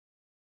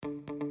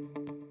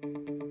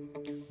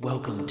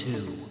Welcome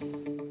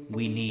to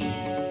We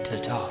Need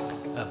to Talk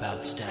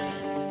About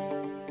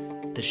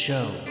Stephen, the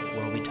show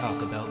where we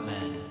talk about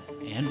men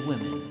and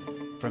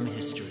women from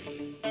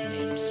history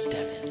named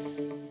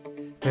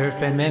Stephen. There have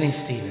been many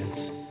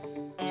Stevens.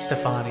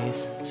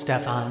 Stefanis,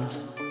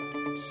 Stephans,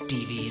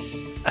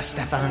 Stevies,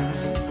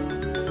 Stephans.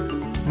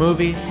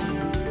 Movies,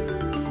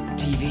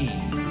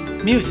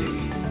 TV, music,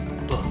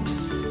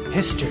 books,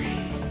 history.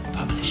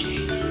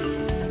 publishing.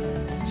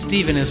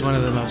 Stephen is one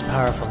of the most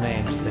powerful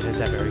names that has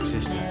ever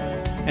existed.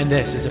 And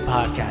this is a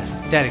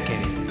podcast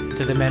dedicated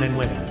to the men and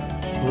women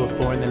who have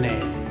borne the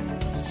name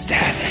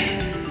Stephen.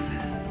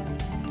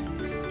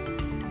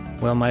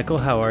 Well, Michael,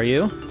 how are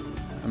you?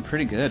 I'm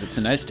pretty good. It's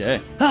a nice day.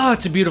 Oh,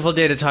 it's a beautiful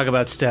day to talk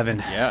about Stephen.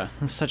 Yeah.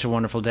 It's such a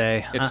wonderful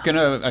day.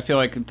 I feel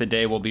like the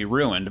day will be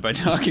ruined by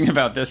talking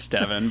about this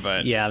Stephen,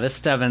 but Yeah, this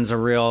Steven's a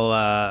real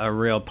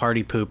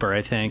party pooper,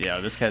 I think.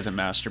 yeah, this guy's a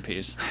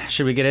masterpiece.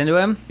 Should we get into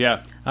him?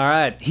 Yeah. All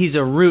right. He's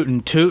a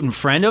rootin' tootin'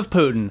 friend of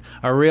Putin,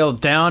 a real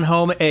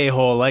down-home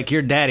a-hole like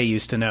your daddy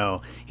used to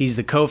know. He's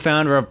the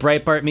co-founder of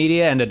Breitbart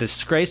Media and a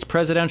disgraced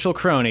presidential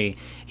crony.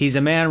 He's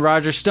a man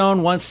Roger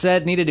Stone once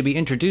said needed to be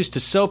introduced to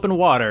soap and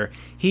water.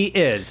 He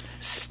is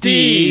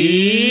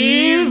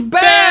Steve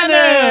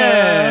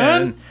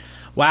Bannon!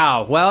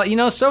 Wow.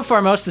 Well, so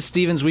far most of the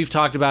Stevens we've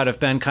talked about have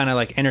been kind of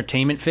like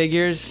entertainment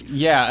figures.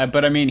 Yeah,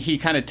 but I mean, he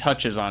kind of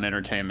touches on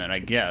entertainment, I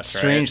guess,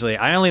 right? Strangely.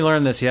 I only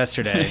learned this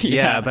yesterday.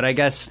 Yeah. But I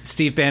guess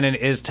Steve Bannon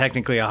is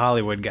technically a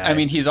Hollywood guy. I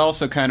mean, he's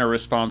also kind of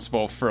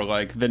responsible for,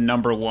 like, the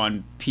number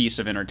one piece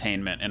of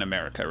entertainment in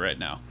America right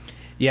now.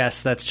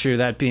 Yes, that's true.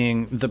 That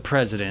being the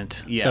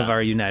president of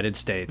our United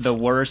States. The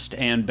worst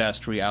and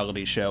best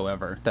reality show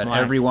ever that My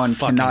everyone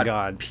fucking cannot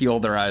God. peel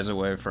their eyes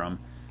away from.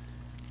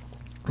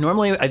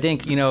 Normally, I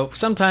think,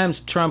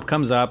 sometimes Trump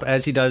comes up,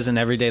 as he does in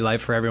everyday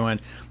life for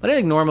everyone, but I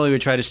think normally we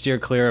try to steer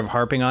clear of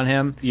harping on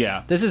him.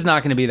 Yeah. This is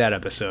not going to be that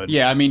episode.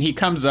 Yeah, I mean, he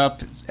comes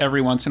up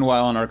every once in a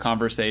while in our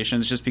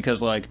conversations just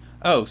because, like,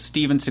 oh,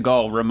 Steven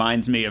Seagal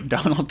reminds me of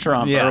Donald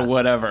Trump Yeah. or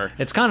whatever.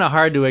 It's kind of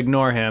hard to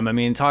ignore him. I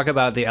mean, talk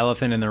about the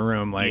elephant in the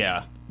room. Like,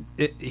 Yeah.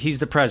 He's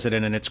the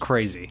president, and it's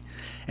crazy.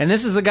 And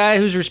this is the guy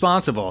who's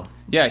responsible,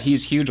 Yeah,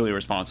 he's hugely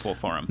responsible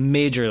for him.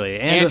 majorly.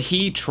 And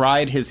he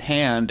tried his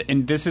hand,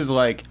 and this is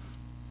like,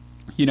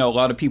 a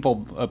lot of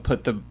people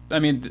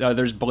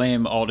there's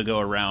blame all to go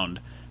around,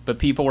 but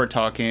people were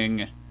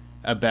talking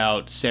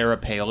about Sarah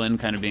Palin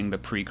kind of being the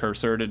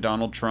precursor to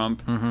Donald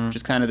Trump,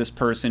 just kind of this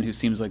person who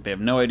seems like they have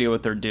no idea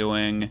what they're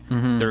doing.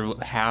 They're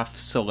half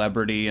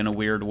celebrity in a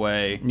weird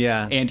way.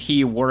 Yeah. And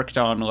he worked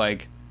on,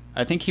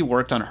 I think he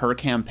worked on her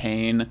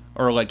campaign,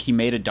 or like he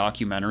made a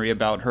documentary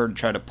about her to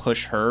try to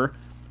push her.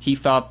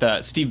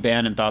 Steve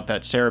Bannon thought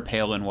that Sarah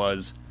Palin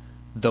was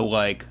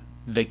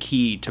the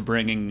key to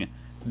bringing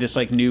this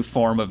new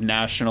form of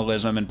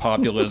nationalism and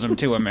populism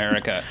to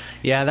America.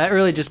 Yeah, that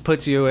really just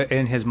puts you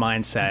in his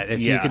mindset.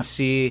 If you Yeah. could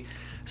see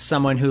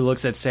someone who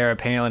looks at Sarah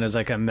Palin as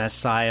like a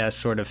messiah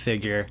sort of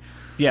figure.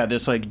 Yeah,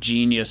 this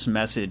genius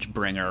message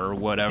bringer or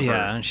whatever.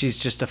 Yeah, and she's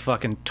just a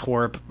fucking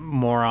twerp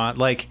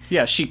moron.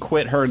 Yeah, she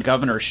quit her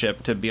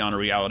governorship to be on a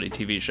reality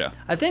TV show.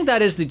 I think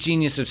that is the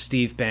genius of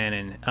Steve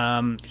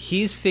Bannon.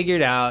 He's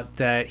figured out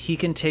that he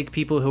can take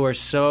people who are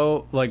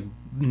so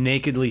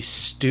nakedly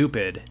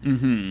stupid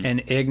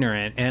and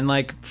ignorant and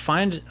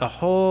find a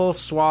whole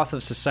swath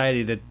of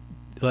society that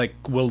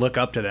will look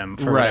up to them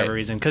for whatever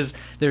reason, because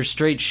they're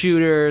straight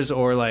shooters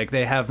or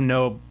they have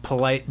no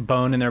polite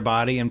bone in their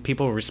body, and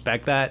people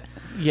respect that.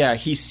 Yeah,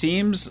 he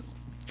seems,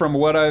 from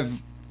what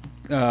I've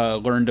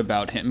learned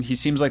about him, he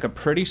seems like a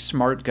pretty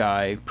smart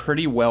guy,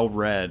 pretty well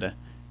read,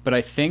 but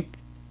I think,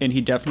 and he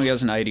definitely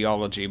has an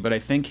ideology, but I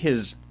think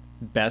his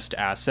best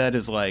asset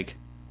is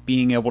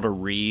being able to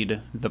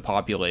read the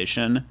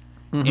population,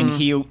 and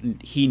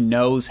he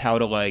knows how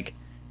to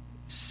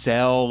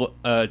sell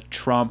a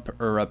Trump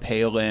or a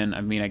Palin.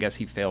 I mean, I guess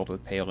he failed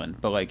with Palin,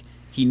 but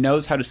he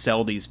knows how to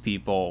sell these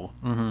people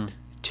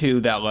to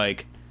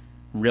that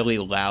really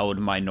loud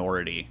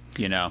minority,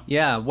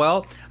 Yeah,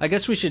 well, I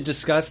guess we should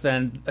discuss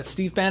then.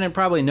 Steve Bannon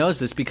probably knows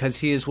this because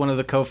he is one of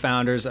the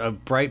co-founders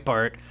of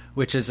Breitbart,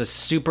 which is a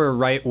super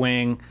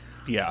right-wing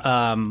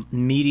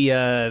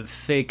media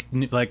fake,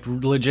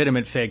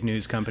 legitimate fake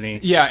news company.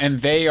 Yeah, and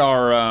they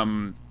are,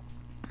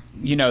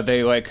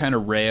 they kind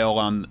of rail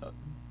on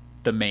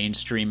the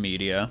mainstream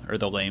media or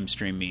the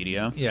lamestream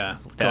media. Yeah,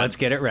 let's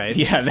get it right.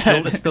 Yeah,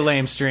 it's the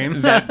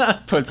lamestream.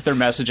 That puts their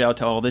message out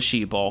to all the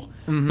sheeple.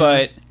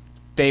 But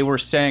they were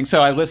saying,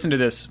 so I listened to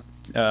this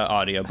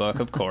audiobook,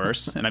 of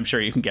course, and I'm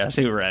sure you can guess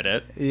who read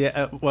it.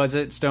 Yeah, was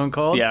it Stone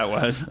Cold? Yeah, it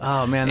was.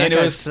 Oh man, that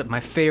guy's my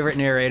favorite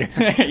narrator.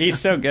 He's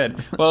so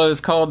good. Well, it was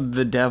called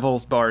The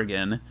Devil's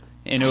Bargain,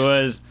 and it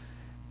was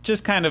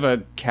just kind of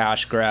a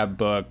cash grab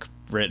book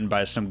written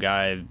by some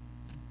guy,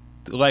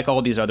 like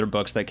all these other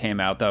books that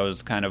came out. That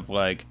was kind of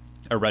like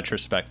a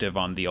retrospective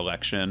on the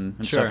election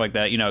and stuff like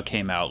that. It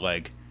came out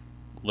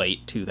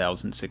late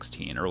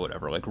 2016 or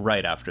whatever,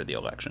 right after the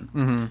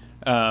election.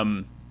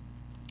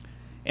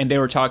 And they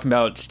were talking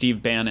about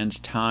Steve Bannon's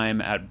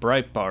time at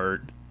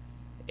Breitbart,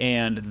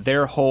 and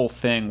their whole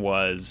thing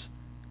was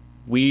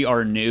we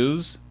are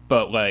news,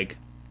 but like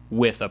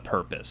with a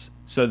purpose.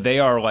 So they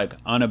are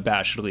like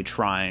unabashedly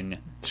trying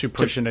to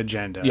push an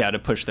agenda. Yeah, to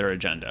push their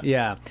agenda.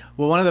 Yeah.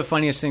 Well, one of the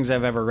funniest things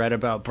I've ever read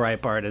about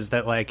Breitbart is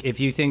that, like, if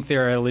you think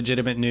they're a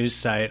legitimate news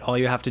site, all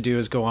you have to do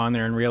is go on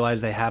there and realize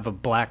they have a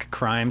black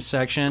crime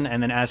section,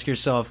 and then ask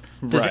yourself,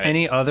 does Right.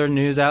 any other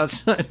news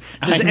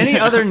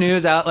other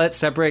news outlet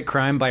separate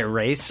crime by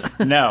race?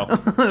 No,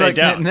 they Like,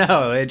 don't.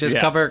 No, they just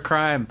Yeah. cover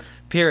crime.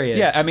 Period.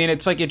 Yeah, I mean,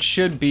 it's like it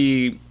should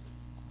be.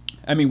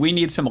 I mean, we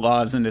need some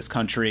laws in this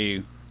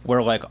country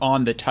where, like,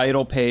 on the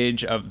title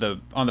page of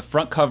on the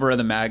front cover of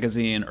the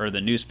magazine or the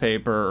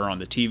newspaper or on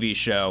the TV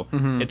show,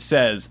 it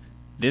says,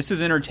 "This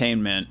is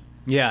entertainment.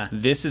 Yeah.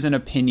 This is an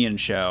opinion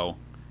show.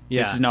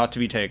 Yeah. This is not to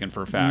be taken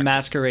for fact."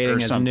 Masquerading or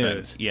as something.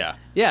 news. Yeah.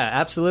 Yeah,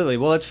 absolutely.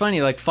 Well, it's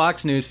funny. Like,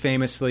 Fox News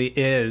famously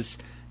is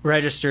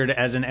registered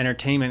as an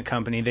entertainment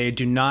company. They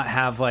do not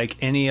have, like,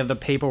 any of the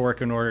paperwork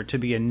in order to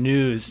be a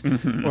news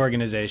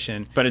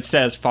organization. But it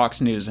says Fox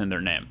News in their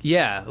name.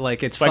 Yeah,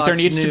 like, it's Like, Fox there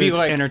needs News to be,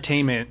 like-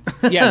 Entertainment.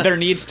 Yeah, there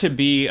needs to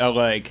be a,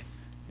 like,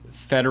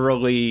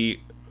 federally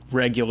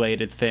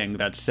regulated thing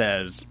that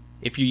says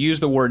if you use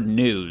the word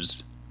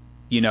news,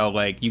 you know,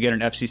 like, you get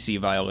an FCC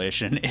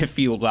violation if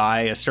you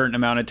lie a certain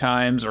amount of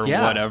times or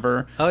Yeah.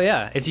 whatever. Oh,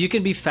 yeah. If you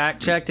can be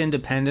fact-checked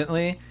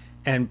independently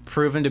and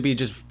proven to be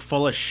just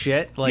full of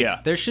shit, like, Yeah.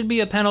 there should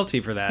be a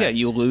penalty for that. Yeah,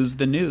 you lose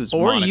the news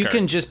Or moniker. you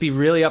can just be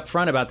really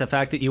upfront about the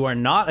fact that you are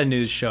not a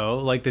news show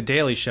like The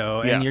Daily Show,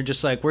 and Yeah. you're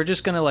just like, we're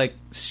just going to, like,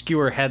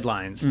 skewer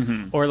headlines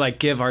or, like,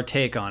 give our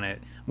take on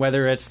it.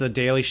 Whether it's the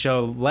Daily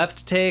Show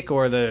left take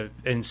or the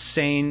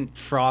insane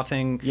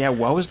frothing, Yeah,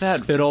 what was that?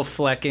 spittle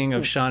flecking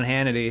of Sean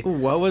Hannity.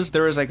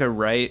 There was like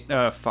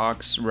a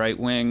Fox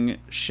right-wing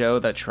show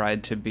that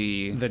tried to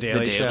be The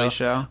Daily Show.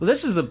 Show. Well,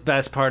 this is the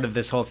best part of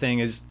this whole thing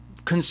is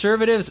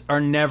conservatives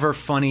are never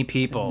funny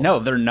people. No,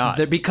 they're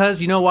not.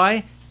 Because, you know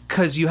why?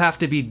 Because you have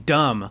to be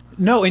dumb.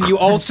 No, and you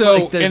also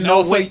like there's and no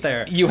also wit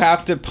there. you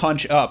have to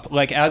punch up.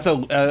 Like, as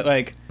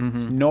a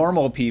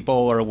normal people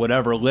or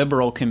whatever,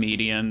 liberal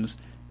comedians,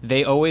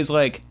 they always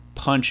like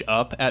punch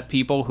up at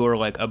people who are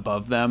like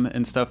above them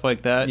and stuff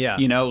like that. Yeah.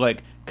 You know,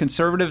 like,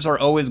 conservatives are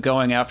always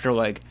going after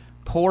like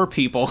poor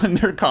people in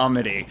their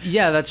comedy.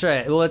 Yeah, that's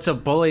right. Well, it's a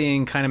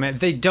bullying kind of...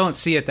 They don't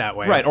see it that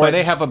way. Right, or but-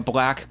 they have a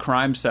black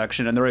crime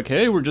section and they're like,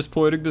 "Hey, we're just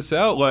pointing this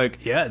out."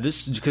 Like, Yeah,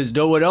 this is because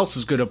no one else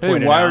is going to "Hey,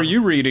 point it why out. are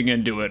you reading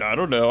into it?" I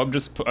don't know. I'm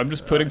just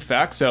putting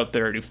facts out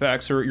there. Do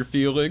facts hurt your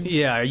feelings?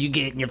 Yeah, are you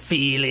getting your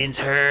feelings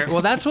hurt?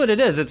 Well, that's what it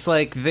is. It's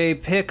like they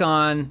pick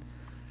on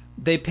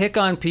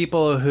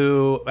people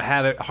who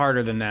have it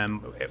harder than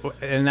them,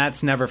 and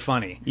that's never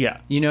funny. Yeah.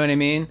 You know what I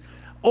mean?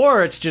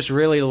 Or it's just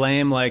really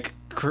lame, like,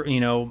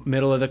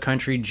 middle of the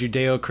country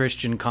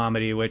Judeo-Christian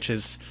comedy, which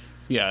is...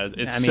 Yeah,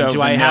 it's I mean, so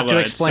do I have to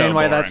vanilla, it's explain so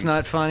why that's boring.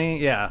 not funny?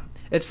 Yeah.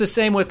 It's the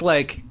same with,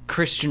 like,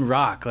 Christian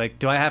rock. Like,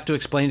 do I have to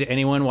explain to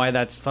anyone why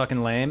that's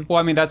fucking lame? Well,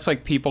 I mean, that's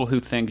like people who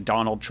think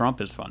Donald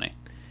Trump is funny.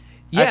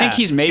 Yeah, I think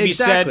he's maybe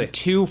exactly. said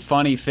two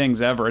funny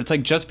things ever. It's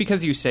like, just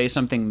because you say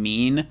something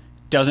mean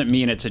doesn't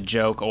mean it's a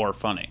joke or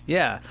funny.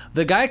 Yeah,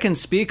 the guy can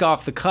speak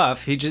off the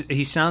cuff.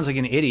 He sounds like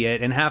an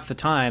idiot, and half the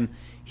time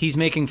he's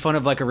making fun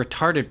of like a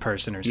retarded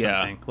person or Yeah.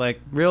 something.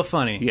 Like, real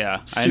funny.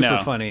 Yeah, super I know.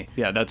 funny.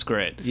 Yeah, that's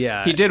great.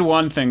 Yeah. He did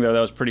one thing, though, that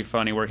was pretty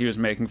funny, where he was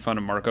making fun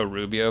of Marco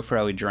Rubio for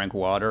how he drank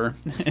water.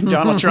 And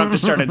Donald Trump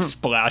just started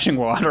splashing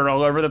water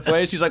all over the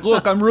place. He's like,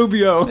 "Look, I'm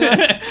Rubio."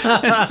 And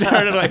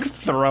started, like,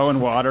 throwing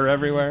water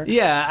everywhere.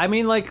 Yeah, I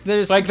mean, like,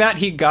 there's Like that,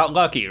 he got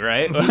lucky,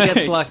 right? He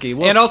gets lucky.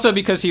 Well, and also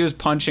because he was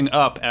punching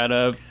up at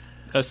a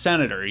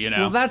senator, you know?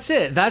 Well, that's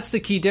it. That's the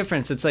key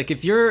difference. It's like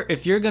if you're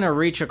going to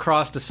reach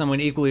across to someone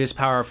equally as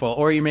powerful,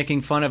 or you're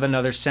making fun of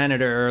another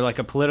senator or like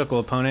a political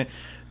opponent,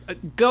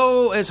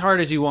 go as hard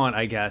as you want,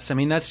 I guess. I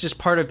mean, that's just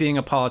part of being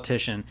a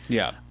politician.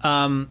 Yeah.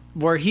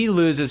 Where he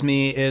loses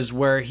me is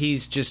where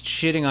he's just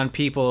shitting on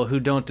people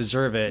who don't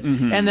deserve it.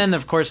 Mm-hmm. And then,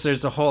 of course,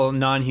 there's the whole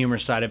non-humor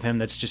side of him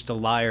that's just a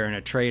liar and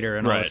a traitor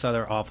and all Right. this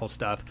other awful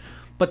stuff.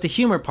 But the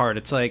humor part,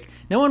 it's like,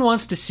 no one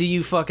wants to see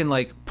you fucking,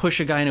 like, push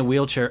a guy in a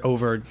wheelchair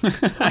over.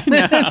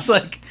 It's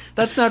like,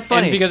 that's not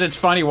funny. And because it's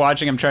funny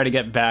watching him try to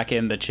get back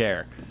in the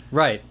chair.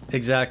 Right,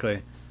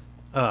 exactly.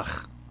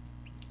 Ugh.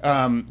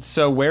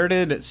 So where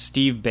did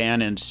Steve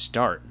Bannon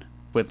start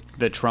with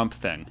the Trump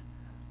thing?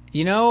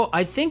 You know,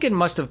 I think it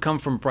must have come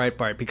from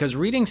Breitbart, because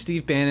reading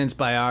Steve Bannon's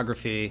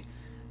biography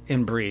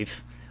in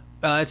brief,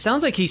 it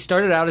sounds like he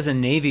started out as a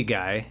Navy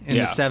guy in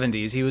Yeah. the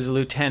 70s. He was a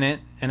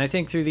lieutenant, and I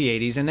think through the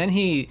 80s, and then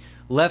he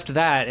left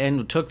that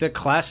and took the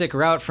classic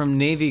route from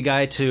Navy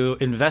guy to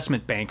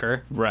investment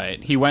banker.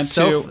 Right. He went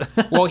So-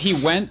 he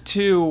went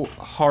to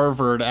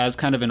Harvard as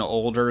kind of an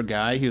older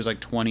guy. He was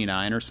like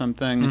 29 or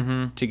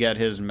something to get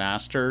his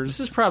master's. This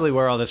is probably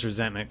where all this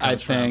resentment I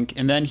comes think.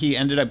 And then he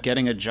ended up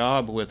getting a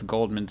job with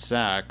Goldman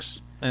Sachs.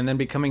 from. And then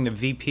becoming the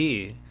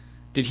VP.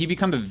 Did he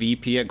become the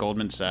VP at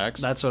Goldman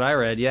Sachs? That's what I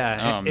read,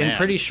 yeah. Oh, in man.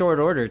 pretty short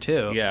order,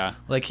 too. Yeah.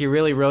 Like, he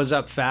really rose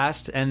up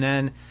fast, and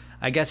then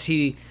I guess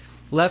he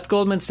left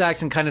Goldman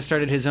Sachs and kind of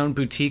started his own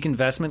boutique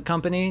investment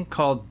company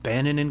called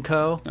Bannon &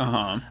 Co.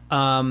 Uh-huh.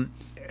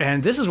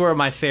 And this is where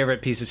my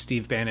favorite piece of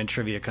Steve Bannon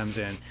trivia comes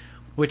in,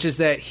 which is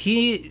that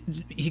he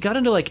got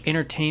into like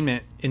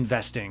entertainment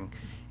investing,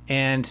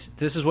 and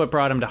this is what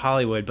brought him to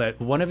Hollywood. But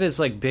one of his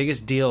like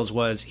biggest deals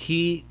was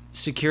he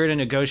secured a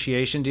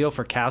negotiation deal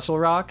for Castle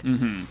Rock,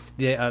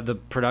 the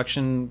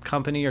production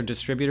company or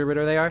distributor,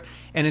 whatever they are.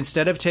 And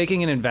instead of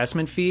taking an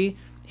investment fee,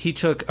 he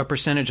took a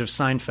percentage of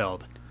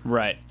Seinfeld.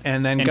 Right.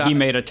 And then he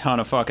made a ton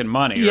of fucking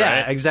money,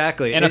 yeah, right?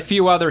 exactly. And a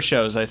few other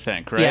shows, I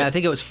think, right? Yeah, I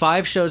think it was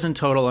 5 shows in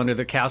total under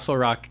the Castle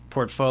Rock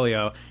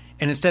portfolio.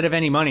 And instead of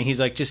any money, he's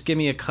like, just give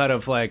me a cut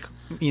of like,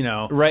 you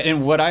know. Right.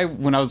 And when I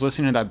was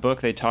listening to that book,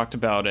 they talked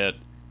about it.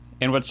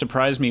 And what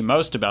surprised me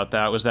most about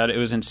that was that it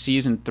was in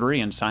season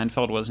 3 and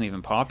Seinfeld wasn't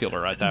even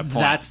popular at that point.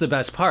 That's the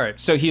best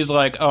part. So he's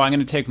like, oh, I'm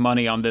going to take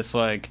money on this.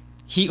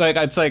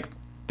 It's like,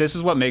 this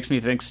is what makes me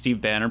think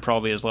Steve Bannon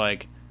probably is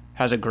like,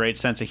 has a great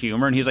sense of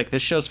humor, and he's like,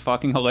 this show's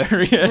fucking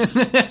hilarious.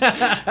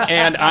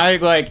 And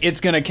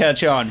it's gonna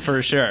catch on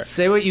for sure.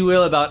 Say what you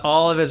will about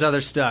all of his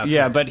other stuff.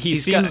 Yeah, but he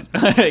got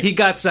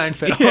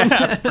Seinfeld.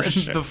 Yeah, for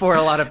sure. Before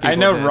a lot of people I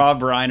know did.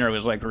 Rob Reiner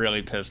was like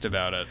really pissed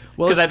about it.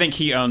 Because I think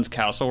he owns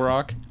Castle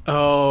Rock.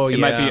 Oh,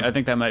 yeah. I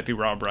think that might be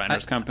Rob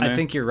Reiner's company. I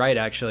think you're right,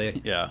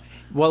 actually. Yeah.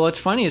 Well, what's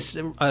funny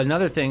is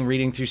another thing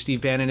reading through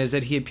Steve Bannon is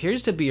that he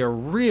appears to be a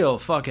real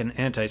fucking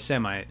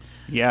anti-Semite.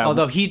 Yeah.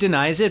 Although he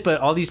denies it, but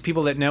all these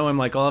people that know him,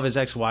 like all of his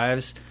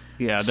ex-wives,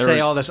 say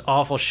all this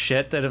awful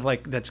shit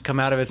that's come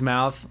out of his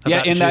mouth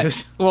about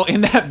Jews.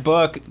 In that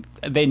book,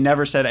 they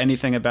never said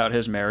anything about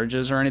his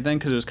marriages or anything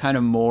because it was kind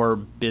of more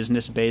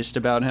business-based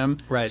about him.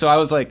 Right. So I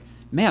was like,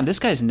 man, this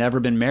guy's never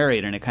been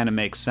married, and it kind of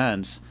makes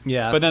sense.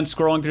 Yeah. But then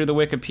scrolling through the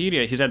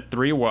Wikipedia, he's had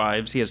 3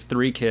 wives, he has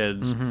 3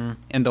 kids,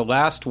 and the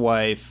last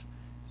wife,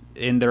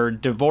 in their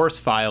divorce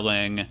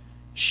filing,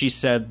 she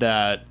said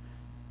that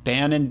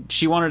Bannon,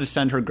 she wanted to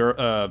send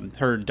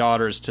her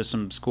daughters to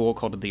some school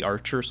called the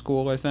Archer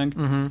School, I think.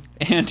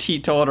 And he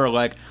told her,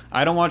 like,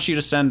 I don't want you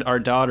to send our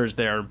daughters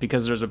there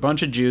because there's a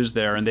bunch of Jews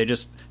there and they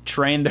just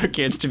train their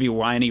kids to be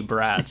whiny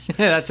brats.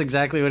 Yeah, that's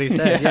exactly what he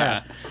said,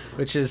 yeah.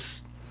 Which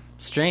is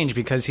strange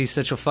because he's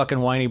such a fucking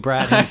whiny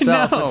brat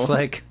himself. It's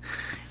like,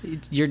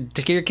 your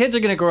kids are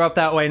going to grow up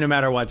that way no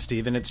matter what,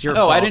 Steven. It's your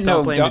fault. I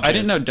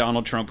didn't know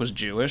Donald Trump was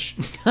Jewish.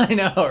 I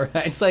know,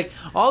 right? It's like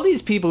all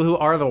these people who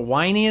are the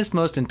whiniest,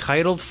 most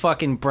entitled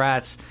fucking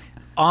brats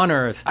on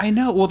earth. I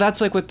know. Well,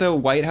 that's like with the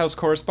White House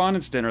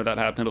Correspondents' Dinner that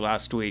happened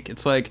last week.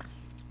 It's like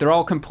they're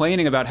all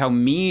complaining about how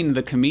mean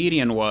the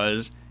comedian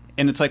was,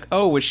 and it's like,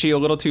 oh, was she a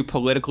little too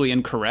politically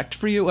incorrect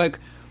for you? Like,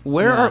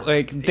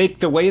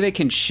 the way they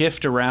can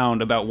shift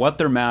around about what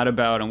they're mad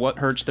about and what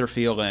hurts their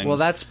feelings.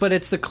 Well, but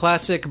it's the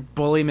classic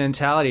bully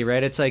mentality,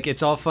 right? It's like,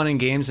 it's all fun and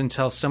games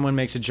until someone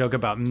makes a joke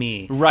about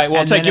me. Right.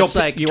 Well, and it's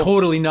like, you're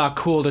totally not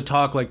cool to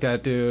talk like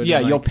that, dude.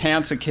 Yeah, and you'll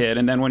pants a kid,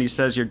 and then when he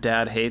says your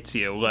dad hates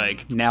you,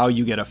 like, now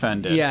you get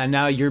offended. Yeah,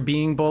 now you're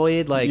being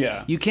bullied. Like,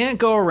 you can't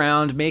go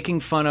around making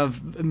fun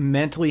of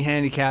mentally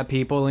handicapped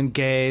people and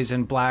gays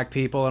and black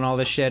people and all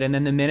this shit, and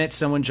then the minute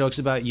someone jokes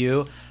about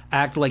you,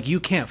 act like you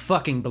can't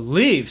fucking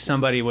believe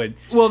somebody would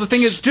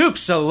stoop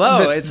so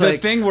low.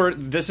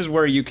 This is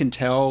where you can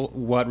tell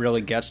what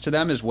really gets to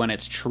them is when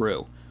it's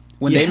true.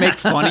 When they make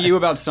fun of you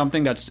about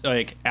something that's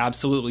like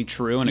absolutely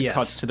true and it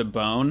cuts to the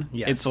bone,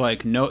 it's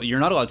like, no,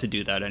 you're not allowed to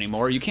do that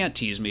anymore. You can't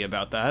tease me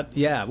about that.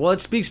 Yeah, well, it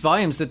speaks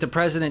volumes that the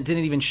president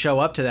didn't even show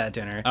up to that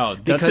dinner. Oh,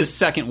 that's his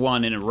second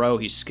one in a row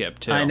he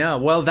skipped, too. I know.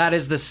 Well, that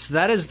is the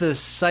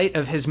site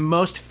of his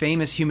most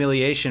famous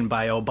humiliation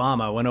by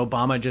Obama, when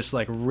Obama just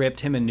like ripped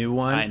him a new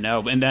one. I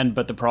know,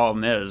 but the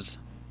problem is,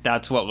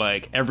 that's what,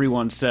 like,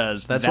 everyone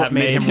says. That's what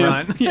made him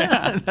run.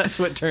 Yeah. That's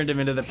what turned him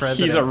into the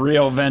president. He's a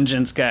real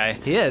vengeance guy.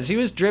 He is. He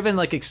was driven,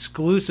 like,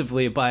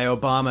 exclusively by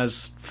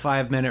Obama's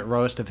 5-minute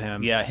roast of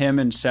him. Yeah, him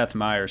and Seth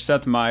Meyers.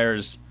 Seth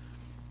Meyers,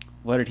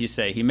 what did he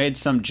say? He made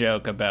some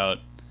joke about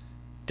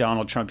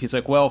Donald Trump. He's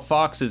like, well,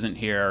 Fox isn't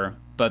here,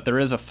 but there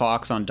is a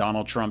fox on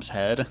Donald Trump's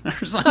head,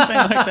 or something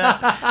like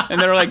that.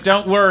 And they're like,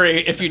 don't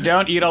worry. If you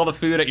don't eat all the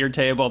food at your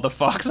table, the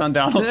fox on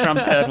Donald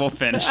Trump's head will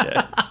finish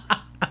it.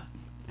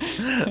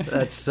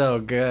 That's so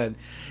good.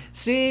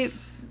 See,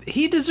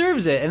 he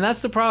deserves it, and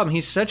that's the problem.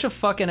 He's such a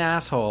fucking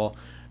asshole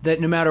that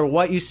no matter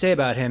what you say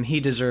about him, he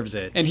deserves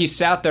it. And he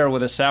sat there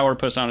with a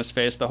sourpuss on his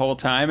face the whole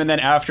time, and then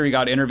after he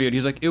got interviewed,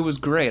 he's like, it was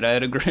great. I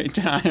had a great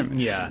time.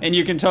 Yeah. And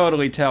you can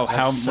totally tell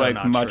That's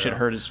how much it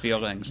hurt his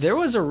feelings. There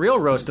was a real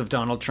roast of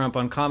Donald Trump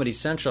on Comedy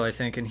Central, I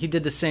think, and he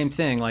did the same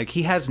thing. Like,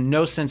 he has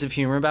no sense of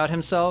humor about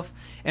himself,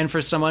 and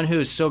for someone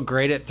who is so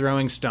great at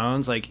throwing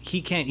stones, like,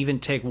 he can't even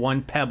take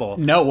one pebble.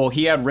 No, well,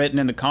 he had written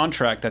in the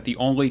contract that the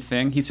only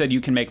thing, he said,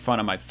 you can make fun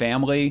of my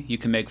family, you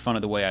can make fun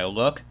of the way I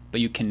look, but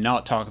you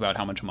cannot talk about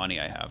how much money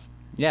I have.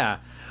 Yeah.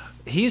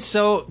 He's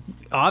so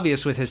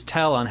obvious with his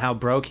tell on how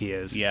broke he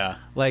is. Yeah.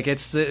 Like,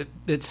 it's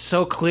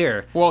so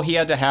clear. Well, he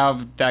had to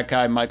have that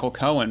guy Michael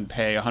Cohen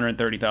pay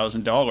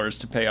 $130,000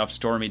 to pay off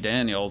Stormy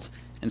Daniels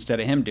instead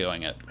of him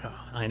doing it. Oh,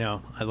 I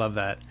know. I love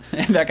that.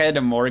 And that guy had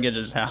to mortgage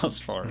his house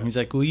for him. He's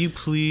like, will you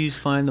please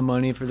find the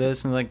money for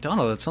this? And I'm like,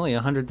 Donald, it's only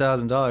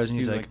 $100,000. And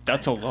he's like,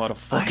 that's a lot of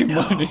fucking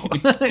money.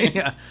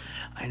 Yeah.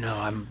 I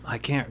know. I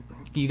can't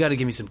you got to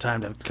give me some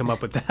time to come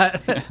up with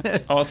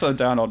that. Also,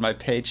 Donald, my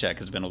paycheck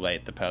has been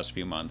late the past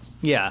few months.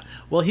 Yeah.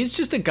 Well, he's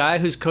just a guy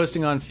who's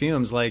coasting on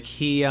fumes. Like,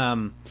 he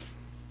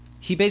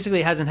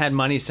basically hasn't had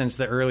money since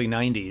the early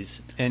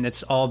 90s, and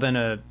it's all been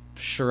a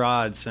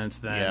charade since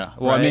then. Yeah.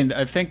 Well, right? I mean,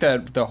 I think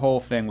that the whole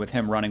thing with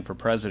him running for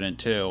president,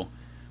 too,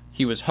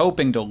 he was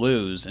hoping to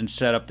lose and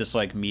set up this,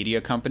 like,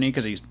 media company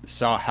because he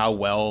saw how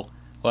well,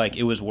 like,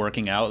 it was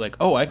working out. Like,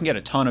 oh, I can get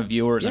a ton of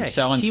viewers. I'm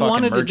selling fucking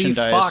merchandise. He wanted to be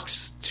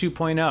Fox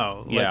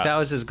 2.0. Like, Yeah. that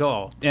was his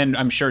goal. And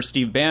I'm sure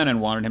Steve Bannon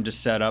wanted him to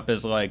set up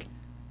as, like,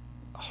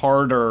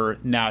 harder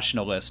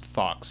nationalist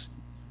Fox,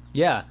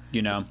 Yeah.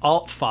 you know?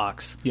 Alt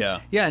Fox. Yeah.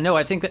 Yeah, no,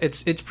 I think that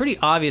it's pretty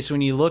obvious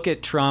when you look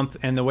at Trump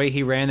and the way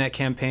he ran that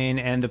campaign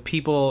and the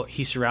people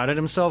he surrounded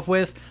himself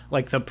with,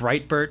 like the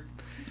Breitbart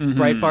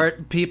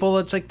people.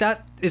 It's like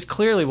that is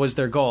clearly was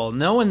their goal.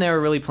 No one there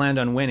really planned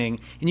on winning,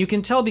 and you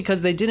can tell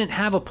because they didn't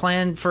have a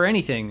plan for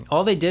anything.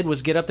 All they did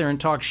was get up there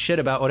and talk shit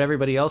about what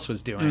everybody else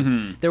was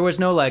doing. There was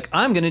no like,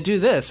 I'm going to do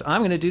this,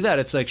 I'm going to do that.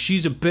 It's like,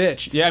 she's a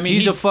bitch. Yeah, I mean,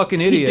 he's a fucking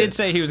idiot. He did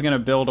say he was going to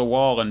build a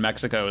wall and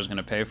Mexico was going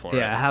to pay for it.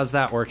 Yeah, how's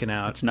that working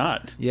out? It's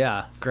not.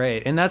 Yeah,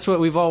 great. And that's what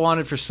we've all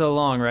wanted for so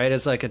long, right?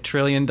 It's like $1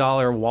 trillion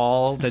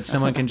wall that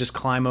someone can just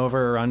climb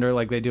over or under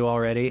like they do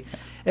already.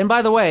 And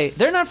by the way,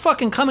 they're not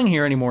fucking coming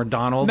here anymore,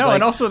 Donald. No, like,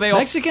 and also they all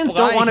Mexicans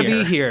fly don't want to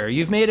be here. here.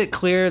 You've made it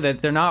clear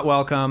that they're not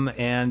welcome,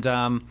 and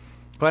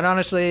quite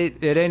honestly,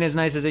 it ain't as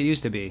nice as it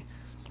used to be.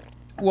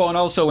 Well, and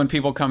also when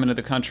people come into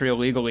the country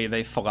illegally,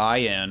 they fly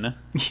in,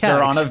 Yeah,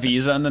 they're on a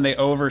visa, and then they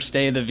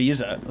overstay the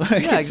visa. Like, Yeah,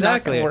 it's exactly.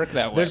 not going to work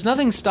that way. There's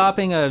nothing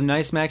stopping a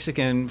nice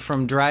Mexican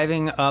from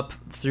driving up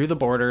through the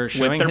border,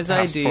 showing their his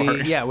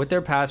passport. ID, yeah, with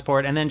their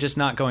passport, and then just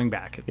not going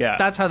back. Yeah.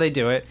 That's how they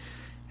do it.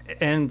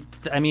 And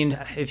I mean,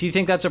 if you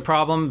think that's a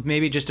problem,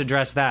 maybe just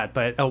address that.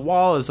 But a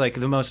wall is like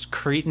the most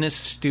cretinous,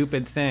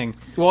 stupid thing.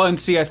 Well, and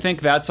see, I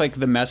think that's like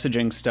the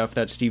messaging stuff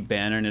that Steve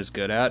Bannon is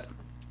good at,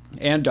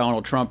 and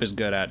Donald Trump is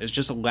good at, is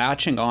just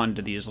latching on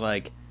to these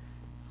like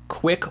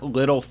quick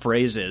little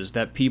phrases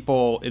that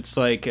people. It's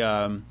like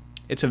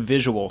it's a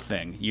visual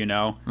thing, you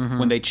know.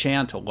 When they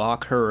chant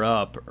 "lock her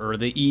up" or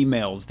the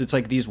emails, it's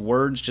like these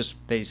words just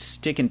they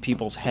stick in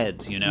people's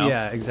heads, you know.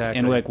 Yeah, exactly.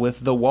 And like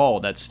with the wall,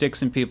 that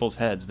sticks in people's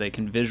heads. They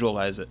can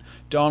visualize it.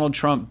 Donald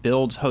Trump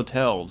builds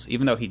hotels,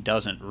 even though he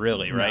doesn't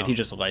really, right? No. He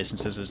just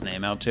licenses his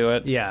name out to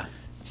it. Yeah.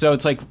 So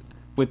it's like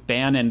with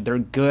Bannon, they're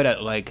good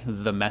at like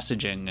the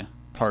messaging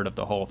part of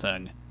the whole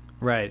thing.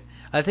 Right.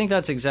 I think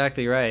that's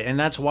exactly right. And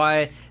that's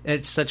why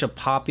it's such a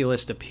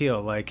populist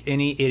appeal. Like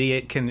any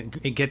idiot can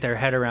get their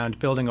head around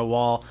building a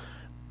wall,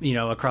 you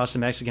know, across the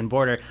Mexican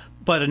border.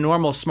 But a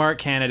normal smart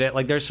candidate,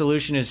 like their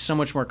solution is so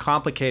much more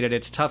complicated.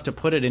 It's tough to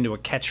put it into a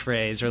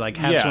catchphrase or like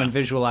have Yeah. someone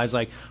visualize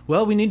like,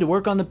 well, we need to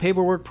work on the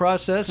paperwork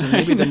process and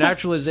maybe the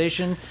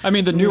naturalization. I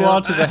mean, the you know?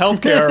 nuances of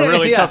healthcare are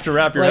really Yeah. tough to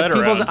wrap your like head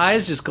people's around.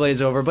 eyes just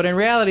glaze over. But in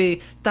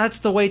reality, that's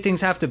the way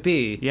things have to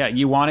be. Yeah,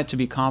 you want it to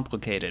be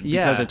complicated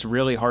Yeah. because it's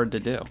really hard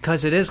to do.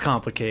 Because it is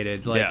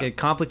complicated. Like Yeah.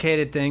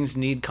 complicated things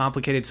need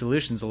complicated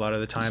solutions a lot of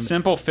the time.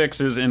 Simple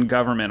fixes in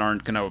government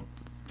aren't going to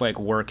like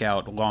work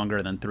out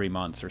longer than 3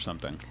 months or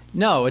something.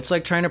 No, it's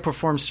like trying to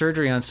perform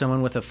surgery on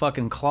someone with a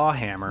fucking claw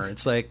hammer.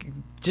 It's like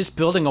just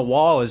building a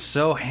wall is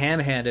so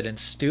ham-handed and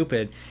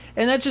stupid.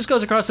 And that just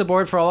goes across the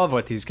board for all of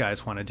what these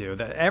guys want to do.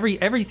 That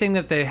everything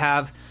that they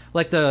have,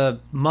 like the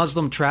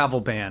Muslim travel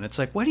ban. It's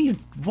like, what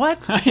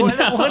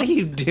are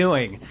you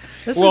doing?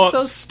 This is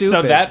so stupid.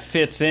 So that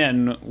fits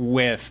in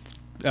with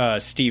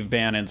Steve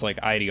Bannon's like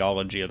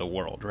ideology of the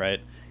world, right?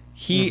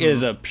 He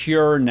is a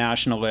pure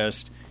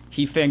nationalist.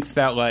 He thinks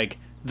that like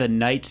the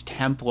Knights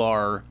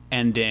Templar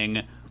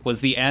ending was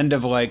the end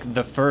of like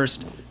the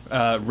first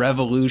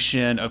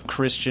revolution of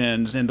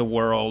Christians in the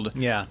world.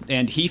 Yeah.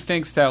 And he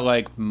thinks that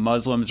like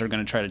Muslims are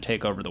going to try to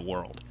take over the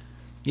world.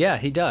 Yeah,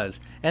 he does.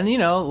 And, you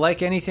know,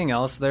 like anything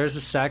else, there's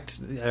a sect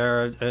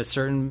or a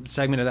certain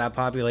segment of that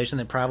population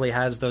that probably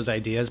has those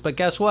ideas. But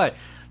guess what?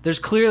 There's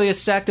clearly a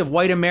sect of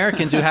white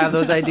Americans who have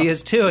those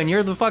ideas, too. And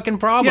you're the fucking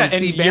problem, Yeah, and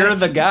Steve you're Bannon.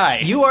 the guy.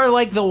 You are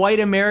like the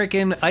white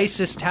American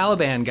ISIS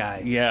Taliban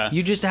guy. Yeah.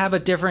 You just have a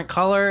different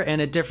color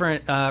and a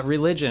different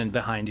religion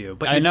behind you.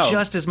 But I you're know.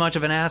 just as much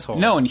of an asshole.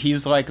 No, and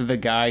he's like the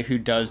guy who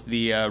does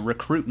the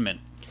recruitment.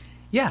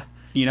 Yeah.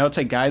 You know, it's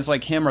like guys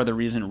like him are the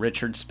reason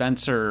Richard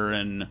Spencer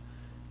and,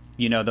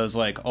 you know, those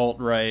like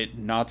alt-right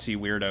Nazi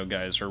weirdo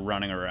guys are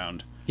running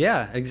around.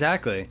 Yeah,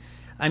 exactly.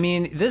 I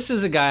mean, this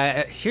is a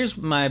guy. Here's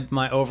my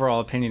overall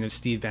opinion of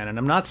Steve Bannon.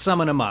 I'm not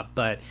summing him up,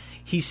 but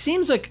he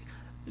seems like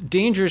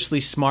dangerously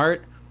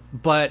smart,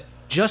 but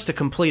just a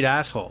complete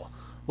asshole.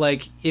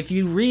 Like, if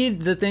you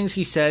read the things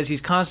he says,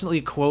 he's constantly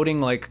quoting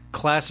like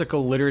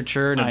classical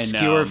literature and I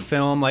obscure know.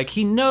 film. Like,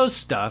 he knows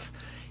stuff.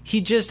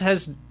 He just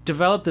has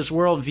developed this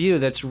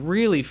worldview that's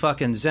really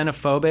fucking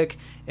xenophobic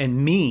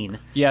and mean.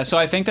 Yeah, so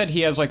I think that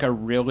he has like a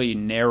really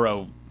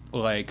narrow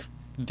like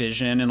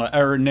vision and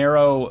or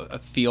narrow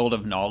field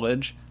of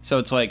knowledge. So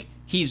it's like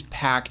he's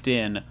packed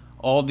in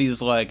all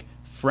these like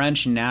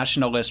French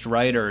nationalist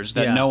writers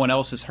that Yeah. no one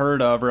else has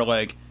heard of, or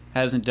like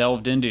hasn't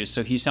delved into,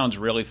 so he sounds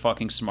really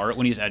fucking smart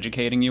when he's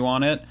educating you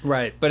on it.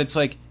 Right. But it's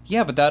like,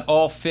 yeah, but that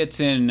all fits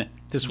in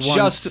This one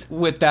just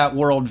with that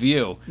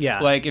worldview.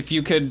 Yeah. Like, if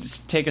you could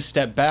take a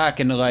step back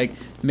and, like,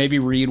 maybe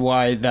read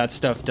why that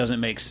stuff doesn't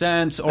make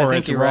sense or I think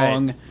it's you're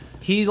wrong. right.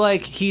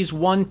 He's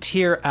one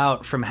tier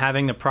out from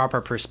having the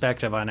proper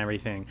perspective on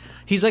everything.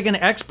 He's like an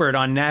expert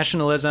on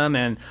nationalism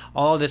and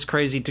all this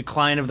crazy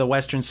decline of the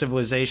Western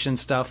civilization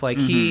stuff. Like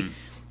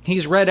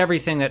he's read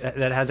everything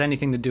that has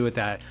anything to do with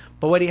that.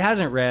 But what he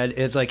hasn't read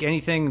is like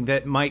anything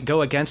that might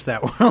go against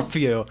that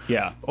worldview.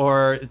 Yeah.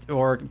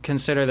 Or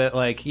consider that,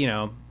 like, you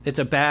know, it's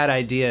a bad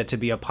idea to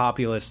be a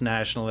populist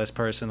nationalist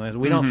person. Like,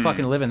 we don't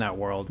fucking live in that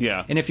world.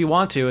 Yeah. And if you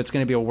want to, it's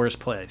going to be a worse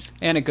place.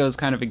 And it goes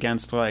kind of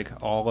against, like,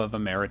 all of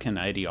American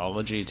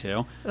ideology,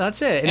 too.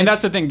 That's it. And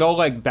that's the thing. They'll,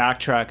 like,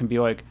 backtrack and be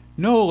like,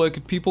 no, like,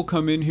 if people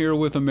come in here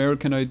with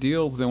American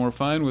ideals, then we're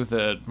fine with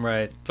it.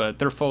 Right. But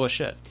they're full of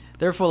shit.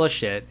 They're full of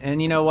shit.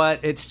 And you know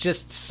what? It's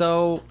just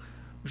so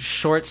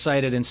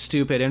short-sighted and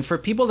stupid. And for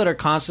people that are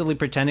constantly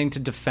pretending to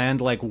defend,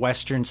 like,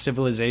 Western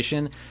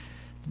civilization,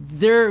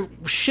 they're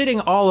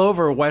shitting all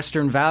over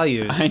Western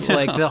values.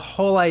 Like the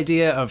whole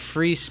idea of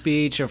free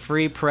speech, a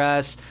free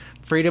press,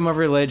 freedom of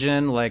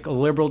religion, like a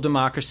liberal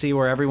democracy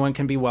where everyone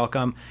can be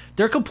welcome.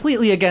 They're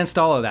completely against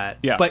all of that.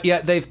 Yeah. But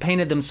yet they've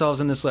painted themselves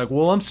in this, like,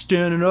 well, I'm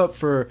standing up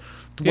for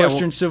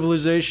Western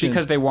civilization.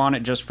 Because they want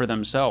it just for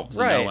themselves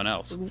and no one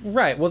else.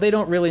 Right. Well, they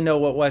don't really know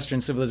what Western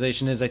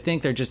civilization is. I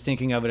think they're just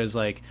thinking of it as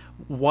like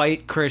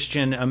white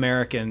Christian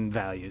American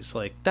values.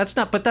 Like that's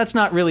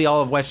not really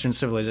all of Western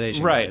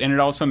civilization. Right. Guys. And it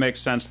also makes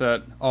sense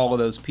that all of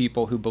those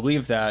people who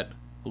believe that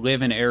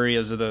live in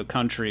areas of the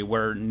country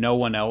where no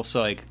one else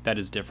like that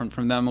is different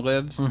from them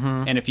lives.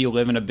 And if you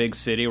live in a big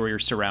city where you're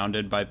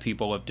surrounded by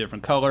people of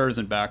different colors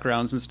and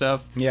backgrounds and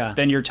stuff,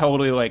 then you're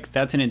totally like,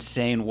 that's an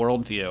insane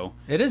worldview.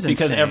 It is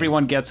because insane.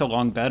 everyone gets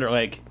along better.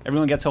 Like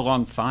everyone gets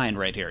along fine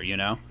right here, you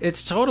know?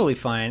 It's totally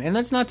fine. And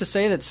that's not to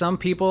say that some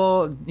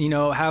people, you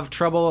know, have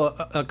trouble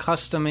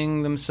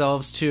accustoming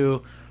themselves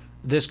to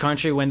this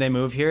country when they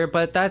move here,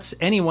 but that's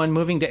anyone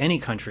moving to any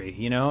country,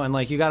 you know? And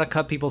like, you got to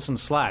cut people some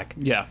slack.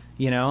 Yeah.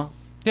 You know?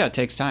 Yeah, it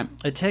takes time.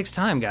 It takes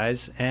time,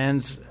 guys.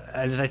 And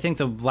I think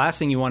the last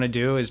thing you want to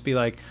do is be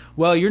like,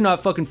 well, you're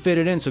not fucking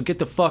fitted in, so get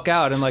the fuck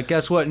out. And like,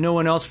 guess what? No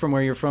one else from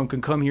where you're from can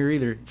come here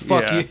either.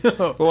 Fuck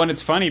you. Well, and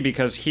it's funny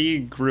because he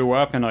grew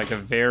up in like a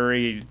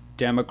very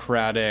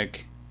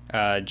democratic,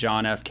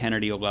 John F.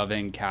 Kennedy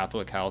loving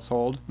Catholic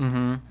household.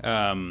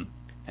 And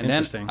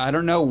Interesting. then I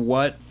don't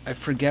know I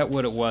forget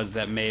what it was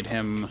that made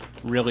him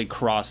really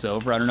cross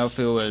over. I don't know if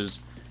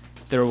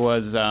there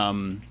was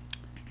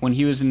when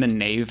he was in the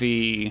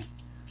Navy.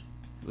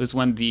 It was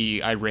when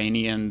the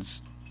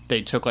Iranians,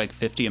 they took like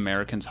 50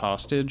 Americans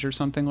hostage or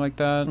something like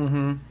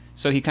that.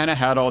 So he kind of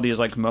had all these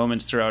like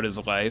moments throughout his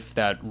life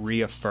that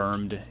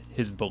reaffirmed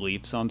his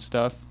beliefs on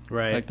stuff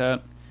like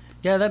that.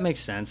 Yeah, that makes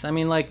sense. I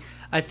mean, like,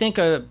 I think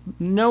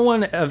no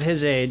one of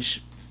his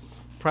age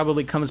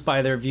probably comes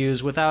by their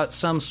views without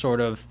some sort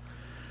of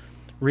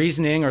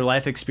reasoning or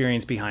life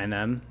experience behind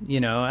them, you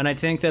know? And I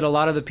think that a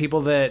lot of the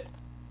people that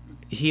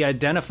he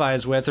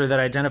identifies with or that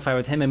identify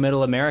with him in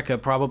middle America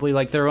probably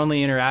like their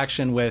only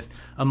interaction with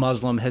a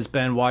Muslim has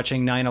been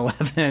watching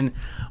 9/11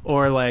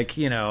 or like,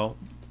 you know,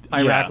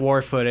 Iraq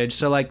war footage.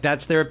 So like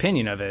that's their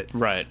opinion of it.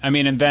 Right. I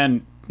mean, and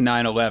then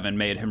 9/11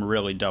 made him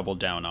really double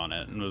down on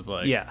it and was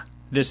like,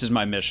 this is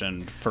my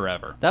mission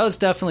forever. That was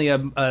definitely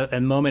a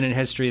moment in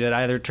history that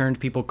either turned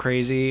people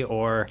crazy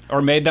or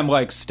made them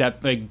like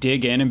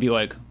dig in and be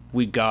like,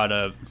 we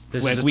gotta.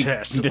 This is a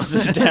test. This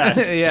is a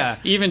test. Yeah.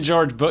 Even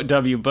George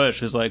W. Bush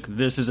was like,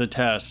 "This is a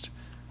test.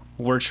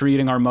 We're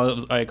treating our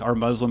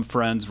Muslim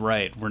friends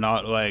right. We're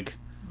not like."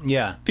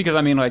 Yeah. Because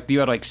I mean, like you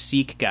had like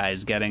Sikh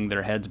guys getting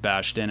their heads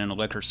bashed in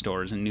liquor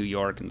stores in New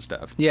York and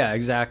stuff. Yeah,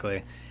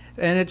 exactly.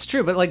 And it's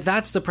true, but like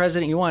that's the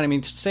president you want. I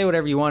mean, say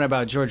whatever you want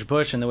about George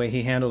Bush and the way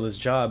he handled his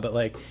job, but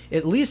like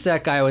at least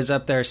that guy was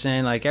up there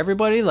saying like,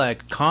 everybody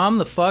like calm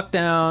the fuck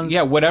down.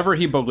 Yeah, whatever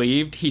he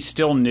believed, he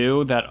still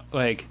knew that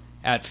like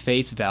at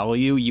face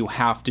value, you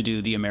have to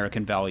do the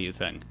American value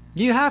thing.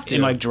 You have to.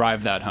 And like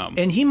drive that home.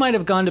 And he might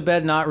have gone to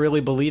bed not really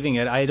believing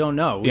it. I don't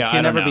know. We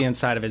can never be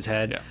inside of his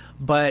head. Yeah.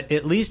 But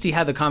at least he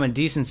had the common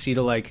decency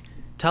to like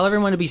tell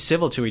everyone to be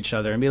civil to each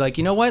other and be like,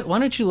 you know what? Why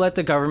don't you let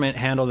the government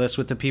handle this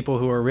with the people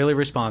who are really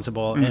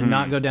responsible and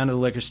not go down to the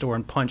liquor store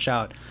and punch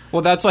out.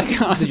 Well, that's like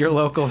your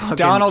local fucking...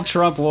 Donald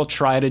Trump will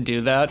try to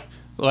do that.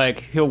 Like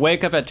he'll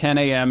wake up at 10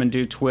 a.m. and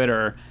do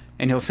Twitter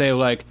and he'll say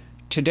like,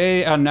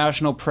 today on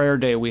National Prayer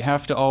Day, we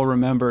have to all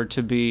remember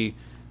to be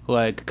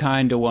like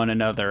kind to one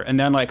another. And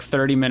then like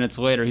 30 minutes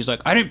later, he's like,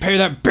 I didn't pay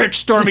that bitch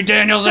Stormy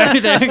Daniels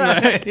anything.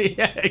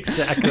 Yeah,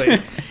 exactly.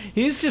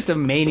 He's just a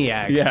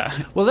maniac. Yeah.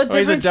 Well, that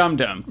he's a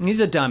dum-dum. He's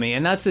a dummy.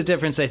 And that's the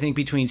difference, I think,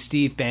 between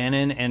Steve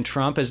Bannon and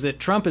Trump, is that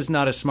Trump is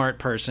not a smart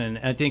person.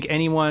 I think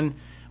anyone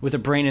with a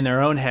brain in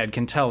their own head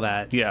can tell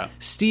that. Yeah.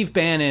 Steve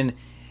Bannon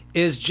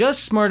is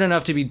just smart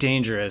enough to be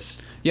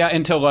dangerous. Yeah,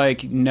 and to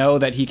like know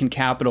that he can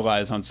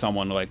capitalize on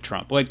someone like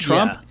Trump. Like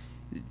Trump,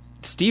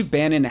 Steve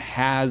Bannon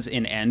has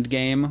an end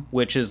game,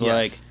 which is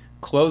like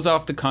close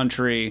off the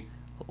country,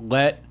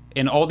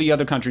 and all the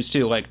other countries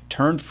too, like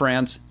turn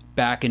France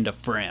back into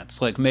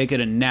France, like make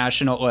it a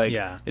national, like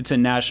it's a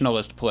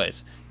nationalist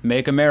place,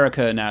 make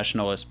America a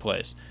nationalist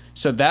place.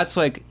 So that's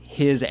like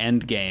his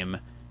end game.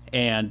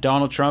 And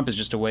Donald Trump is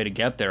just a way to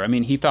get there. I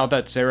mean, he thought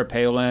that Sarah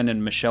Palin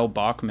and Michelle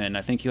Bachmann,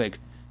 I think he like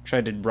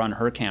tried to run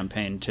her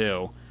campaign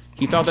too.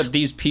 He thought that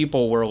these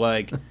people were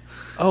like,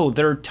 oh,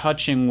 they're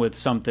touching with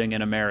something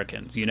in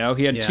Americans, you know?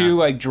 He had 2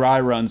 like dry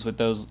runs with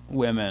those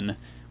women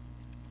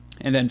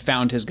and then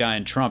found his guy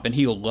in Trump, and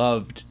he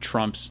loved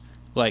Trump's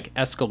like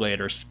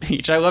escalator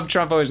speech. I love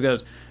Trump always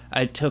goes,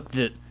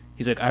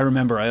 he's like, I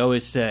remember I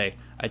always say,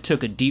 I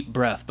took a deep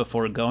breath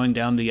before going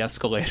down the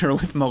escalator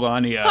with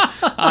Melania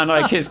on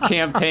like his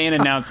campaign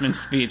announcement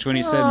speech when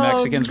he said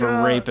Mexicans were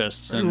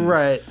rapists. And,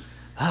 right.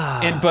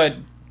 But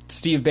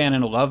Steve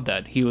Bannon loved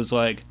that. He was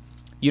like,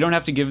 you don't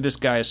have to give this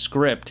guy a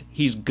script.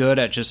 He's good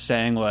at just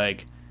saying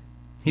like...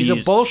 He's a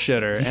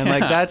bullshitter. And like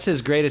that's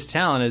his greatest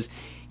talent is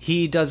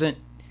he doesn't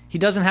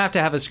have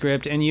to have a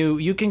script, and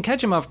you can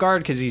catch him off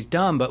guard because he's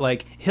dumb, but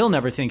like he'll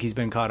never think he's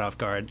been caught off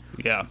guard.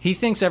 Yeah. He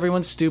thinks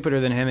everyone's stupider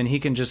than him, and he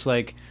can just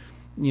like,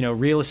 you know,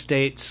 real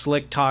estate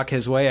slick talk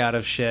his way out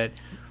of shit.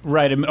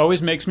 Right. It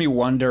always makes me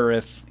wonder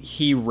if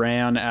he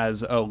ran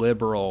as a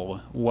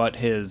liberal, what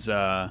his...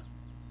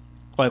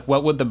 like,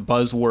 what would the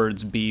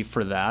buzzwords be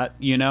for that,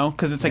 you know?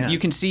 Because it's like, you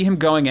can see him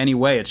going any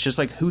way. It's just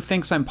like, who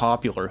thinks I'm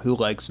popular? Who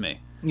likes me?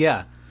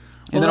 Yeah.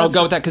 And then I'll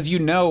go with that, because you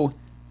know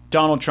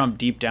Donald Trump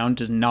deep down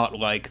does not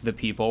like the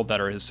people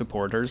that are his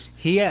supporters.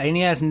 And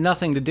he has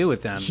nothing to do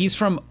with them. He's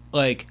from,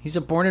 like... He's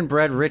a born and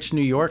bred rich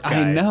New York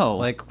guy. I know.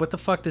 Like, what the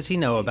fuck does he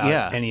know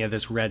about any of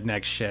this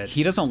redneck shit?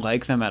 He doesn't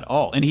like them at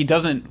all. And he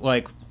doesn't,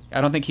 like...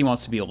 I don't think he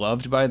wants to be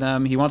loved by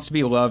them. He wants to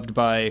be loved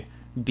by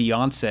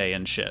Beyonce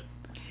and shit.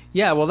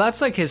 Yeah, well,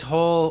 that's like his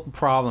whole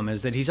problem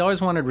is that he's always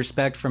wanted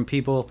respect from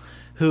people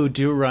who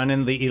do run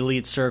in the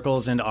elite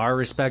circles and are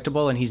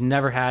respectable, and he's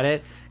never had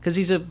it because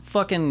he's a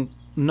fucking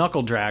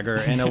knuckle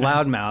dragger and a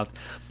loudmouth.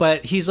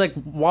 But he's like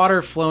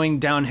water flowing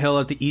downhill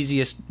at the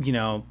easiest, you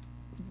know,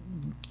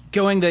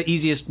 going the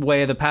easiest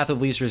way, the path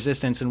of least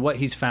resistance. And what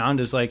he's found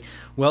is like,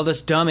 well,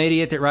 this dumb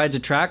idiot that rides a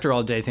tractor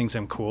all day thinks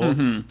I'm cool.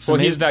 Mm-hmm. So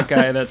he's that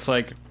guy that's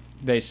like,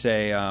 they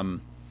say,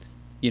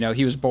 you know,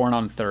 he was born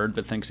on third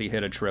but thinks he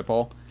hit a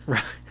triple.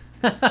 Right.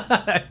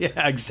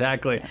 Yeah,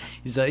 exactly.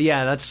 He's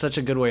that's such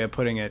a good way of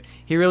putting it.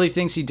 He really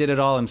thinks he did it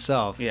all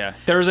himself. Yeah.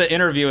 There was an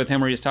interview with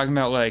him where he's talking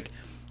about like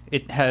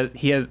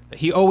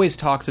he always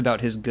talks about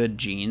his good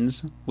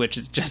genes, which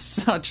is just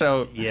such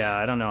a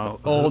I don't know,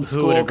 old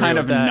school kind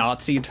of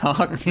Nazi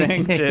talk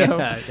thing too.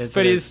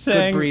 But he's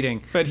saying good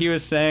breeding. But he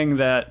was saying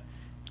that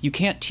you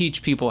can't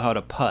teach people how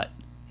to putt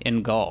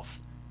in golf.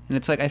 And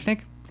it's like I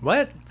think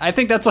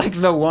that's like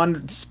the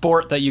one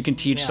sport that you can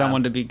teach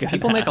someone to be good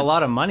People at. make a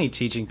lot of money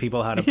teaching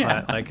people how to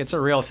putt. Like, it's a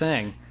real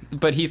thing.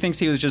 But he thinks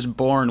he was just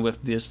born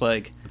with this,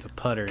 like, with a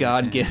putter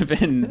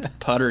God-given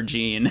putter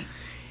gene.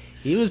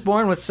 He was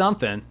born with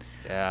something.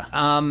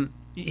 Yeah.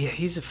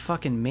 He's a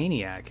fucking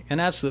maniac. An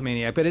absolute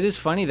maniac. But it is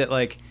funny that,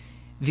 like,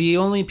 the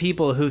only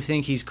people who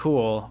think he's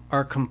cool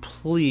are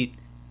complete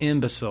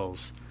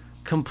imbeciles.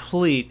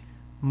 Complete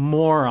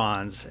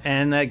morons.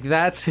 And, like,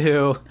 that's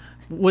who...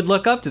 would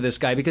look up to this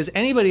guy, because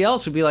anybody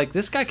else would be like,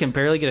 this guy can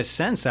barely get a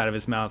sentence out of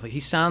his mouth. He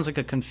sounds like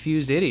a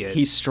confused idiot.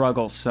 He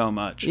struggles so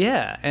much.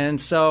 Yeah,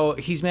 and so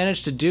he's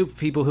managed to dupe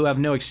people who have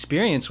no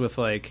experience with,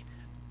 like,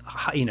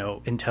 you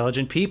know,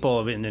 intelligent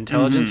people in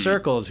intelligent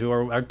circles who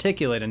are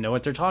articulate and know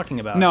what they're talking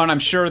about. No, and I'm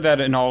sure that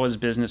in all his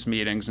business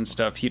meetings and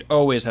stuff, he'd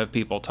always have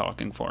people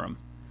talking for him.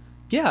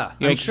 Yeah,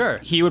 like, I'm sure.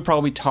 He would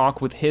probably talk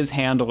with his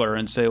handler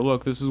and say,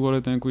 look, this is what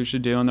I think we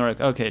should do. And they're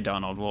like, okay,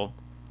 Donald,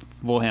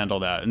 we'll handle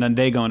that. And then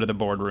they go into the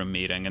boardroom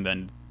meeting, and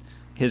then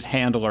his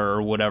handler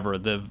or whatever,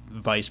 the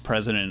vice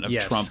president of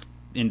Trump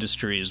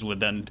Industries,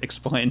 would then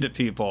explain to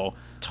people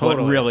what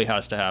really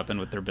has to happen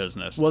with their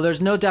business. Well,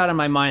 there's no doubt in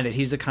my mind that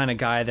he's the kind of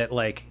guy that,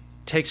 like,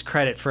 takes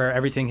credit for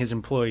everything his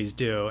employees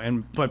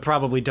do, but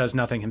probably does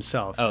nothing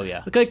himself. Oh,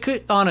 yeah. Like,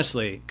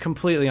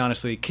 completely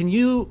honestly, can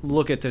you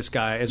look at this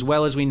guy as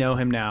well as we know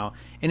him now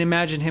and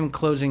imagine him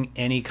closing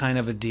any kind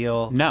of a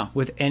deal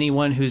with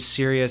anyone who's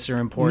serious or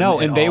important? No,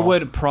 and they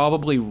would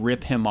probably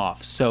rip him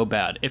off so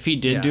bad. If he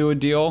did do a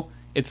deal,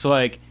 it's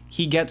like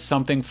he gets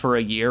something for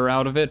a year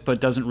out of it, but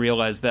doesn't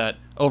realize that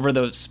over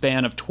the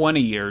span of 20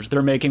 years,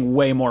 they're making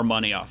way more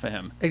money off of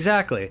him.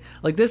 Exactly.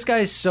 Like, this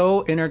guy's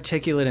so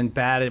inarticulate and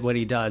bad at what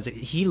he does.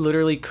 He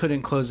literally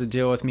couldn't close a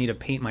deal with me to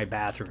paint my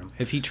bathroom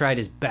if he tried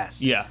his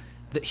best. Yeah.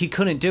 He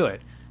couldn't do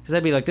it. Because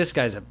I'd be like, this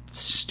guy's a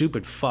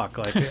stupid fuck.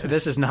 Like,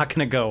 this is not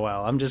going to go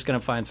well. I'm just going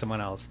to find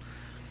someone else.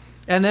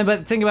 And then,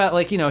 but think about,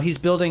 like, you know, he's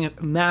building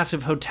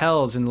massive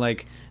hotels in,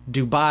 like,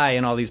 Dubai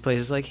and all these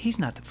places. Like, he's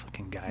not the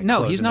fucking guy.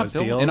 No, he's not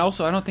building deals. And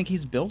also, I don't think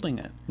he's building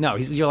it. No,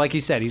 like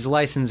you said, he's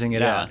licensing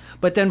it out.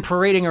 But then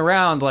parading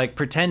around, like,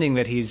 pretending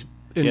that he's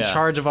in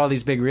charge of all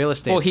these big real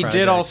estate projects.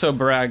 Did also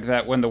brag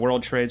that when the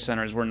World Trade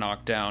Centers were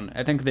knocked down,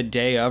 I think the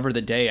day of or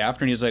the day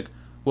after, and he's like,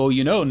 well,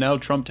 now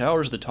Trump Tower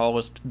is the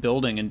tallest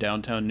building in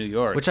downtown New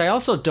York. Which I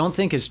also don't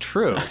think is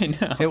true. I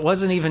know. It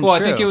wasn't even well,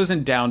 true. I think it was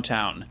in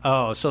downtown.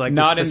 Oh, so like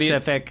Not the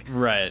specific...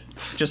 right.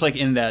 Just like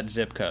in that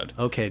zip code.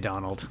 Okay,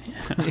 Donald.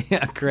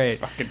 Yeah, great.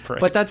 Fucking prick.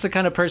 But that's the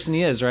kind of person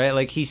he is, right?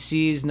 Like, he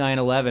sees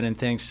 9/11 and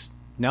thinks,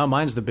 now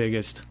mine's the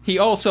biggest. He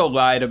also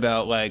lied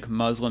about, like,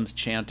 Muslims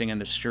chanting in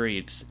the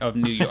streets of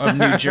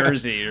New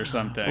Jersey or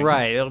something.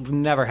 Right. It'll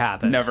never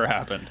happen. Never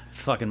happened.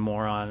 Fucking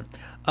moron.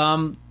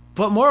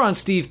 But more on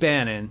Steve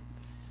Bannon,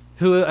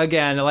 who,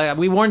 again, like,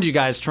 we warned you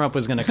guys Trump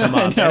was going to come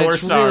up. No, and we're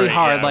it's sorry. really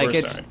hard. Yeah, like, we're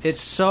it's sorry. it's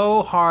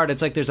so hard.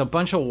 It's like there's a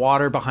bunch of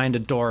water behind a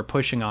door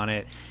pushing on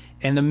it.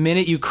 And the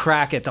minute you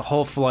crack it, the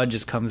whole flood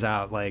just comes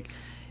out. Like,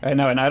 I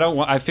know, and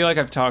I feel like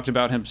I've talked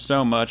about him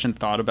so much and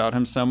thought about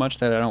him so much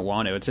that I don't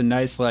want to. It's a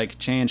nice, like,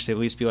 change to at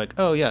least be like,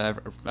 oh, yeah,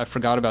 I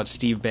forgot about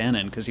Steve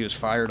Bannon because he was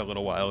fired a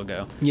little while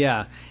ago.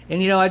 yeah.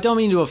 And, I don't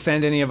mean to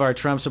offend any of our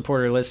Trump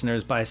supporter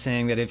listeners by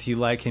saying that if you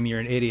like him, you're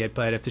an idiot.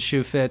 But if the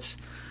shoe fits,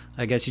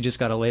 I guess you just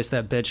got to lace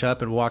that bitch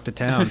up and walk to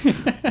town.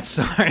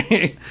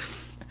 Sorry.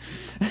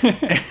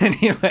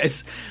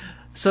 Anyways,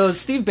 so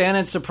Steve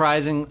Bannon's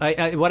surprising.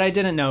 What I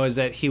didn't know is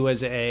that he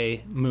was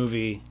a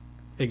movie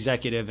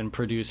executive and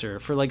producer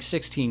for like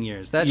 16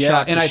 years. That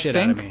shocked the shit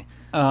out of me.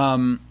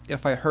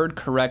 If I heard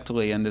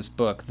correctly in this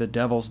book, The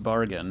Devil's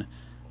Bargain,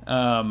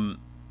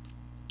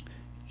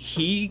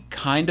 he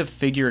kind of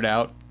figured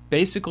out,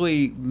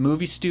 basically,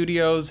 movie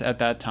studios at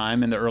that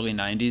time in the early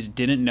 90s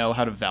didn't know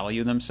how to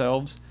value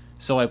themselves.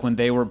 So, like, when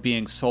they were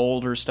being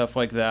sold or stuff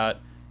like that,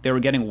 they were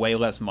getting way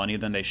less money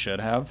than they should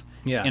have.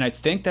 Yeah. And I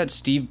think that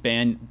Steve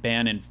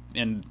Bannon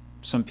and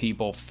some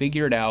people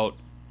figured out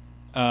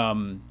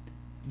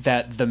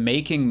that the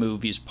making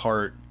movies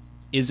part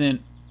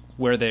isn't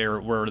where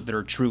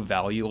their true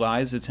value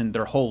lies. It's in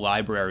their whole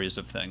libraries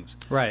of things.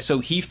 Right. So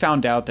he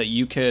found out that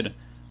you could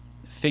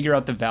figure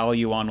out the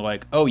value on,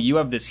 like, oh, you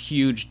have this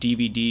huge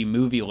DVD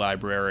movie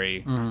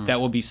library that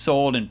will be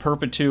sold in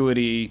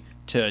perpetuity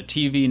to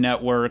TV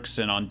networks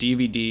and on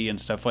DVD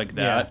and stuff like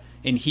that.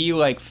 Yeah. And he,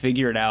 like,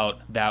 figured out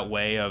that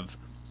way of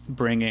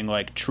bringing,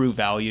 like, true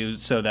value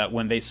so that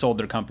when they sold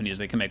their companies,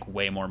 they can make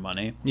way more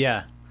money.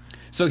 Yeah.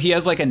 So he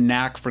has, like, a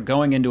knack for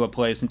going into a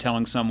place and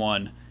telling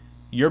someone,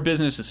 your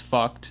business is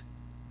fucked.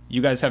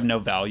 You guys have no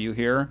value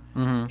here.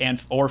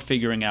 Or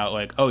figuring out,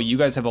 like, oh, you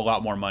guys have a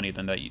lot more money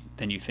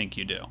than you think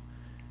you do.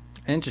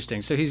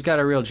 Interesting. So he's got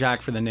a real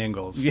jack for the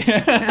ningles.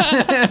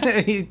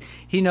 Yeah.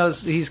 he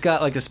knows he's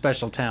got like a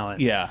special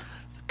talent. Yeah.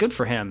 Good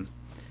for him.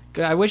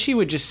 I wish he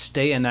would just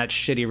stay in that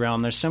shitty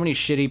realm. There's so many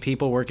shitty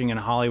people working in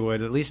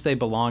Hollywood. At least they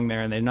belong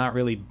there and they're not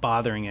really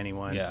bothering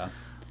anyone. Yeah.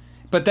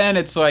 But then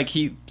it's like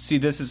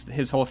this is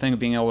his whole thing of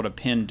being able to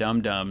pin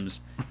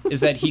dum-dums, is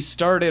that he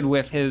started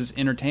with his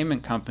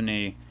entertainment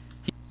company.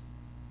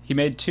 He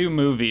made 2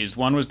 movies.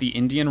 One was The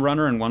Indian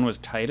Runner and one was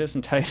Titus.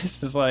 And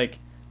Titus is like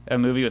a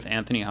movie with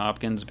Anthony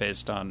Hopkins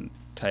based on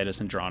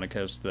Titus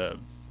Andronicus, the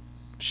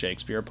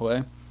Shakespeare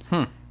play.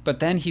 But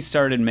then he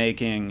started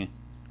making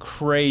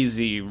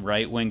crazy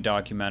right-wing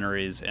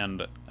documentaries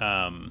and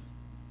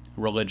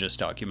religious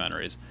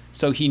documentaries.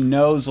 So he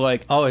knows,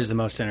 like... Always the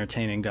most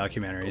entertaining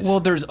documentaries.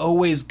 Well, there's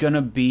always going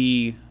to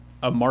be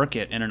a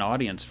market and an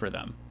audience for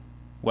them.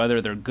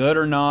 Whether they're good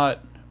or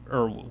not,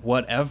 or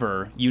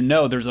whatever,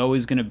 there's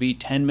always going to be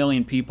 10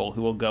 million people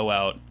who will go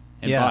out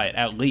and buy it,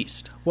 at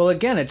least. Well,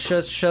 again, it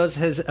shows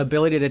his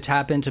ability to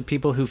tap into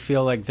people who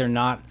feel like they're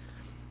not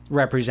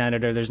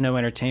represented or there's no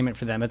entertainment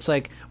for them. It's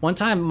like one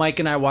time Mike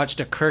and I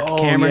watched a Kirk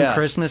Cameron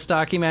Christmas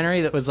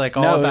documentary that was like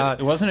all about...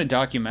 It wasn't a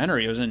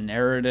documentary, it was a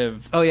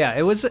narrative. Oh yeah,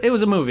 it was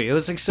a movie. It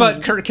was like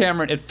But Kirk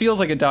Cameron, it feels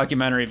like a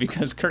documentary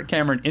because Kirk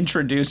Cameron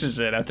introduces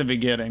it at the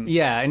beginning.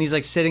 Yeah, and he's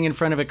like sitting in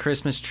front of a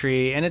Christmas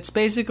tree, and it's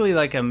basically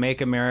like a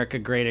Make America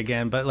Great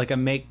Again, but like a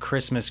Make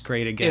Christmas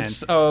Great Again.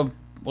 It's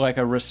like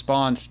a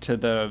response to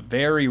the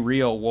very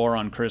real war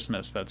on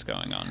Christmas that's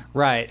going on.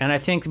 Right, and I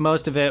think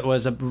most of it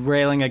was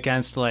railing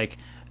against like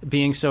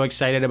being so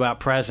excited about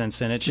presents,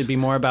 and it should be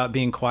more about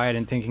being quiet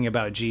and thinking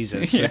about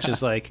Jesus, which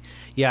is like,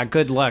 yeah,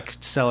 good luck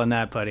selling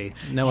that, buddy.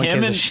 No one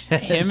gives a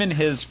shit. Him and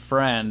his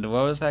friend,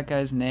 what was that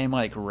guy's name?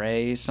 Like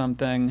Ray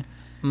something?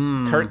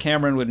 Kirk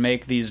Cameron would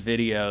make these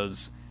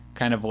videos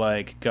kind of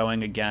like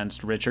going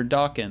against Richard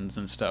Dawkins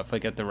and stuff,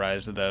 like at the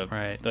rise of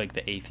the like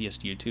the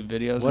atheist YouTube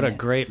videos. What a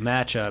great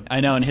matchup.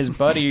 I know, and his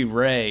buddy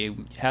Ray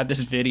had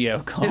this video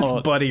called... His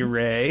buddy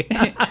Ray.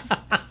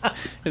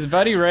 His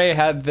buddy Ray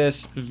had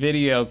this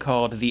video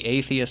called The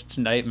Atheist's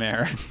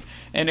Nightmare.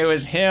 And it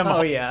was him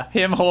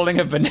him holding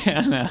a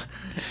banana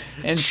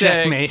and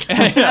Checkmate.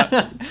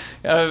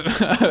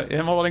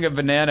 him holding a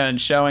banana and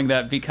showing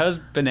that because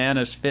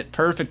bananas fit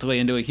perfectly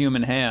into a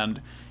human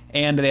hand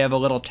and they have a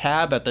little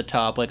tab at the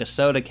top like a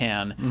soda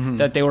can,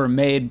 that they were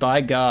made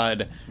by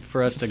God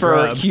for us to for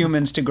grub.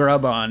 humans to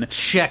grub on.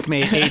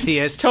 Checkmate,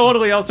 atheists.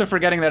 Totally also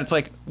forgetting that it's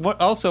like, what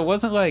also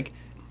wasn't like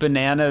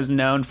bananas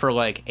known for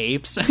like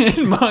apes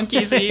and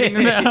monkeys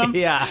eating them?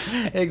 Yeah,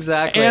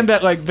 exactly. And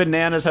that like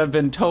bananas have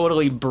been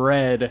totally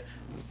bred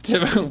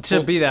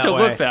to be that to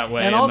way. look that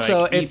way. And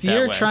also, like, eat if that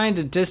you're way. trying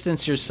to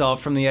distance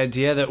yourself from the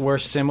idea that we're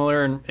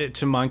similar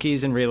to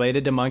monkeys and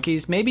related to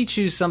monkeys, maybe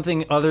choose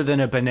something other than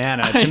a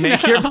banana to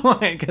make your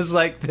point. Because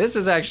like this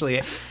is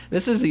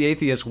the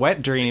atheist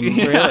wet dream.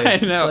 Really, I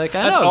know. It's like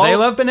I That's know all- they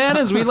love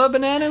bananas. We love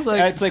bananas.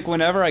 Like It's like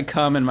whenever I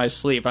come in my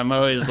sleep, I'm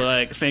always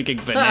like thinking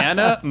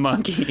banana,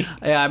 monkey.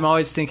 yeah, I'm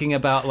always thinking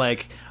about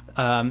like.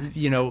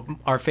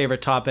 Our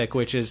favorite topic,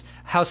 which is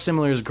how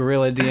similar is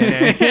gorilla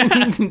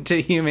DNA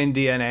to human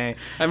DNA.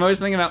 I'm always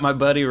thinking about my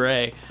buddy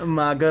Ray.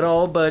 My good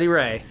old buddy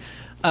Ray.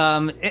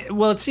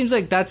 It seems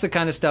like that's the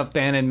kind of stuff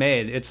Bannon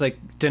made. It's like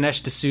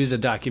Dinesh D'Souza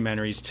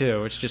documentaries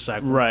too. It's just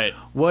like, Right.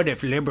 what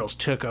if liberals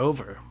took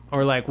over?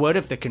 Or like, what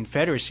if the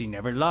Confederacy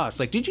never lost?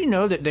 Like, did you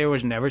know that there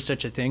was never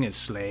such a thing as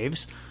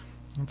slaves?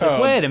 It's like,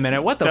 Oh, wait a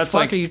minute, what the that's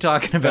fuck like- are you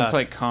talking about? That's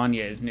like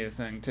Kanye's new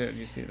thing too. Do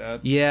you see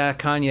that? yeah,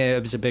 Kanye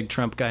is a big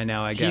Trump guy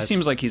now, I He guess.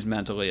 seems like he's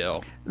mentally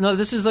ill. No,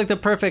 this is like the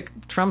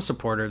perfect Trump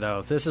supporter,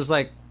 though. This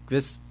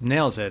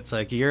nails it. It's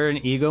like you're an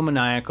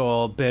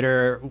egomaniacal,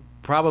 bitter,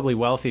 probably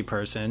wealthy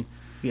person.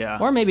 Yeah.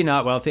 Or maybe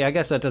not wealthy. I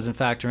guess that doesn't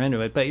factor into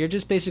it. But you're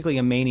just basically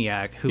a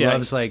maniac who Yeah.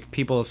 loves like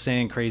people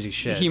saying crazy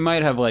shit. He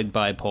might have like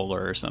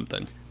bipolar or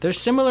something. They're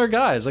similar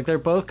guys. Like they're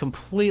both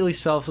completely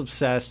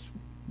self-obsessed,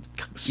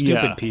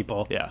 stupid Yeah.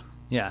 people. Yeah.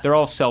 Yeah. They're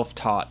all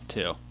self-taught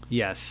too.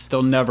 Yes.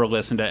 They'll never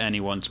listen to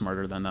anyone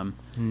smarter than them.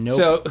 Nope.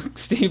 So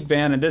Steve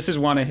Bannon, this is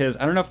one of his.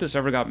 I don't know if this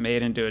ever got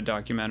made into a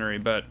documentary,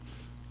 but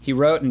he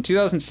wrote in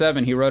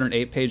 2007. He wrote an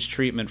 8-page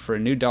treatment for a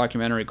new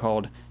documentary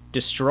called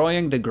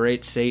 "Destroying the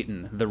Great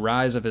Satan: The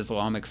Rise of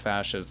Islamic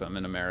Fascism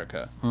in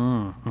America."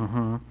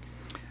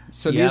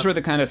 So Yep. these were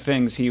the kind of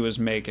things he was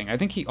making. I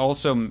think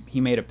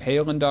he made a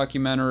Palin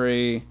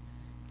documentary.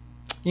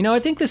 I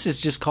think this is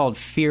just called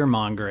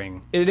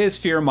fear-mongering. It is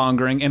fear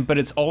mongering, but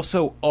it's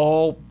also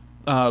all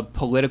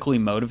politically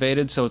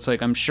motivated. So it's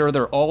like I'm sure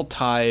they're all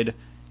tied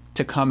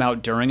to come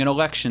out during an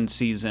election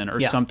season or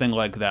Yeah. something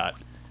like that.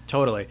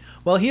 Totally.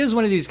 Well, he is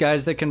one of these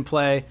guys that can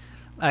play.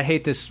 I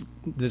hate this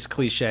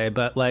cliche,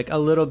 but like a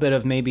little bit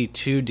of maybe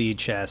 2D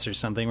chess or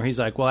something, where he's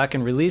like, "Well, I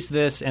can release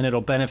this, and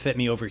it'll benefit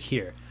me over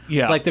here."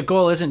 Yeah. Like the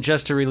goal isn't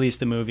just to release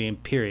the movie.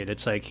 And period.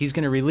 It's like he's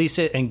going to release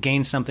it and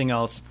gain something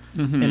else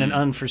Mm-hmm. in an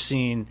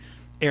unforeseen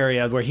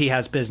area where he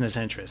has business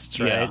interests.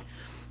 Right.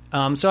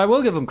 Yeah. So I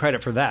will give him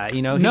credit for that.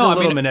 He's a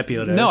little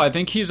manipulative. No, I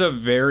think he's a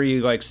very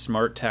like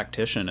smart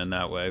tactician in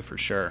that way for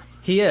sure.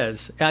 He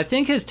is. I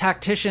think his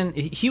tactician,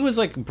 he was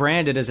like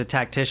branded as a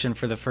tactician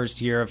for the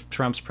first year of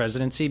Trump's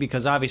presidency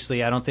because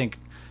obviously I don't think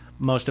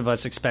most of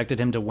us expected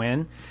him to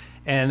win.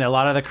 And a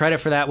lot of the credit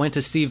for that went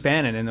to Steve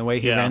Bannon and the way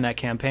he Yeah. ran that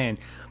campaign.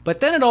 But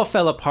then it all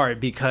fell apart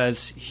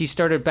because he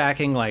started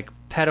backing like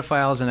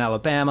pedophiles in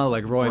Alabama,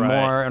 like Roy Right.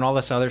 Moore and all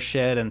this other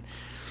shit. And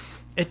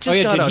it Oh just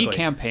yeah, got did ugly. he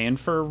campaign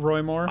for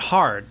Roy Moore?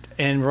 Hard.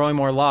 And Roy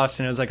Moore lost,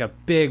 and it was like a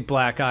big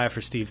black eye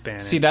for Steve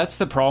Bannon. See, that's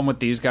the problem with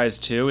these guys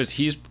too. Is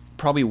he's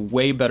probably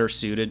way better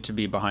suited to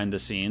be behind the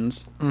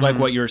scenes, like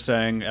what you were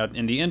saying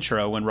in the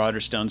intro when Roger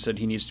Stone said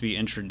he needs to be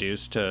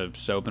introduced to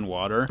soap and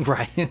water.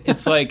 Right.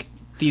 It's like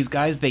these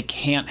guys, they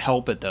can't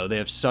help it though. They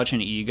have such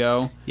an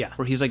ego. Yeah.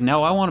 Where he's like,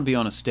 no, I want to be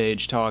on a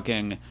stage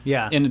talking.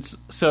 Yeah. And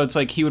it's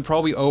like he would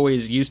probably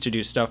always used to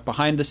do stuff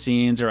behind the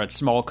scenes or at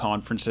small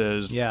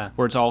conferences. Yeah.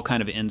 Where it's all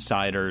kind of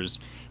insiders.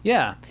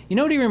 Yeah. You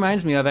know what he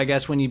reminds me of, I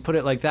guess, when you put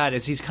it like that,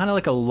 is he's kind of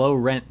like a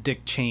low-rent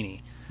Dick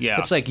Cheney. Yeah.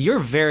 It's like you're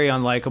very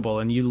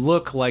unlikable, and you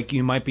look like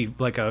you might be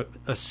like a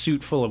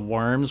suit full of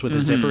worms with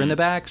a zipper in the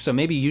back, so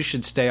maybe you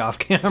should stay off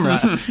camera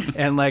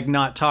and like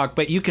not talk.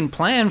 But you can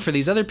plan for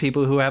these other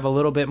people who have a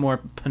little bit more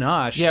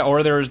panache. Yeah.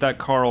 Or there was that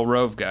Karl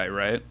Rove guy,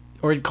 right?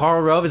 Or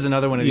Karl Rove is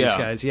another one of these Yeah.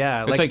 guys.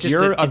 Yeah. It's like just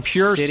you're an a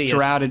pure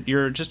insidious-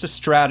 You're just a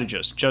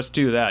strategist. Just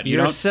do that. You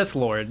You're a don't. Sith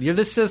Lord. You're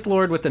the Sith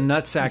Lord with the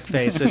nutsack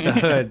face at the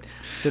hood.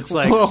 That's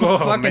like, Whoa, oh,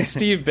 fucking man.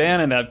 Steve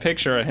Bannon, that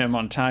picture of him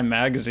on Time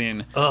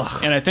Magazine.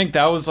 Ugh. And I think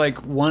that was like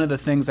one of the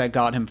things that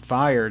got him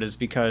fired is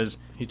because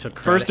He took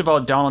credit. first of all,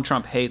 Donald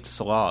Trump hates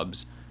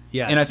slobs.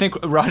 Yes. And I think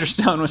Roger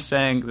Stone was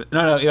saying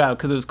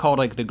because it was called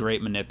like the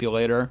Great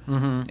Manipulator,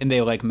 and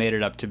they like made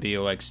it up to be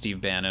like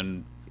Steve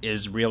Bannon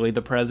is really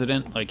the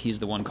president, like he's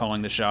the one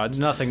calling the shots.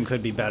 nothing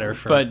could be better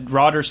for. But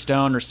Roger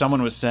Stone or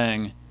someone was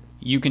saying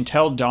you can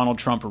tell Donald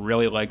Trump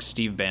really likes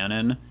Steve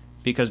Bannon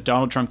because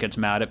Donald Trump gets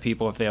mad at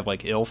people if they have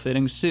like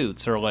ill-fitting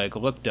suits or like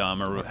look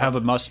dumb or have a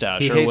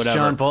mustache he or hates whatever.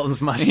 John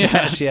Bolton's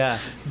mustache. Yeah.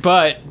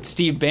 But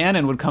Steve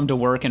Bannon would come to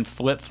work in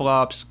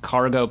flip-flops,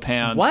 cargo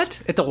pants.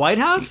 What? At the White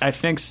House? I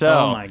think so.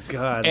 Oh my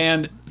god.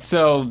 And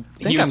so I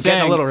think he I'm was getting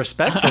saying, a little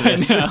respect for I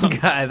this know.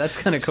 guy. That's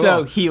kind of cool.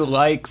 So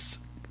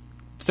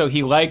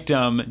he liked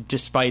him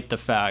despite the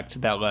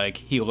fact that like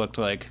he looked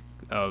like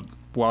a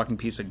walking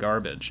piece of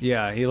garbage.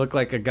 yeah, he looked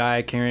like a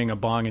guy carrying a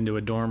bong into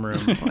a dorm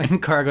room in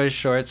cargo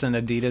shorts and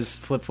Adidas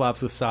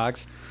flip-flops with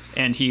socks.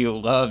 And he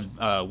loved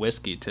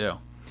whiskey too.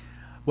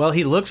 Well,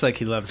 he looks like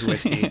he loves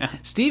whiskey.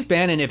 Steve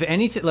Bannon, if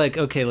anything, like,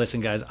 okay,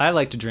 listen, guys, I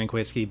like to drink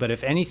whiskey, but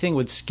if anything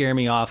would scare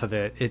me off of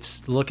it,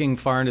 it's looking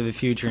far into the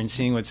future and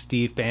seeing what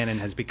Steve Bannon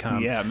has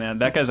become. Yeah, man,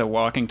 that guy's a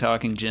walking,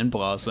 talking gin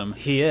blossom.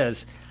 He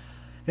is.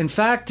 In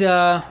fact,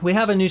 we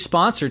have a new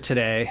sponsor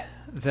today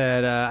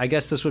that I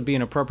guess this would be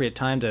an appropriate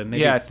time to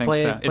maybe I think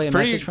play so. a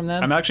message from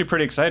them. I'm actually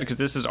pretty excited because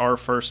this is our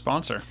first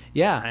sponsor.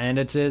 Yeah, and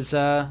it is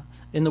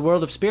in the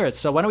world of spirits.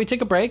 So why don't we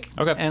take a break?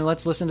 Okay. And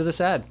let's listen to this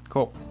ad.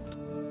 Cool.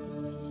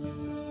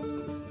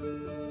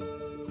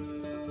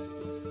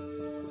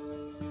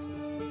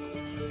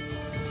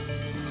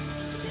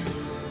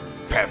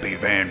 Pappy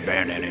Van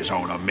Bannon is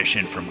on a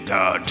mission from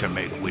God to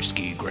make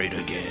whiskey great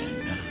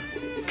again.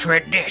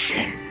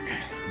 Tradition.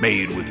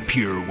 Made with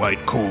pure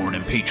white corn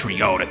and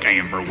patriotic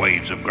amber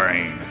waves of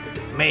grain.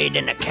 Made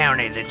in a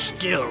county that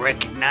still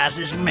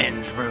recognizes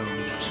men's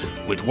rooms.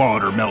 With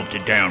water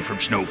melted down from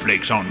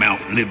snowflakes on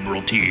Mount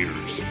Liberal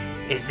Tears.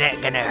 Is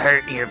that gonna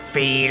hurt your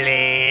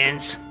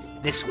feelings?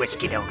 This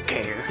whiskey don't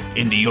care.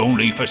 In the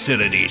only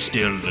facility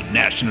still the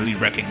nationally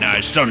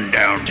recognized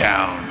Sundown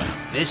Town.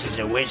 This is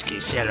a whiskey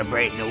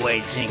celebrating the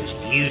way things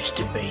used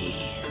to be.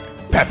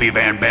 Pappy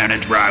Van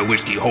Bannon's rye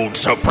whiskey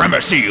holds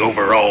supremacy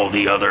over all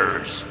the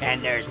others.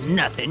 And there's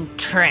nothing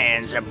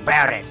trans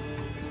about it.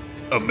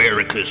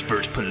 America's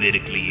first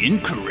politically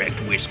incorrect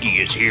whiskey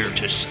is here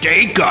to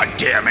stay,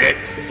 goddammit!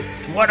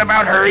 What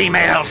about her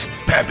emails?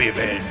 Pappy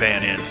Van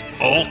Bannon's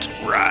alt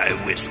rye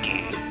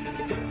whiskey.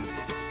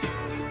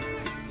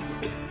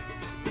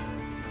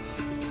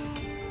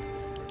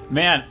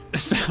 Man,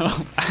 so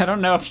I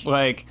don't know if,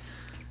 like,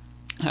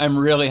 I'm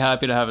really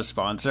happy to have a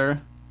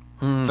sponsor,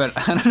 but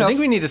I don't know. I think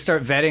we need to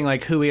start vetting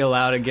like who we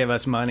allow to give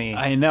us money.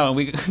 I know,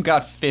 we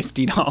got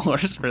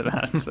 $50 for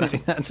that. So.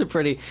 That's a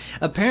pretty...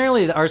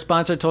 Apparently, our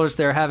sponsor told us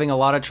they're having a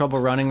lot of trouble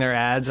running their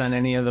ads on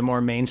any of the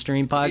more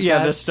mainstream podcasts.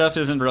 Yeah, this stuff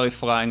isn't really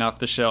flying off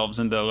the shelves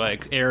in the,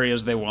 like,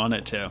 areas they want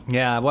it to.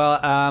 Yeah,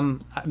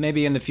 well,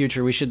 maybe in the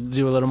future we should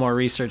do a little more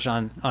research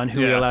on who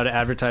we allow to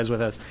advertise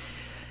with us.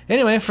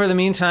 Anyway, for the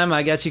meantime,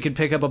 I guess you could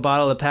pick up a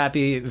bottle of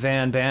Pappy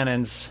Van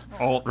Bannon's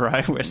Alt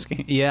rye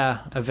whiskey. Yeah,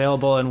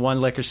 available in one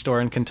liquor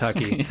store in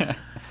Kentucky. Yeah.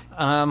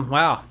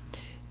 Wow.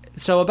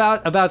 So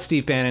about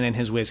Steve Bannon and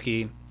his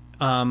whiskey,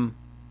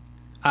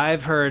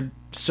 I've heard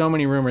so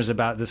many rumors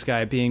about this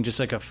guy being just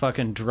like a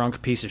fucking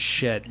drunk piece of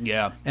shit.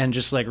 Yeah. And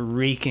just like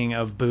reeking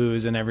of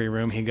booze in every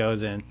room he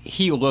goes in.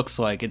 He looks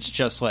like it's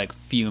just like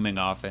fuming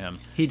off of him.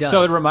 He does.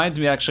 So it reminds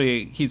me,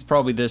 actually, he's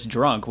probably this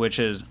drunk,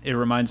 it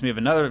reminds me of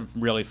another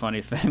really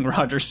funny thing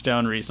Roger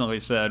Stone recently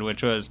said,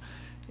 which was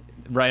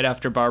right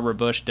after Barbara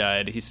Bush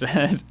died. He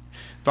said,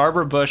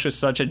 Barbara Bush was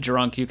such a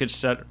drunk you could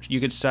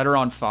set her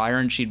on fire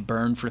and she'd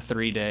burn for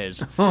 3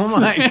 days. Oh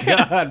my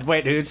God.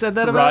 Wait, who said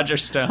that about? Roger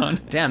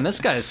Stone. Damn,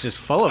 this guy's just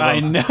full of them. I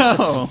know. This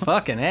is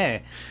fucking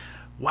A.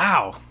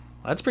 Wow.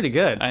 That's pretty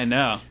good. I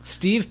know.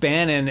 Steve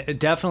Bannon,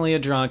 definitely a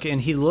drunk, and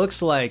he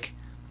looks like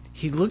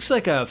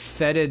a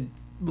fetid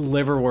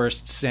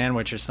liverwurst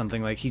sandwich or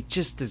something. Like he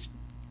just this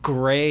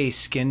gray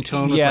skin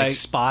tone with like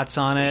spots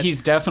on it.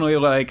 He's definitely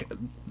like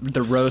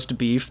the roast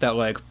beef that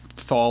like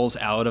falls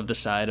out of the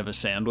side of a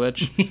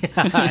sandwich.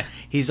 Yeah,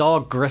 he's all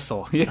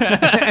gristle. Yeah.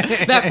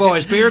 That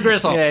boy's pure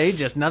gristle. Yeah, he's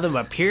just nothing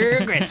but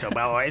pure gristle,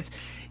 boys.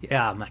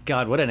 Yeah, my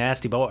God, what a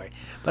nasty boy.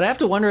 But I have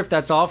to wonder if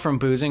that's all from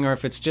boozing or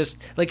if it's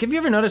just... Like, have you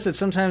ever noticed that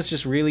sometimes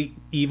just really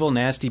evil,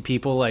 nasty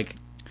people, like,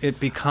 it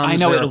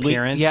becomes their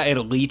appearance? It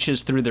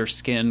leaches through their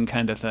skin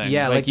kind of thing.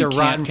 Yeah, like they're you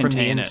rotten can't from the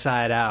contain it.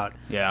 inside out.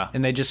 Yeah.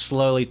 And they just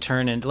slowly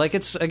turn into... Like,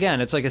 it's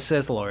like a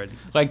Sith Lord.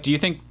 Like, do you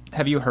think...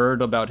 Have you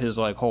heard about his,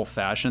 like, whole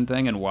fashion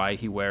thing and why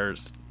he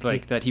wears...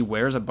 Like, that he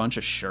wears a bunch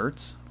of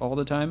shirts all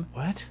the time?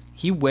 What?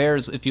 He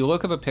wears... If you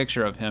look up a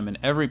picture of him, in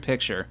every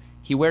picture,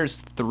 he wears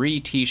 3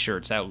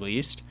 T-shirts at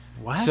least.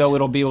 What? So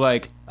it'll be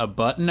like a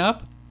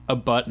button-up, a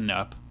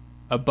button-up,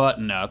 a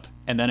button-up,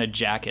 and then a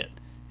jacket.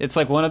 It's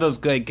like one of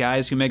those like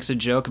guys who makes a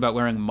joke about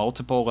wearing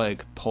multiple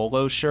like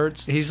polo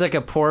shirts. He's like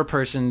a poor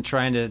person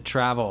trying to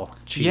travel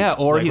cheap. Yeah,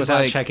 or like, he's without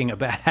like checking a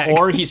bag.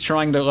 Or he's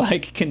trying to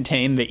like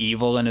contain the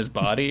evil in his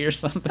body or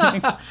something.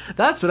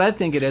 That's what I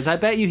think it is. I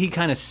bet you he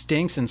kind of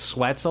stinks and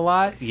sweats a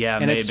lot. Yeah,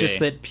 and it's just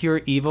that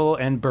pure evil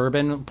and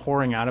bourbon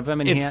pouring out of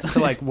him, and he has to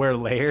like wear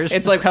layers.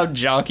 It's like how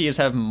jockeys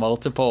have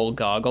multiple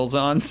goggles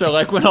on, so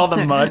like when all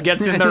the mud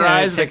gets in their Yeah,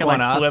 eyes, they take can one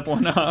like off. flip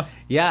one off.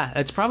 Yeah,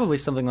 it's probably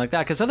something like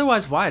that. Because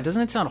otherwise, why?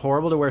 Doesn't it sound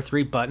horrible to wear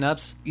 3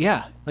 button-ups?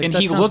 Yeah, Like, and that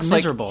he sounds looks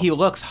miserable. like he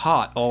looks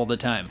hot all the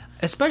time.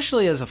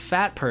 Especially as a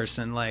fat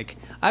person. Like,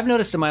 I've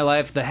noticed in my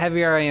life, the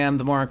heavier I am,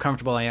 the more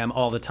uncomfortable I am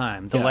all the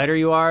time. The Yeah. lighter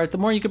you are, the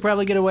more you could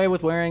probably get away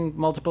with wearing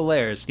multiple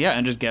layers. Yeah,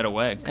 and just get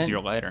away because And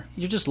you're lighter.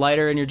 You're just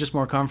lighter and you're just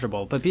more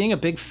comfortable. But being a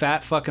big,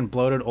 fat, fucking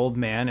bloated old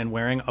man and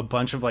wearing a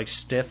bunch of like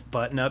stiff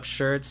button-up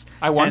shirts,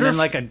 I wonder and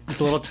then if- like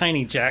a little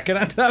tiny jacket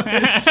on top of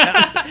it,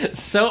 sounds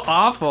so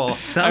awful.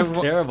 Sounds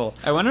terrible.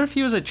 I wonder if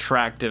he was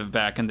attractive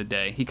back in the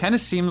day. He kind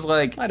of seems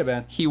like Might have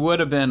been. he would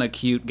have been a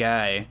cute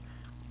guy.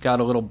 Got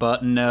a little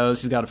button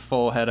nose. He's got a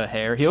full head of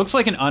hair. He looks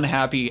like an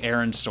unhappy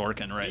Aaron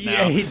Sorkin right now.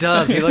 Yeah, he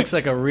does. He looks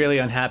like a really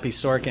unhappy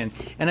Sorkin.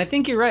 And I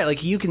think you're right.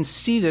 Like, you can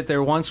see that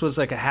there once was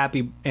like a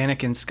happy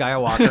Anakin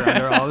Skywalker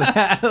under all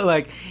that.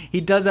 Like,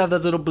 he does have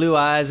those little blue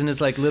eyes and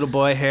his like little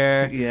boy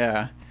hair.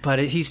 Yeah. But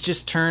he's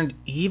just turned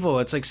evil.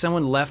 It's like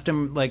someone left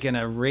him like in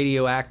a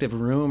radioactive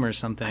room or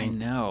something. I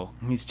know.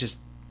 He's just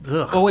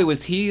Ugh. Oh wait,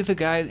 was he the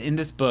guy in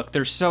this book?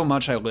 There's so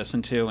much I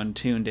listened to and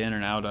tuned in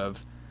and out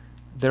of.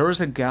 There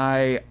was a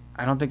guy,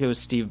 I don't think it was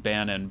Steve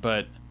Bannon,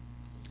 but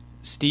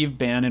Steve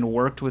Bannon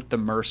worked with the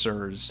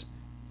Mercers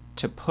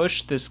to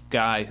push this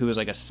guy who was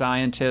like a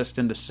scientist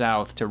in the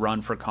South to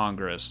run for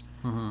Congress.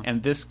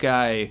 And this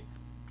guy,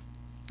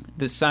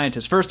 this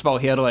scientist, first of all,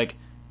 he had like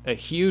a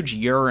huge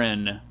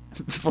urine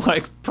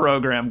like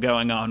program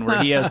going on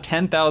where he has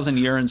 10,000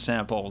 urine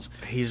samples.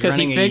 He's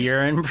running a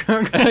urine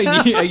program?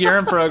 a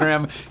urine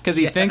program because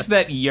he thinks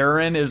that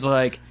urine is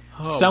like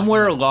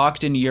somewhere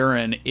locked in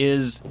urine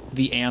is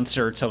the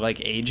answer to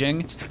like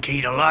aging. It's the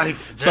key to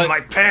life. It's in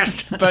my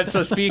piss. But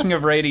so speaking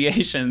of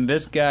radiation,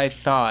 this guy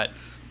thought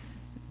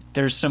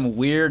there's some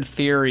weird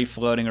theory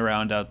floating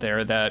around out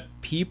there that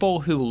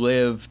people who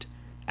lived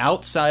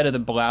outside of the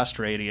blast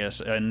radius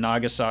in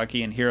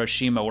Nagasaki and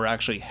Hiroshima were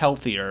actually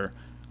healthier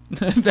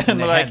than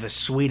They like had the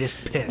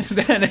sweetest piss.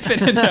 than if it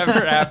had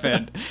never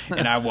happened.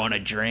 And I want to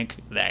drink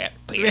that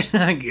piss.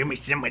 Give me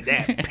some of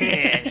that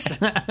piss.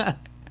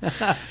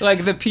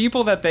 Like the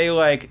people that they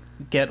like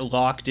get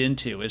locked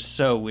into is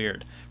so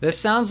weird. This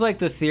sounds like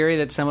the theory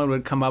that someone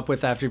would come up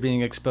with after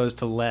being exposed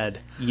to lead.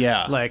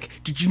 Yeah. Like,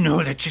 Did you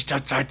know that just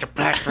outside the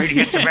blast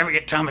radius of every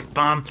atomic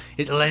bomb,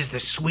 it lays the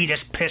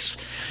sweetest piss?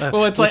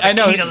 well, it's With like I the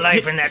know key to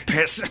life in that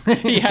piss.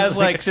 he has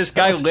like this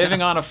guy so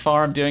living on a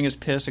farm doing his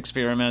piss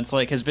experiments,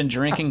 like has been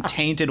drinking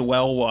tainted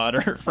well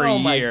water for oh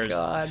years.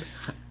 my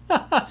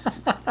god.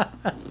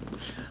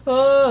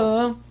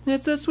 Oh,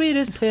 it's the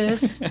sweetest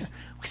piss.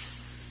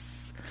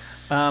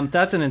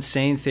 That's an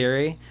insane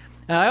theory.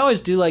 And I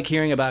always do like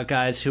hearing about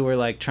guys who are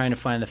like trying to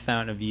find the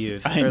fountain of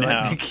youth. I or know.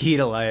 like the key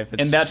to life.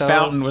 It's And that so...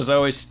 fountain was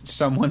always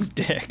someone's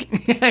dick.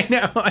 I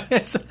know.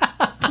 It's...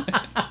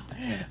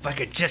 If I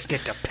could just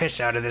get the piss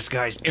out of this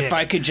guy's dick. If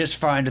I could just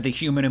find the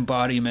human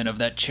embodiment of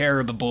that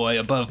cherub boy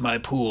above my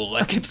pool,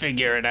 I could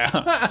figure it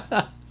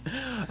out.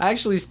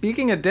 Actually,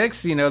 speaking of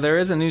dicks, you know, there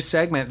is a new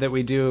segment that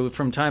we do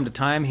from time to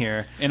time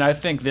here. And I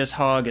think this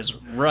hog is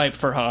ripe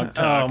for hog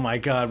talk. Oh my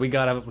god, we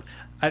gotta...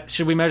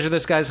 should we measure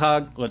this guy's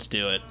hog? Let's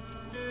do it.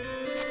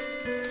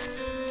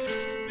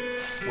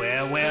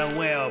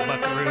 Well,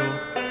 buckaroo.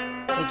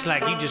 Looks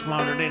like you just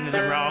wandered into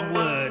the wrong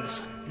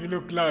woods. He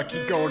looked like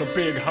he got a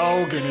big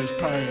hog in his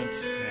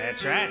pants.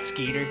 That's right,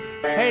 Skeeter.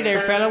 Hey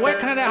there, fella, what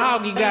kind of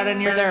hog you got in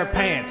your there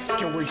pants?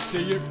 Can we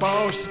see it,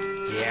 boss?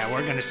 Yeah,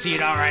 we're gonna see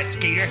it all right,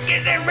 Skeeter.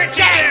 Get there,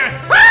 Richard!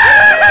 Oh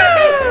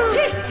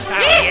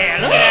yeah,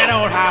 look at that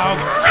old hog.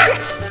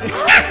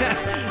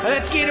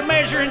 Let's get a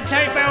measuring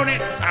tape on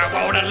it. I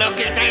wanna look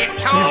at that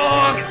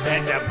hog.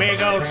 That's a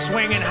big old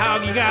swinging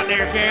hog you got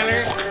there,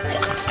 feller.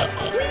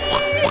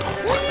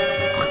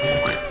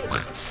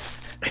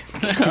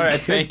 All right,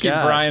 thank you,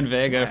 God. Brian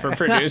Vega, for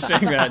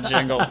producing that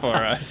jingle for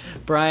us.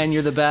 Brian,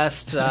 you're the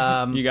best.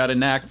 You got a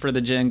knack for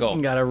the jingle.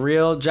 Got a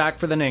real jack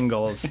for the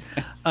ningles.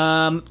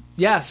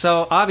 Yeah,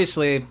 so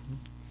obviously,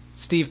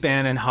 Steve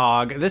Bannon,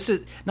 hog. This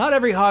is not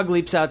every hog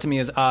leaps out to me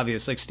as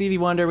obvious. Like Stevie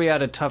Wonder, we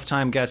had a tough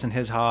time guessing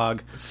his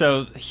hog.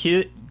 So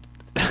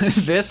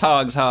this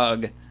hog's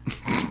hog,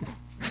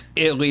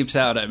 it leaps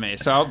out at me.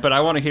 But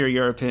I want to hear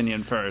your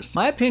opinion first.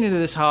 My opinion of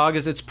this hog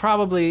is it's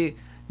probably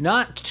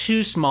not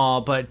too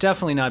small, but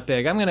definitely not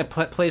big. I'm going to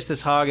place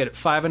this hog at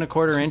 5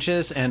 1/4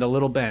 inches and a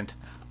little bent.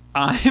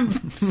 I'm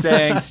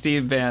saying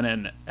Steve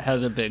Bannon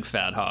has a big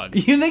fat hog.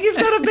 You think he's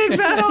got a big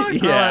fat hog?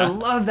 Yeah. Oh, I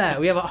love that.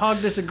 We have a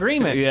hog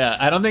disagreement. Yeah,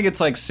 I don't think it's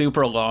like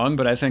super long,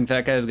 but I think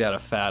that guy's got a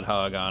fat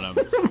hog on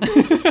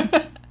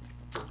him.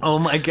 Oh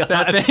my god.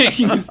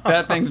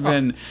 That thing's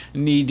been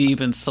knee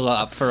deep in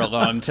slop for a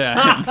long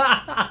time.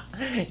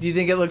 Do you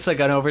think it looks like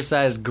an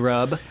oversized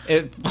grub?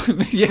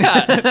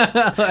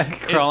 Yeah,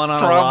 Like crawling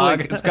it's on a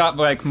log? It's got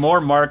like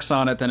more marks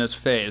on it than his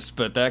face,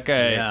 but that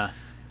guy. Yeah.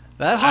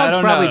 That I hog's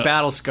don't probably know.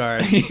 battle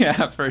scarred.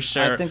 Yeah, for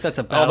sure. I think that's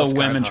a all the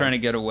battle-scarred women hog. trying to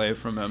get away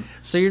from him.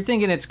 So you're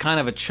thinking it's kind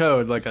of a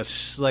chode,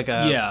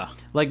 Yeah.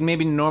 like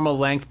maybe normal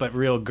length but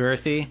real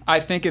girthy. I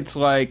think it's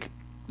like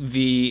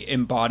the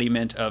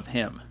embodiment of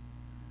him.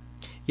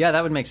 Yeah,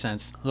 that would make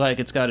sense. Like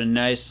it's got a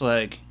nice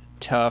like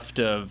tuft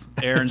of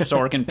Aaron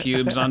Sorkin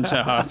pubes on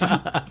top.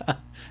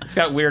 It's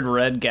got weird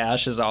red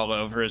gashes all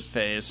over his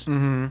face.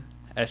 Mm-hmm.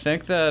 I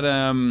think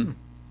that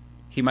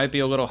he might be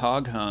a little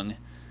hog hung.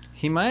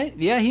 He might.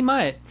 Yeah, he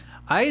might.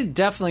 I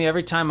definitely,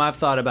 every time I've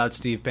thought about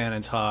Steve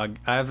Bannon's hog,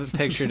 I've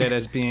pictured it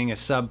as being a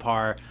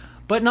subpar,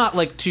 but not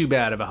like too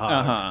bad of a hog.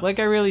 Uh-huh. Like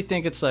I really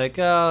think it's like,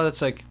 oh,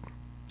 that's like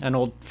an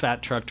old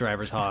fat truck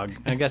driver's hog.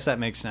 I guess that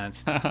makes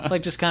sense.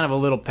 Like just kind of a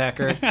little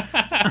pecker.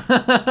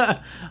 A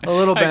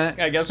little bent.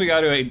 I guess we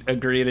got to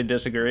agree to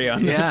disagree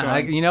on this Yeah,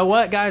 one. you know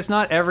what, guys?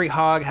 Not every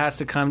hog has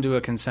to come to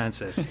a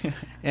consensus.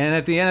 And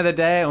at the end of the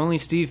day, only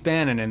Steve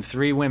Bannon and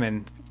 3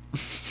 women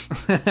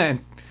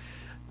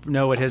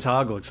know what his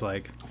hog looks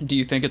like. Do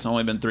you think it's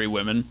only been 3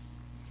 women?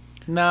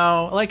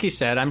 No, like you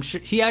said, I'm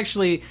sure he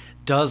actually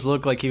does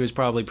look like he was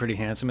probably pretty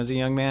handsome as a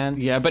young man.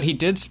 Yeah, but he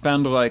did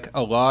spend like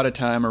a lot of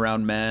time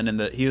around men,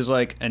 and he was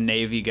like a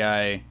Navy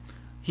guy.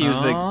 He was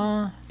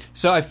the.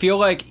 So I feel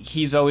like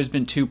he's always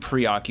been too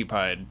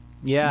preoccupied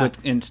Yeah.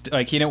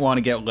 Like, he didn't want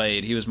to get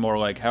laid. He was more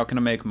like, how can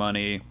I make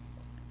money?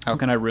 How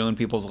can I ruin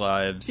people's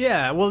lives?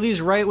 Yeah, well,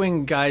 these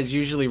right-wing guys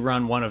usually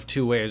run one of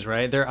two ways,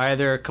 right? They're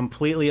either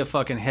completely a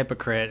fucking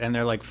hypocrite and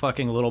they're like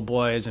fucking little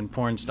boys and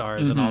porn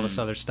stars and all this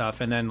other stuff,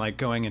 and then like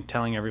going and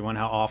telling everyone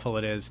how awful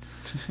it is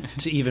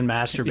to even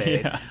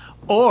masturbate. Yeah.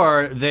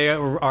 Or they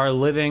are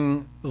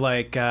living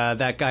like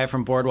that guy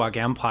from Boardwalk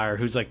Empire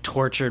who's like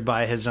tortured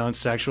by his own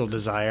sexual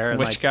desire. And,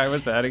 Which like, guy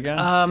was that again?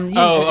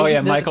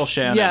 yeah, Michael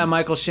Shannon. Yeah,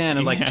 Michael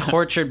Shannon, like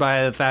tortured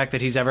by the fact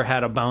that he's ever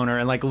had a boner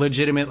and like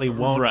legitimately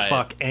won't Right.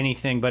 fuck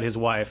anything but his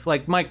wife.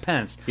 Like Mike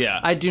Pence. Yeah.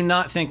 I do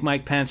not think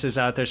Mike Pence is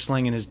out there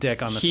slinging his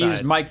dick on the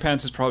side. Mike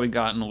Pence has probably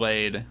gotten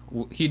laid.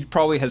 He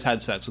probably has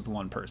had sex with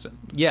one person.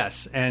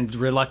 Yes, and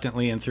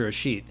reluctantly and through a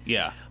sheet.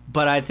 Yeah.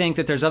 But I think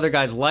that there's other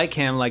guys like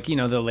him, like, you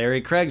know, the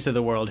Larry Craigs of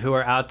the world, who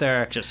are out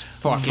there Just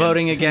fucking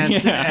voting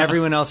against Yeah.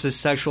 everyone else's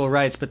sexual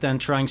rights, but then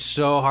trying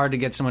so hard to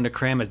get someone to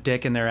cram a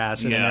dick in their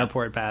ass in an Yeah.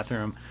 airport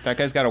bathroom. That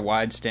guy's got a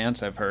wide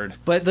stance, I've heard.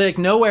 But like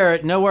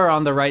nowhere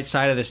on the right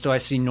side of this do I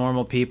see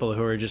normal people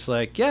who are just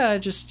like, yeah,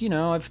 just, you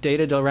know, I've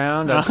dated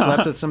around, I've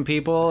slept with some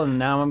people, and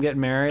now I'm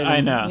getting married. I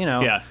and, know, you know,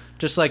 yeah.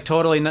 just like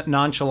totally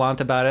nonchalant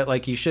about it,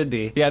 like you should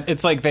be. Yeah,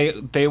 it's like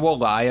they will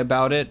lie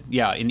about it,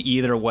 yeah, in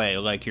either way,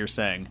 like you're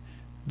saying.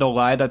 They'll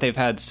lie that they've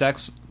had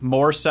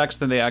more sex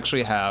than they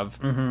actually have,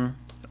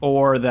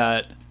 or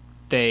that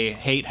they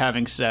hate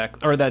having sex,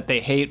 or that they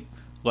hate,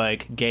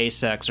 like, gay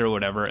sex or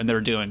whatever, and they're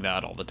doing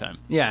that all the time.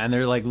 Yeah, and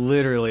they're like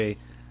literally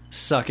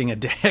sucking a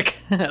dick.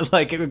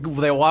 Like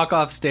they walk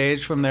off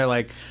stage from their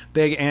like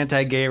big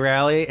anti-gay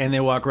rally, and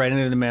they walk right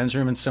into the men's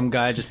room, and some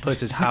guy just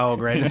puts his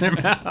hog right in their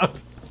mouth.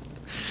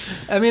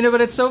 I mean, but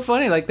it's so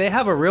funny. Like, they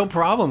have a real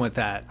problem with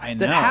that. I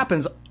know. That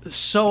happens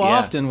so Yeah.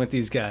 often with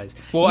these guys.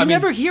 Well, you I mean-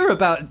 never hear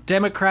about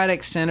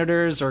Democratic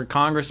senators or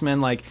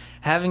congressmen, like,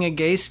 having a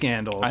gay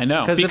scandal. I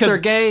know. Because if Because they're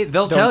gay,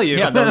 they'll tell you.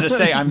 Yeah, they'll just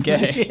say, I'm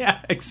gay. Yeah,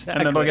 exactly.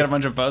 And then they'll get a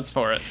bunch of votes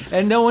for it.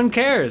 And no one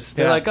cares.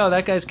 They're Yeah. like, oh,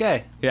 that guy's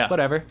gay. Yeah.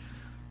 Whatever.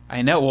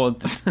 I know, well,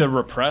 it's the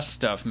repressed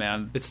stuff,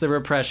 man. It's the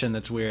repression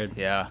that's weird.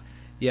 Yeah.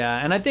 Yeah,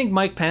 and I think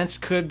Mike Pence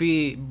could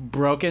be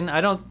broken.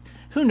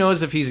 Who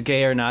knows if he's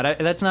gay or not?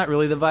 That's not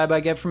really the vibe I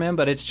get from him,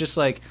 but it's just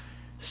like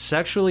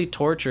sexually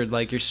tortured.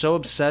 Like, you're so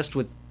obsessed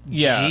with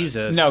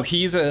Jesus. No,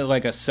 he's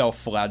a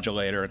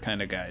self-flagellator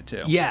kind of guy,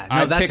 too. Yeah,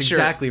 no, that's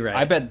exactly right.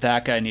 I bet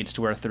that guy needs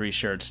to wear 3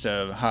 shirts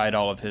to hide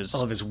all of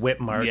his whip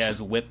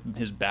marks. Yeah,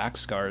 his back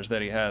scars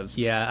that he has.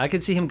 Yeah, I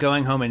could see him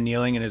going home and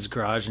kneeling in his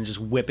garage and just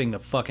whipping the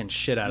fucking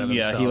shit out of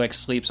himself. Yeah, he like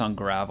sleeps on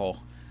gravel.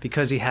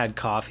 Because he had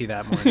coffee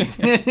that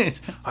morning.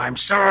 I'm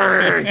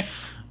sorry.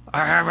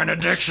 I have an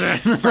addiction.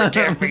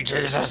 Forgive me,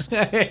 Jesus.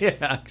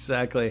 Yeah,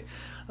 exactly.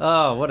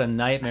 Oh, what a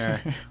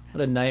nightmare.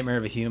 What a nightmare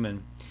of a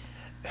human.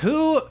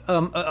 Who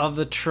of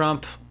the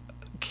Trump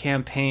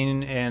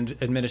campaign and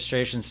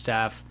administration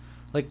staff,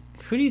 like,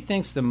 who do you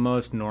think's the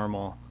most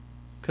normal?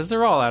 Because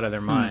they're all out of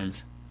their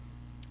minds.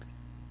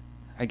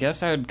 I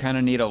guess I would kind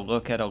of need a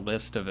look at a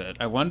list of it.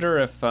 I wonder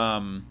if,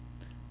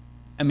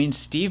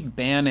 Steve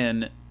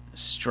Bannon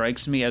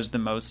strikes me as the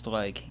most,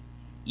 like,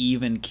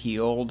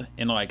 even-keeled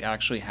and, like,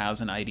 actually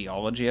has an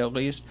ideology at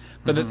least.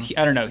 But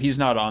I don't know, he's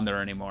not on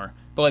there anymore.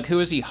 But, like, who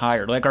has he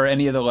hired? Like, are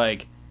any of the,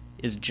 like,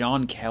 is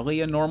John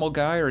Kelly a normal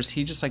guy, or is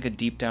he just, like, a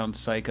deep-down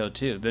psycho,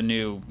 too? The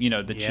new,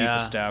 the chief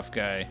of staff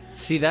guy.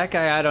 See, that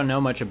guy, I don't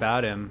know much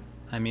about him.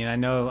 I mean, I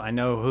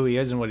know who he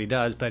is and what he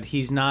does, but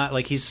he's not,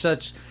 like, he's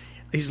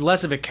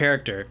less of a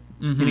character.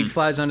 And he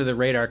flies under the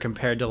radar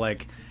compared to,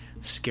 like,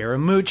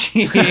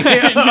 Scaramucci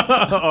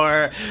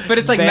or But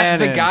it's like the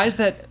Bannon. guys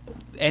that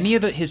any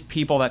of his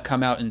people that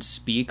come out and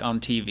speak on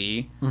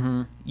TV,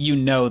 you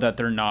know that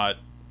they're not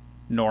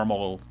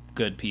normal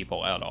good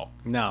people at all.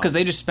 No. Because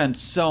they just spend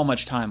so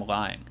much time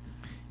lying.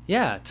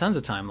 Yeah, tons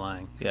of time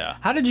lying. Yeah.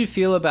 How did you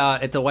feel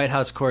about, at the White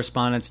House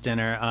Correspondents'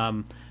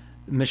 Dinner,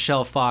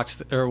 Michelle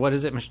Fox, or what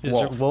is it? Is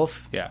Wolf. it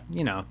Wolf? Yeah.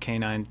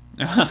 Canine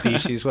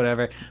species,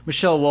 whatever.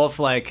 Michelle Wolf,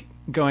 like,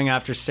 going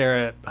after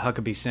Sarah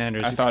Huckabee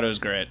Sanders. I thought it was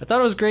great. I thought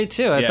it was great,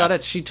 too. I Yeah.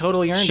 thought she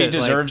totally earned it. She Like,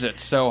 deserves it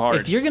so hard.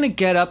 if you're going to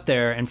get up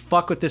there and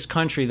fuck with this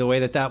country the way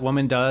that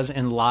woman does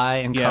and lie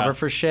and Yeah. cover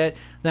for shit,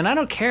 then I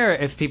don't care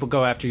if people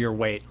go after your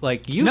weight.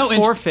 Like, you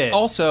and forfeit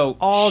also,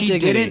 all she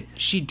dignity.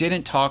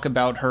 didn't talk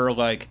about her,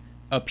 like,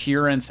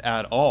 appearance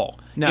at all.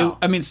 No.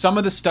 Some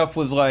of the stuff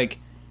was, like,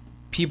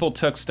 people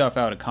took stuff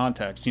out of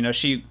context.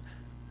 She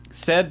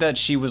said that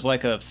she was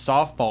like a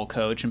softball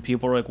coach, and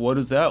people were like, what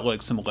is that,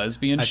 like some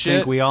lesbian I shit?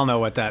 think we all know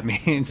what that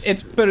means.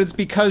 But it's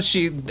because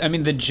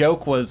the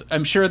joke was,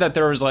 I'm sure that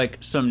there was like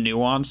some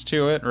nuance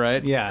to it,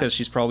 right? Yeah. Because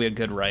she's probably a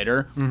good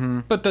writer.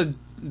 Mm-hmm. But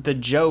the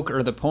joke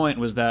or the point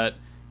was that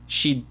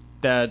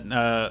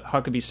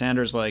Huckabee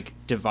Sanders like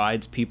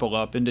divides people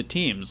up into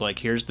teams. Like,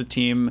 here's the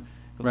team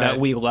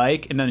that we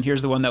like, and then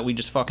here's the one that we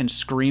just fucking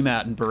scream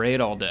at and berate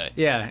all day.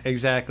 Yeah,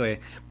 exactly.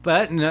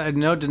 But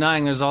no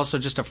denying there's also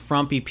just a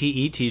frumpy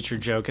PE teacher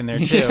joke in there,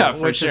 too. Yeah, for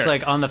which is, sure.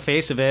 like, on the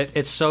face of it,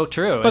 it's so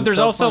true. But and there's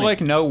so also funny.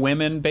 like no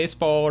women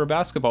baseball or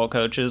basketball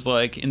coaches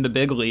like in the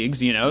big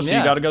leagues, so Yeah.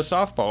 you got to go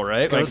softball,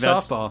 right? Go like,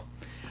 softball.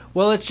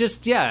 Well, it's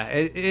just,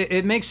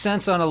 it makes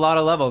sense on a lot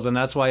of levels, and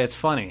that's why it's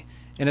funny.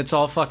 And it's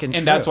all fucking true.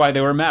 And that's why they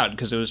were mad,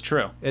 because it was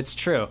true. It's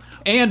true.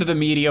 And the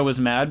media was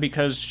mad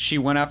because she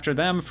went after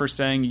them for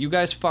saying, you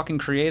guys fucking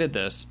created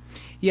this.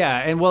 Yeah,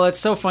 and well, it's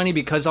so funny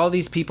because all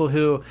these people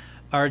who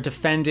are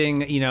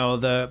defending, you know,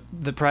 the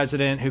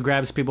president who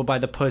grabs people by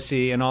the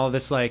pussy and all of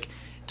this, like,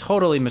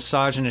 totally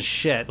misogynist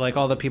shit, like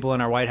all the people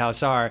in our White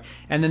House are.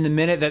 And then the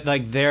minute that,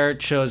 like, their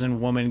chosen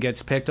woman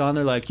gets picked on,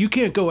 they're like, you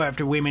can't go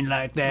after women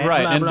like that.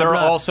 Right, blah, and blah, there are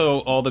blah. also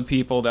all the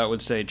people that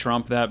would say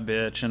Trump that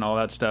bitch and all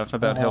that stuff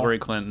about Hillary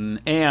Clinton.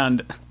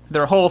 And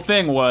their whole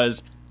thing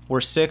was, we're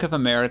sick of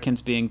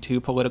Americans being too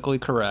politically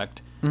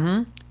correct.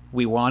 Mm-hmm.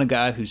 We want a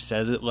guy who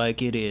says it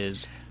like it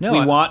is. No,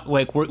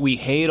 We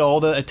hate all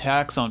the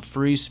attacks on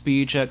free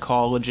speech at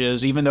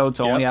colleges, even though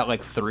it's only at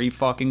like 3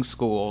 fucking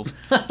schools.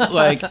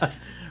 Like...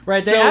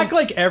 Right, they So- act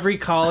like every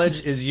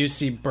college is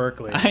UC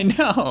Berkeley. I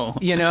know.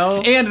 You know?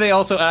 And they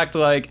also act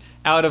like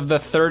out of the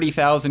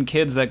 30,000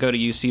 kids that go to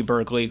UC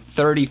Berkeley,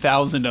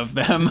 30,000 of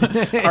them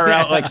are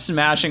out like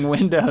smashing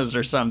windows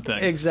or something.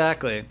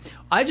 Exactly.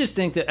 I just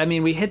think that, I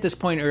mean, we hit this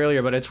point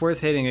earlier, but it's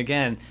worth hitting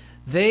again.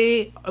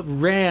 They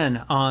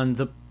ran on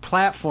the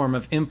platform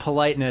of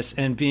impoliteness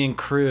and being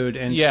crude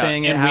and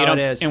saying it how it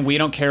is. And we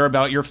don't care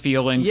about your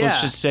feelings. Yeah.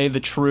 Let's just say the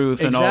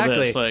truth and all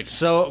this. Like,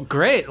 so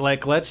great.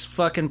 Like, let's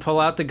fucking pull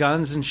out the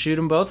guns and shoot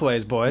them both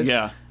ways, boys.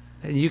 yeah.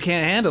 You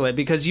can't handle it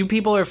because you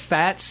people are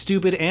fat,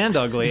 stupid, and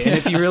ugly. And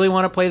if you really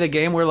want to play the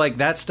game where, like,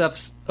 that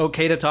stuff's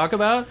okay to talk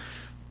about,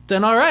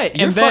 then all right.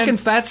 You're fucking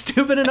fat,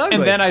 stupid, and ugly.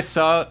 And then I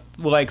saw,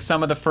 like,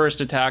 some of the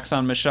first attacks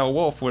on Michelle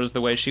Wolf was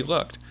the way she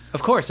looked.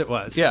 Of course it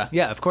was. Yeah.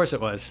 Yeah, of course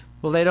it was.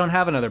 Well, they don't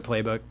have another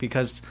playbook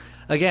because,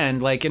 again,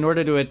 like, in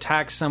order to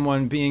attack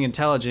someone being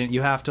intelligent,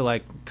 you have to,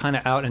 like, kind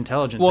of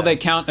out-intelligent Well, them.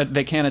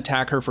 they can't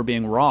attack her for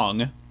being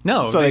wrong.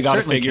 No, so they got to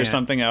certainly figure can't.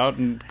 something out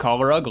and call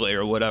her ugly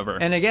or whatever.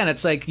 And again,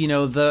 it's like, you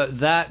know,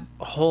 that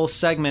whole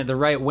segment, the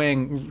right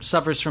wing,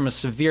 suffers from a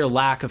severe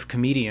lack of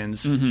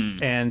comedians.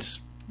 Mm-hmm. And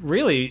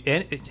really,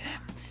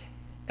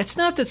 it's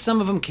not that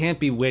some of them can't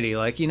be witty.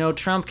 Like, you know,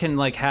 Trump can,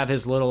 like, have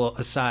his little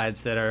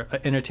asides that are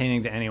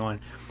entertaining to anyone.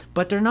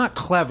 But they're not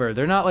clever.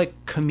 They're not, like,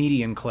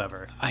 comedian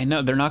clever. I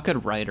know they're not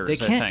good writers. They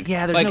can't. I think.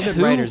 Yeah, there's Like, no good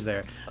writers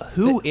there.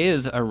 Who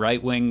is a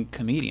right-wing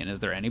comedian? Is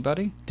there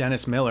anybody?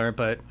 Dennis Miller,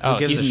 but who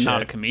gives he's a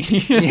not shit? a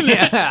comedian.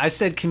 Yeah, I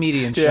said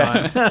comedian,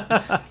 Sean.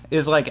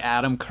 Is like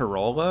Adam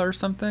Carolla or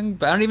something?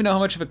 But I don't even know how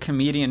much of a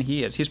comedian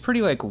he is. He's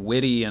pretty like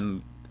witty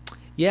and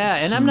Yeah,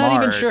 and I'm not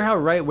even Smart. sure how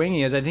right wing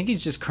he is. I think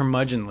he's just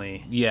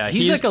curmudgeonly. Yeah,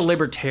 he's he's- like a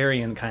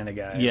libertarian kind of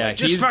guy. yeah, Like,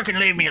 Just he's, fucking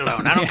leave me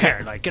alone. I don't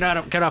care. Like, get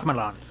off my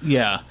lawn.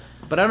 yeah.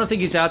 but I don't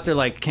think he's out there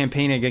like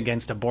campaigning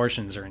against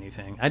abortions or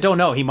anything. I don't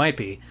know. He might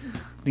be.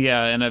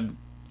 Yeah, and I'm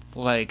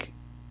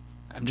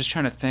just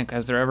trying to think.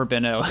 Has there ever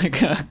been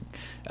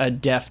a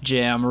Def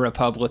Jam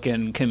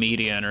Republican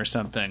comedian or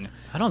something?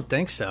 I don't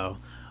think so.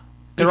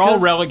 They're all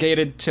Because-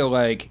 relegated to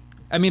like.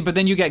 I mean, but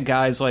then you get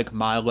guys like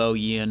Milo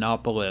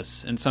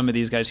Yiannopoulos and some of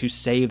these guys who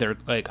say they're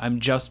like, "I'm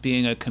just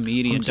being a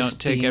comedian. I'm just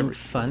Don't take being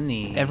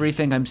funny.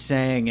 everything I'm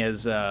saying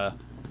is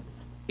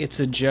it's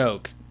a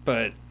joke."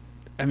 But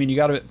I mean,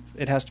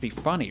 it has to be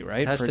funny,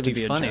 right? It has For to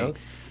be funny. a joke.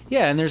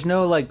 Yeah, and there's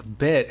no like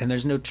bit and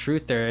there's no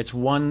truth there. It's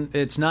not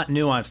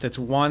nuanced. It's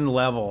one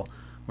level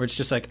where it's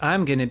just like,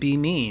 I'm gonna be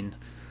mean.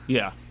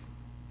 Yeah.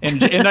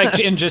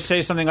 And just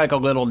say something like a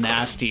little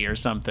nasty or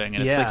something.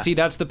 And it's Yeah. like, see,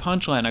 that's the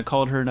punchline. I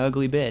called her an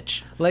ugly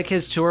bitch. Like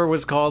his tour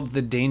was called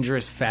the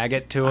Dangerous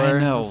Faggot Tour. I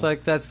know. It's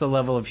like that's the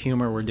level of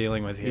humor we're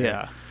dealing with here.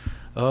 Yeah.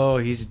 Oh,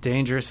 he's a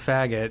dangerous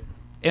faggot.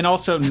 And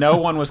also, no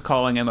one was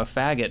calling him a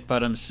faggot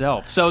but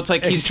himself. So it's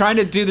like he's trying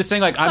to do this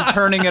thing like, I'm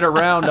turning it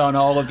around on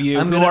all of you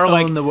I'm who gonna are own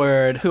like the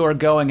word. who are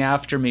going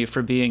after me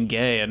for being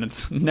gay, and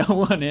it's no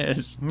one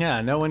is. Yeah,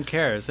 no one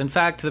cares. In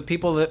fact,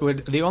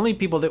 the only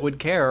people that would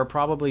care are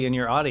probably in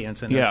your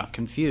audience, and Yeah. they're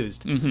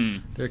confused. Mm-hmm.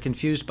 They're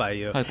confused by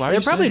you. Like, why are they're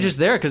you probably saying just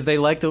there because they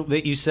like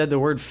that you said the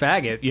word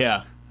faggot.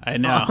 Yeah, I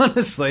know.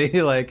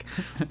 Honestly, like,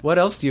 what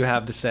else do you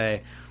have to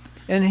say?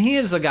 And he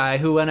is a guy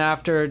who went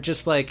after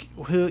just like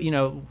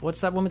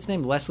what's that woman's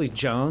name? Leslie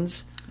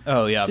Jones.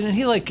 Oh yeah, Didn't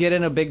he like get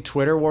in a big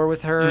Twitter war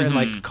with her and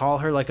like call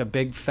her like a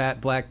big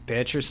fat black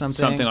bitch or something?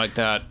 something like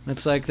that.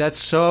 It's like that's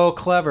so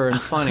clever and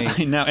funny.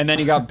 I know. And then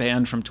he got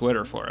banned from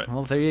Twitter for it.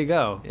 Well, there you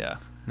go. Yeah.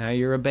 Now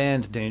you're a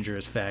banned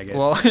dangerous faggot.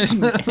 Well,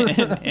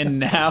 and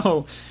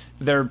now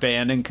they're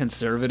banning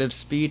conservative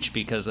speech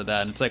because of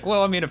that. And it's like,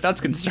 well, I mean, if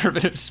that's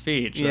conservative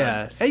speech, then-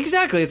 yeah,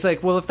 exactly. It's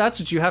like, well, if that's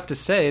what you have to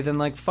say, then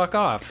like fuck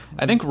off.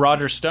 I think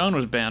Roger Stone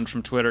was banned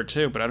from Twitter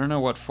too, but I don't know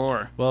what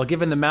for. Well,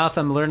 given the mouth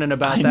I'm learning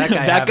about I that know,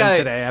 guy having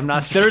today, I'm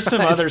not surprised. There's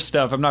some other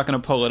stuff. I'm not going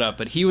to pull it up,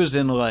 but he was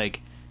in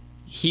like,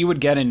 he would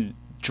get in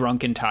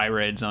drunken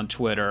tirades on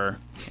Twitter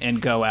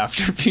and go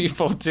after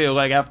people too,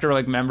 like after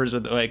like members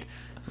of the,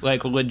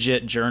 like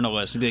legit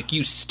journalists. He'd be like,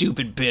 "You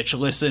stupid bitch,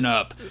 listen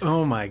up."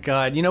 Oh my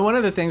god! You know, one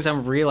of the things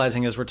I'm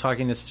realizing as we're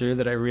talking this through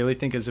that I really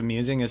think is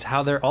amusing is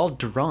how they're all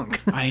drunk.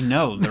 I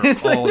know they're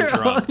It's all like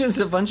they're all drunk. just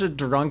a bunch of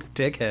drunk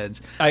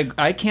dickheads.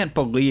 I can't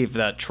believe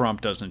that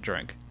Trump doesn't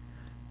drink.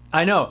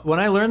 I know. When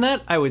I learned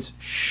that, I was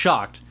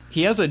shocked.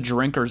 He has a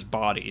drinker's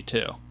body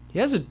too. He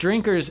has a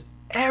drinker's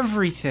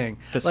everything.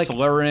 The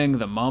slurring,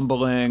 the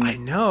mumbling. I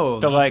know.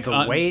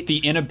 The weight. the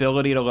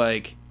inability to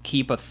like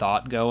keep a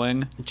thought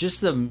going.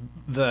 Just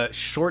the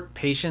short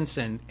patience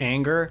and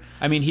anger.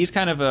 I mean, he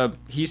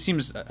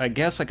seems, I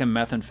guess, like a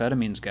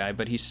methamphetamines guy,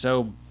 but he's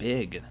so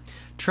big.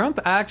 Trump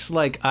acts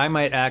like I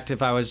might act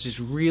if I was just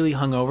really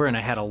hungover and I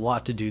had a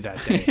lot to do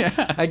that day.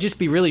 Yeah. I'd just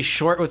be really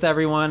short with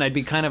everyone. I'd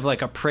be kind of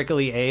like a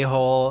prickly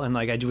a-hole, and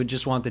like I would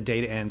just want the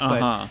day to end.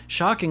 But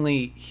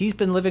shockingly, he's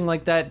been living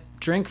like that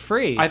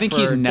drink-free. I think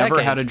he's never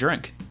decades. had a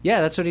drink. Yeah,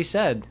 that's what he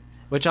said.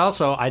 Which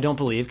also I don't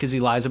believe because he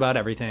lies about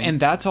everything. And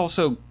that's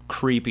also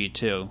creepy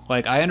too.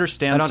 Like I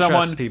understand I don't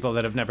someone trust people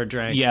that have never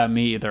drank. Yeah,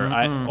 me either.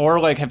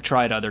 Or like have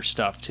tried other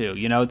stuff too.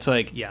 You know, it's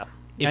like yeah.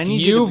 If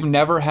you've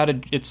never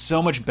had it's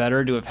so much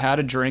better to have had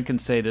a drink and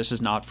say this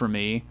is not for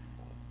me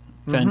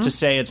than to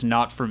say it's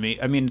not for me.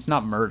 I mean, it's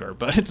not murder,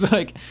 but it's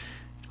like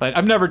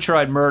I've never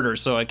tried murder,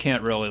 so I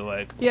can't really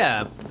like.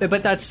 Yeah,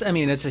 but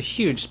it's a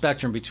huge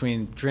spectrum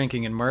between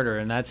drinking and murder,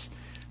 and that's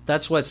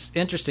what's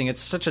interesting.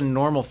 It's such a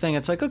normal thing.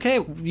 It's like, okay,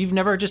 you've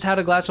never just had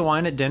a glass of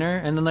wine at dinner,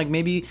 and then like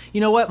maybe,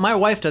 you know what, my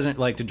wife doesn't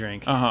like to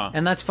drink,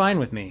 and that's fine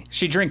with me.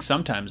 She drinks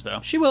sometimes though.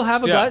 She will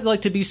have a glass,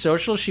 like to be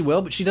social, she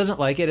will, but she doesn't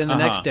like it. And the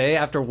next day,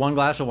 after one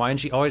glass of wine,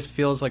 she always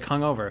feels like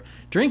hungover.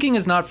 Drinking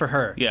is not for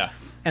her. Yeah,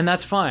 and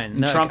that's fine.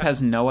 And Trump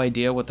has no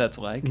idea what that's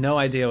like. No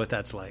idea what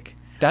that's like.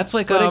 That's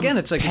like, but again,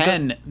 it's like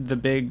Penn, the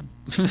big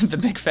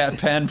fat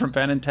Penn from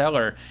Penn and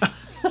Teller.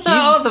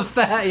 The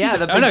fat, yeah,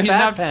 the big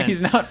fat Penn. He's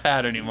not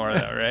fat anymore,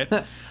 though,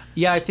 right?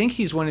 Yeah, I think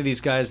he's one of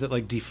these guys that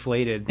like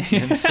deflated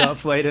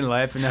himself late in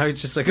life, and now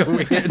he's just like a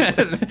weird.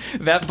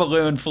 That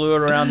balloon flew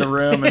around the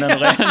room and then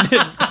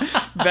landed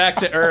back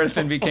to Earth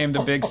and became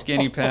the big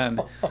skinny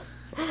Penn.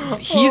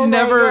 He's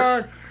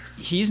never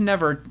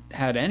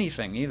had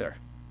anything either.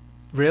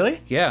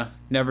 Really? Yeah,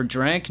 never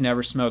drank,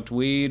 never smoked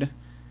weed.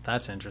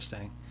 That's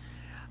interesting.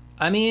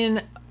 I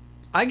mean,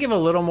 I give a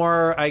little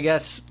more, I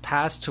guess,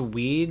 pass to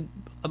weed,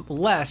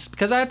 less,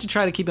 because I have to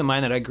try to keep in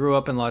mind that I grew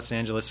up in Los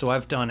Angeles, so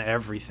I've done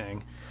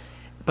everything.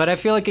 But I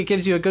feel like it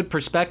gives you a good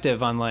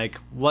perspective on like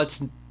what's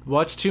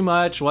too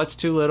much, what's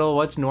too little,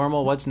 what's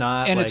normal, what's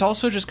not. And like, it's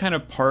also just kind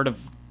of part of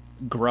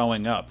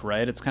growing up,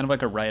 right? It's kind of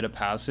like a rite of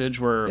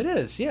passage where it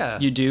is, yeah.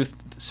 You do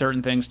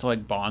certain things to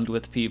like bond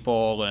with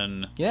people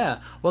and yeah.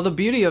 Well, the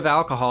beauty of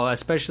alcohol,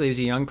 especially as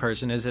a young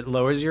person, is it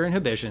lowers your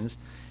inhibitions.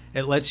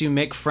 It lets you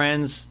make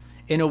friends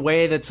in a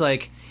way that's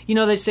like, you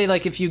know, they say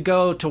like if you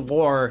go to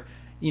war,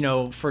 you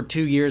know, for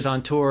 2 years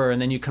on tour and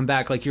then you come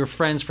back, like you're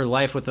friends for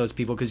life with those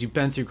people because you've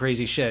been through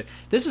crazy shit.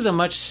 This is a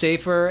much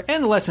safer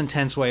and less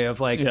intense way of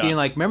like being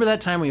like, remember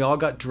that time we all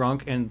got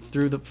drunk and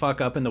threw the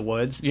fuck up in the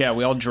woods? Yeah,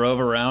 we all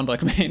drove around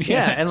like maniacs.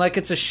 Yeah, and like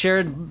it's a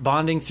shared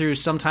bonding through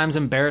sometimes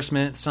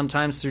embarrassment,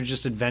 sometimes through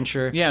just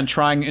adventure. Yeah, and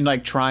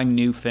trying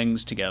new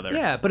things together.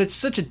 Yeah, but it's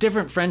such a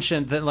different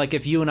friendship than like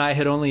if you and I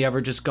had only ever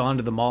just gone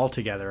to the mall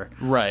together.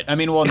 Right. I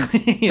mean, well,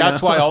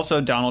 that's why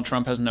also Donald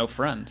Trump has no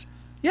friends.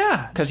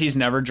 Yeah. Because he's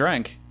never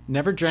drank.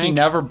 Never drank. He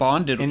never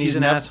bonded. And he's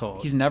an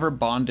asshole. He's never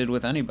bonded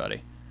with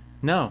anybody.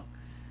 No,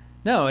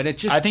 and it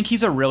just... I think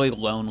he's a really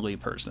lonely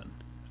person.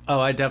 Oh,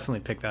 I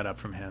definitely picked that up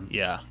from him.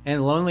 Yeah.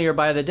 And lonelier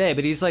by the day,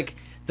 but he's like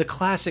the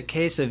classic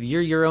case of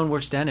you're your own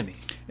worst enemy.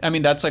 I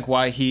mean, that's like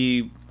why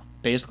he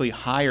basically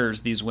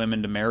hires these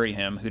women to marry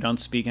him who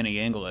don't speak any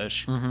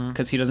English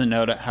because he doesn't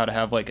know how to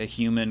have like a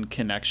human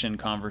connection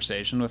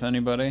conversation with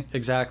anybody.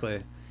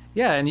 Exactly.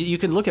 Yeah, and you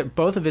could look at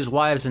both of his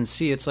wives and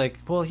see it's like,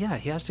 well, yeah,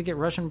 he has to get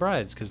Russian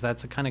brides because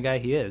that's the kind of guy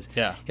he is.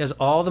 Yeah. He has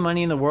all the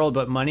money in the world,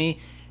 but money,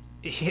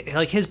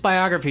 like his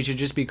biography should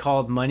just be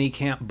called Money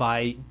Can't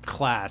Buy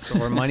Class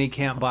or Money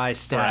Can't Buy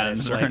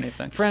Status. Friends or like,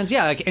 anything. Friends,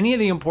 yeah, like any of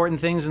the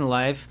important things in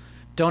life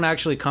don't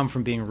actually come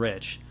from being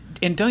rich.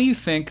 And don't you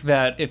think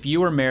that if you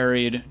were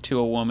married to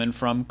a woman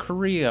from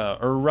Korea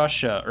or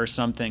Russia or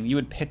something, you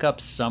would pick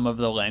up some of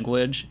the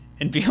language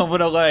and be able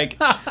to like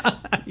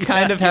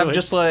kind of have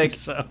just like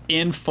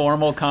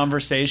informal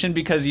conversation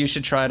because you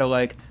should try to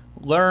like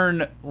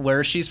learn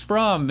where she's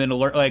from and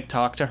like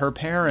talk to her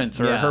parents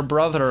or her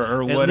brother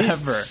or at whatever.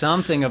 Least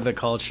something of the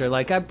culture.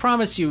 Like I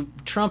promise you,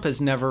 Trump has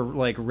never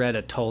like read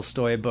a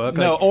Tolstoy book.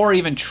 No, like, or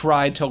even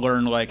tried to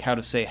learn like how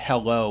to say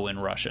hello in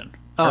Russian.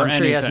 Oh, I'm sure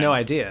anything. he has no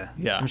idea.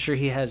 Yeah. I'm sure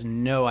he has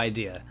no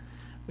idea.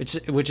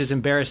 Which is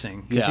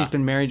embarrassing because he's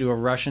been married to a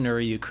Russian or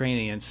a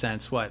Ukrainian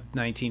since, what,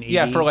 1980?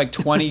 Yeah, for like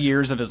 20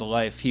 years of his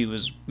life, he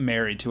was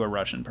married to a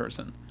Russian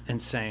person.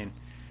 Insane.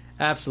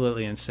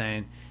 Absolutely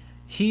insane.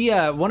 He,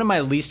 one of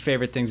my least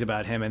favorite things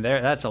about him, and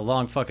that's a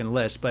long fucking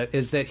list, but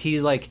is that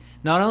he's like,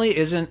 not only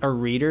isn't a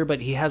reader, but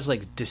he has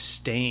like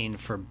disdain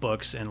for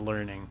books and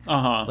learning.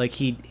 Like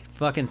he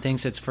fucking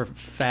thinks it's for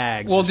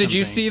fags. Well, or did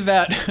you something. see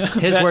that?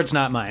 His words,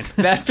 not mine.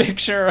 That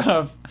picture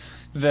of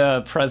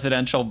the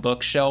presidential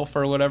bookshelf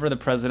or whatever, the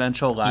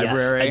presidential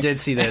library. Yes, I did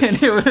see this.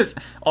 And it was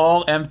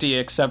all empty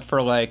except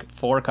for like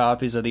 4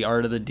 copies of The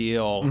Art of the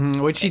Deal.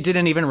 Which he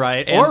didn't even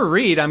write or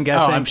read, I'm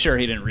guessing. Oh, I'm sure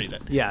he didn't read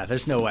it. Yeah,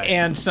 there's no way.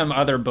 And some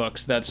other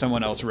books that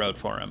someone else wrote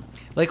for him.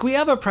 Like, we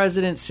have a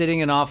president sitting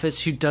in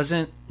office who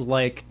doesn't,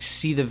 like,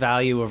 see the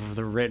value of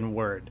the written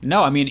word.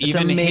 No, I mean, It's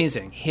even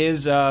amazing.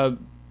 his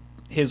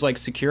like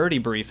security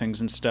briefings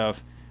and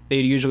stuff,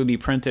 they'd usually be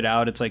printed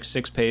out. It's like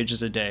 6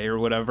 pages a day or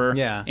whatever.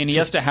 Yeah, and he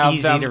just has to have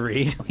easy them to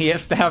read. He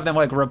has to have them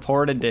like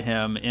reported to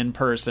him in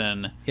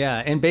person. Yeah,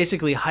 and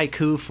basically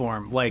haiku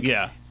form. Like,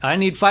 Yeah. I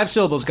need 5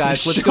 syllables,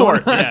 guys. What's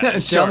Short, going on? yeah,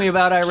 Tell short. me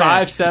about Iran.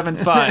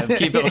 575.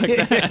 Keep it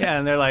like that. Yeah,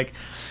 and they're like,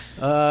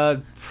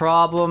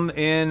 problem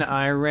in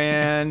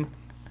Iran.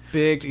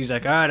 Big. He's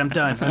like, all right, I'm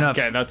done. Enough.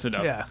 Okay, that's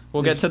enough. Yeah.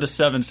 We'll get to the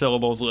 7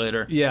 syllables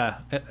later. Yeah,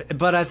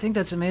 but I think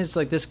that's amazing.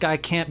 Like, this guy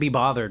can't be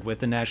bothered with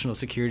the national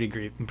security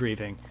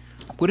briefing.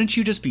 Wouldn't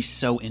you just be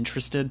so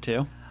interested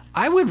too?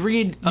 I would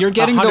read You're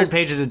getting 100 the-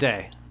 pages a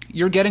day.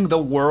 You're getting the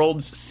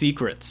world's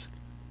secrets.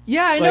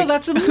 Yeah, I know. Like-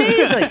 That's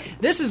amazing.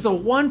 This is the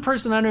one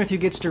person on earth who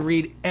gets to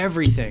read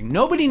everything.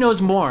 Nobody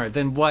knows more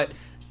than what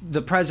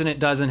the president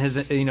does in his,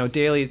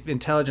 daily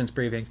intelligence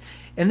briefings.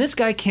 And this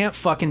guy can't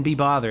fucking be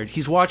bothered.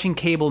 He's watching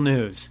cable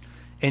news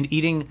and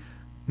eating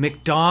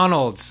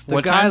McDonald's. The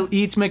What guy time?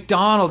 eats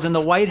McDonald's in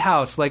the White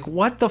House. Like,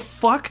 what the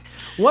fuck?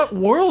 What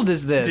world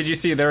is this? Did you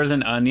see there was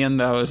an Onion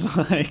that was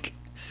like,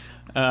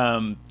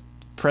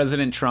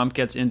 President Trump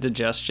gets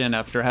indigestion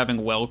after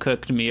having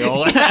well-cooked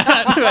meal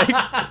at like,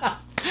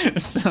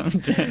 some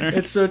dinner.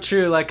 It's so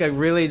true. Like, a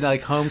really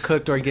home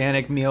cooked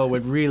organic meal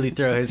would really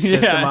throw his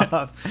system Yeah.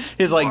 off.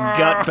 His like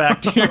gut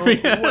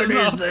bacteria. What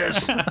is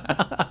this?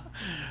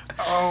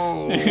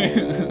 Oh,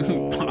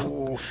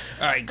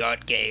 I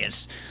got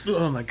gas.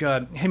 Oh my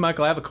god. Hey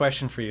Michael, I have a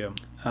question for you.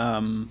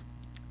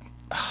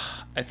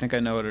 I think I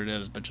know what it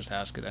is, but just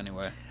ask it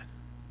anyway.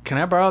 Can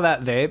I borrow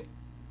that vape?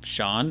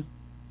 Sean?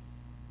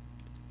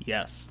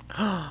 Yes.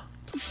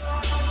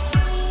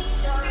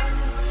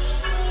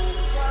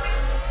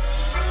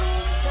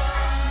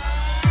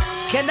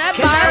 Can I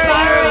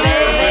borrow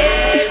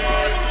it?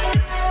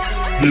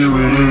 Here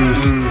it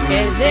is.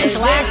 Is this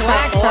wax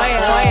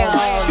oil?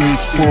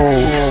 It's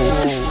Paul,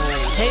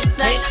 Tastes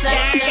like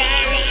cherry.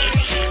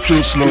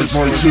 just like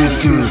my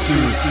sister.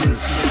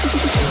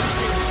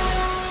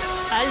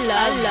 I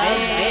love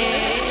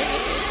it.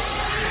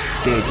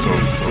 That's a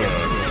fat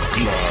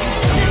cloud.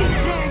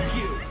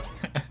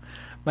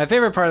 My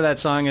favorite part of that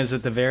song is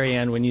at the very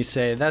end when you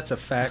say, "That's a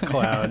fat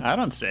cloud." I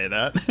don't say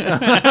that.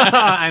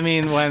 I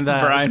mean, when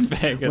Brian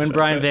Vegas when says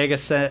Brian it.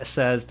 Vegas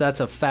says, "That's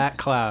a fat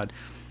cloud."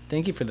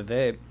 Thank you for the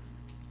vape.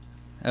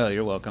 Oh,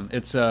 you're welcome.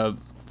 It's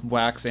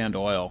wax and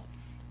oil.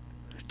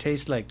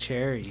 Tastes like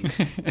cherries,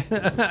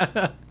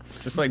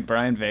 Just like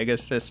Brian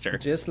Vegas' sister.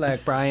 just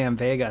like Brian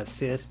Vega's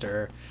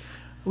sister.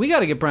 We got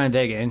to get Brian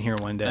Vega in here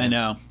one day. I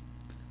know.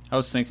 I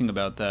was thinking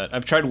about that.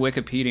 I've tried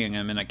Wikipediaing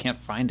him and I can't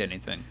find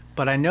anything.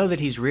 But I know that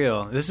he's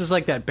real. This is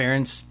like that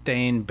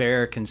Berenstain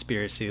Bear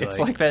conspiracy. It's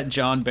like that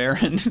John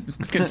Barron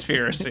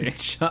conspiracy.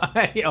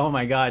 Oh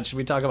my God! Should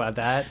we talk about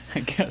that?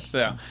 I guess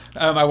so.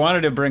 I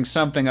wanted to bring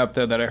something up,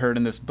 though, that I heard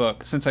in this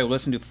book, since I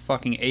listened to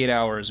fucking 8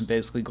 hours and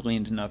basically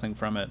gleaned nothing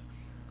from it.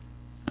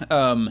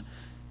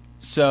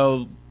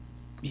 So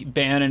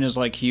Bannon is,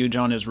 like, huge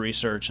on his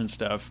research and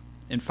stuff,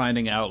 and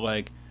finding out,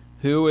 like,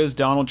 who is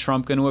Donald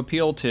Trump going to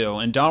appeal to?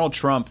 And Donald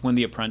Trump, when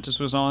The Apprentice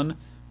was on,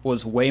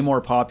 was way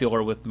more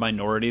popular with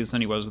minorities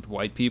than he was with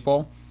white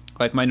people.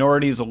 Like,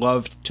 minorities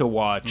loved to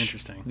watch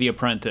Interesting. The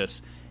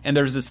Apprentice. And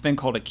there's this thing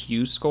called a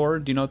Q score.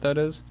 Do you know what that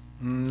is?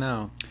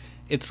 No.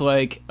 It's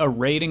like a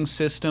rating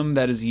system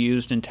that is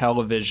used in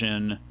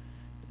television.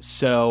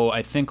 So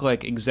I think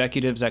like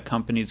executives at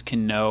companies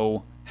can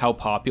know how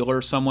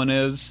popular someone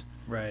is,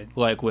 Right.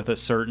 like with a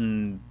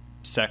certain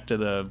sect of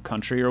the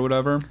country or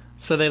whatever.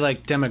 So they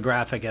like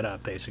demographic it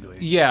up, basically.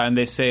 Yeah, and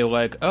they say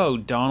like, oh,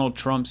 Donald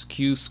Trump's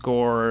Q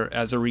score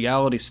as a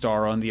reality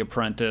star on The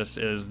Apprentice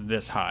is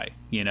this high,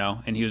 you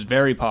know? And he was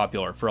very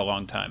popular for a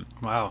long time.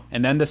 Wow.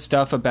 And then the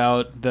stuff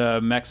about the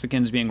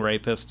Mexicans being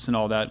rapists and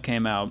all that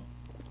came out.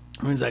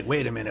 Everyone's like,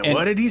 wait a minute, And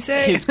what did he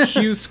say? His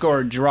Q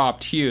score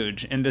dropped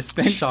huge, and this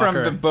thing Shocker.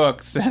 from the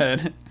book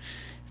said,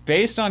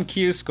 based on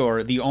Q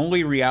score, the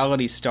only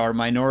reality star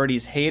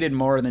minorities hated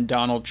more than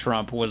Donald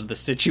Trump was The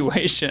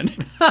Situation.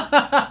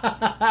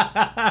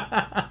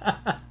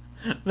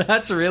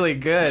 That's really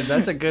good.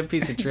 That's a good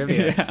piece of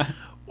trivia. Yeah.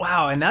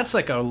 Wow, and that's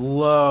like a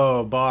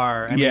low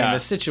bar. I mean, Yeah. the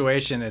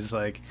Situation is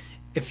like,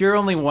 if you're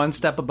only one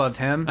step above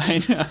him,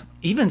 I know.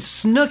 even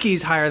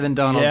Snooki's higher than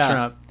Donald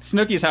Trump.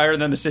 Snooki's higher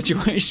than The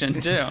Situation,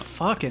 too.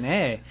 Fucking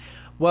A.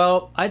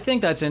 Well, I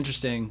think that's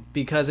interesting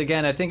because,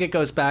 again, I think it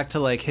goes back to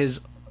like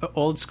his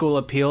old school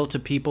appeal to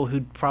people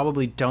who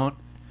probably don't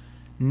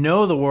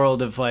know the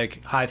world of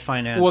like high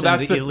finance Well, and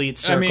that's the elite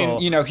circle. I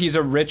mean, you know, he's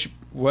a rich.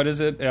 What is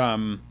it?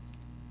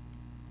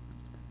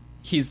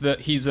 He's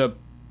a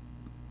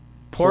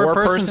poor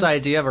person's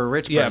idea of a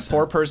rich person. Yeah,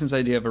 poor person's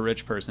idea of a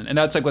rich person, and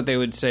that's like what they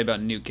would say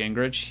about Newt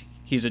Gingrich.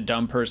 he's a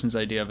dumb person's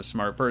idea of a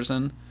smart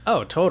person.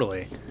 Oh,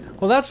 totally.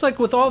 Well, that's like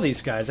with all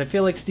these guys. I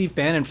feel like Steve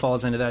Bannon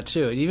falls into that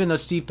too. Even though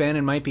Steve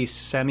Bannon might be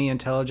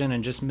semi-intelligent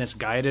and just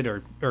misguided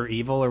or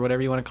evil or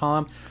whatever you want to call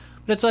him.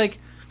 But it's like,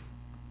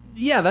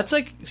 yeah, that's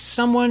like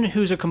someone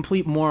who's a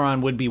complete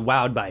moron would be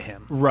wowed by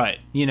him. Right.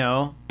 You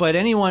know? But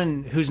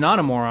anyone who's not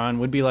a moron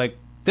would be like,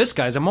 this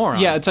guy's a moron.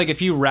 Yeah, it's like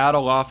if you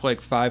rattle off like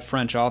 5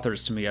 French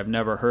authors to me I've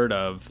never heard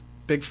of.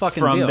 Big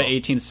fucking from deal. the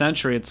 18th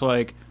century, it's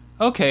like,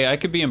 okay, I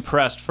could be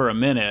impressed for a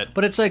minute.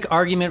 But it's like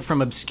argument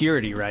from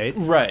obscurity, right?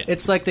 Right.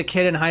 It's like the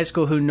kid in high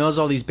school who knows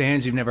all these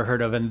bands you've never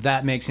heard of, and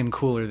that makes him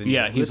cooler than you.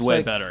 Yeah, he's It's way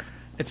like- better.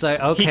 It's like,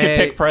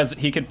 okay.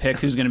 He could pick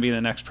who's going to be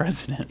the next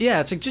president. Yeah,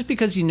 it's like just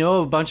because you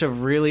know a bunch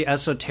of really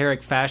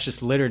esoteric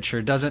fascist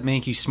literature doesn't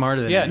make you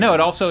smarter than Yeah, anyone.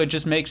 no, it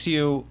just makes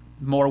you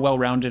more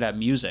well-rounded at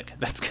music.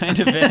 That's kind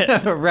of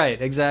it.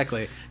 Right,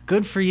 exactly.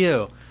 Good for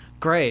you.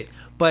 Great.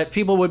 But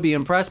people would be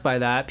impressed by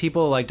that.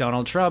 People like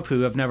Donald Trump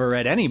who have never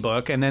read any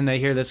book, and then they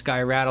hear this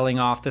guy rattling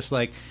off this,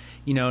 like,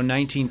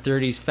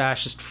 1930s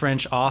fascist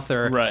French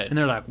author. Right. And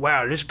they're like,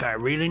 wow, this guy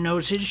really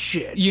knows his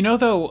shit. You know,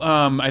 though,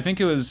 I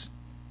think it was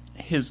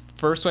his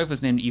first wife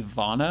was named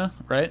Ivana,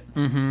 right?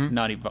 Mm-hmm.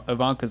 Not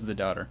Ivanka's the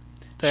daughter.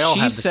 They all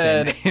she have the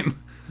said same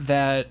name.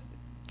 that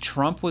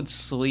Trump would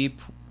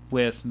sleep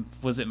with,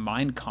 was it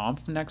Mein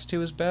Kampf next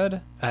to his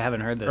bed? I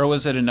haven't heard this. Or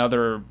was it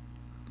another...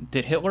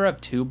 Did Hitler have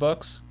 2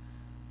 books?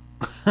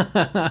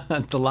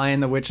 The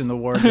Lion, the Witch, and the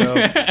Wardrobe,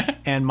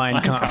 and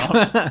Mein Kampf.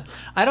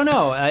 I don't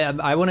know.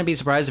 I wouldn't be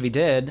surprised if he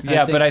did.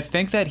 Yeah, but I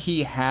think that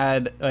he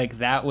had, like,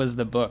 that was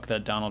the book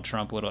that Donald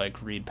Trump would,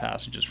 like, read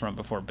passages from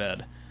before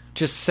bed.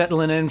 Just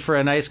settling in for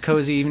a nice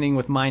cozy evening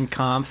with Mein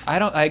Kampf.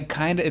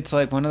 It's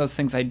like one of those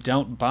things I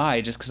don't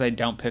buy just because I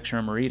don't picture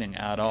him reading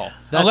at all.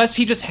 Unless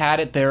he just had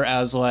it there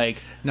as, like...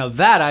 Now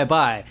that I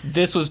buy.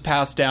 This was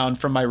passed down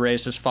from my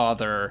racist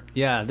father.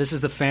 Yeah, this is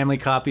the family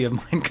copy of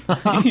Mein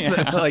Kampf.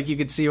 Yeah. Like, you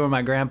could see where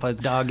my grandpa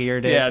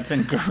dog-eared it. Yeah, it's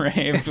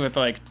engraved with,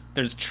 like,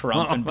 there's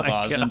Trump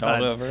emblazoned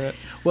all over it.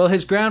 Well, not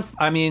his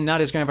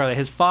grandfather,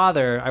 his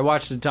father, I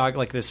watched this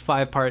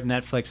 5-part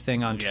Netflix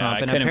thing on Trump. I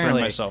And couldn't apparently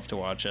bring myself to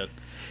watch it.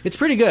 It's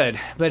pretty good,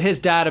 but his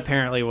dad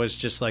apparently was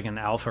just like an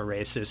alpha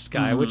racist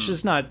guy, which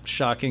is not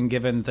shocking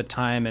given the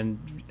time and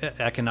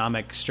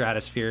economic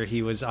stratosphere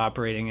he was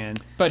operating in.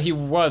 But he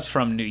was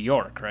from New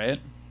York, right?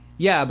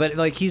 Yeah, but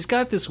like he's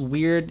got this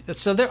weird.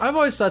 So I've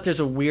always thought there's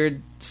a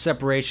weird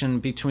separation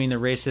between the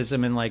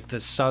racism in like the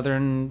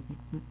southern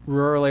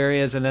rural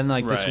areas and then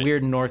like this Right.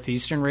 weird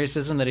northeastern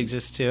racism that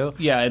exists too.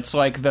 Yeah, it's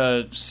like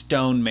the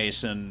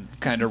stonemason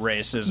kind of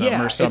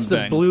racism or something. It's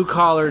the blue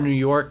collar New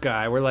York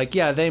guy where like,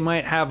 yeah, they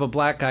might have a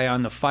black guy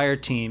on the fire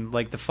team,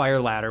 like the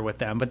fire ladder with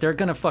them, but they're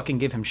gonna fucking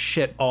give him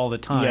shit all the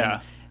time.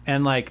 Yeah.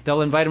 And like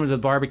they'll invite him to the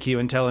barbecue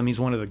and tell him he's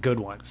one of the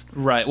good ones.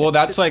 Right. Well,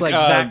 that's It's like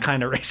that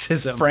kind of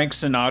racism. Frank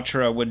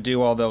Sinatra would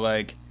do all the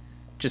like,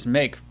 just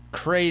make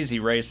crazy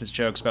racist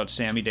jokes about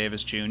Sammy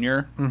Davis Jr.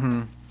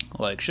 Mm-hmm.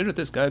 Like, shouldn't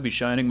this guy be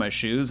shining my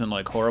shoes and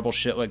like horrible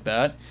shit like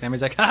that?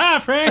 Sammy's like, haha,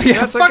 Frank,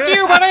 Yeah, that's fuck okay.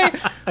 you, buddy.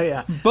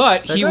 Yeah.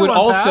 But Like, he "Good would one,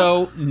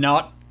 also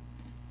not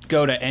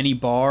go to any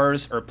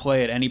bars or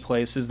play at any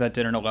places that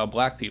didn't allow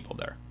black people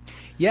there.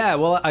 Yeah,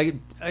 well,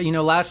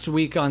 last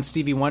week on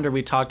Stevie Wonder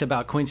we talked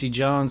about Quincy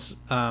Jones.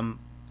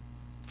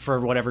 For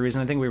whatever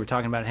reason, I think we were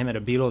talking about him at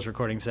a Beatles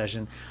recording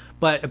session.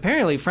 But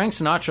apparently Frank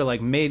Sinatra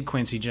like made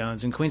Quincy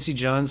Jones, and Quincy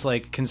Jones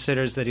like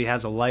considers that he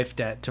has a life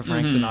debt to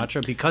Frank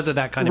Sinatra because of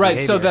that kind of Right,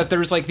 behavior. so that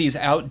there's like these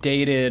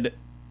outdated,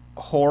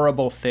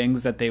 horrible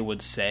things that they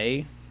would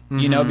say,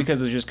 you know,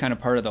 because it was just kind of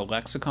part of the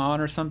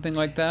lexicon or something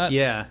like that.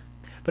 Yeah.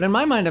 But in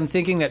my mind, I'm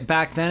thinking that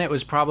back then it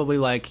was probably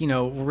like,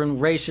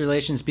 race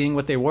relations being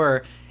what they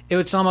were,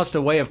 it's almost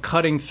a way of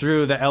cutting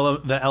through the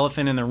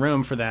elephant in the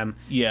room for them.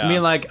 Yeah. I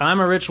mean, like, I'm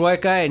a rich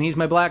white guy and he's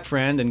my black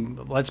friend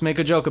and let's make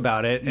a joke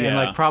about it. And,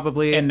 like,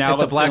 probably and now at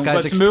the black guy's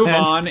let's expense. move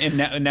on.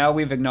 And now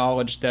we've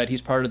acknowledged that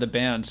he's part of the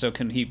band. So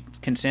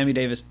can Sammy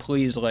Davis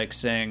please, like,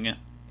 sing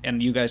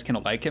and you guys can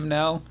like him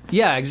now?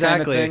 Yeah,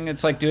 exactly. Kind of thing.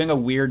 It's like doing a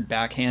weird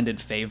backhanded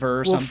favor or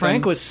well, something.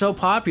 Frank was so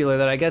popular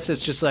that I guess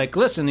it's just like,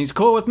 listen, he's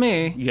cool with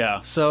me.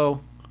 Yeah.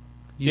 So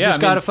you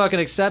just got to fucking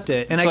accept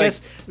it. And I like-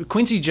 guess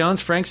Quincy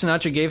Jones, Frank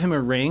Sinatra gave him a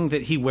ring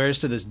that he wears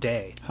to this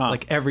day. Huh.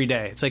 Like every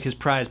day. It's like his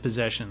prized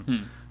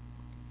possession.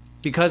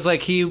 Because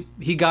like he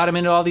got him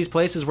into all these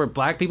places where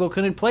black people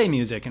couldn't play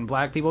music and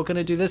black people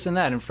couldn't do this and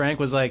that. And Frank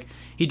was like,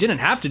 he didn't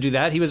have to do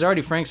that. He was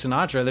already Frank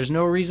Sinatra. There's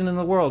no reason in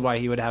the world why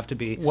he would have to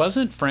be.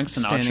 Wasn't Frank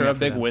standing Sinatra up a for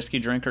big them. whiskey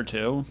drinker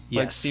too? Like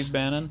Yes. Steve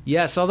Bannon?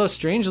 Yes, although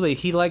strangely,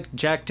 he liked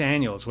Jack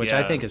Daniels, which I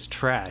Yeah. think is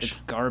trash. It's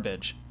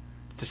garbage.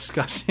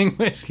 Disgusting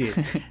whiskey.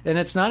 And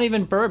it's not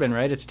even bourbon,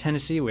 right? It's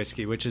Tennessee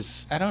whiskey, which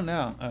is I don't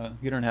know.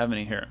 You don't have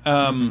any here.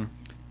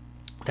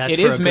 that's It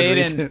for is a good made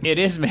reason.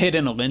 in made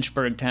in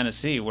Lynchburg,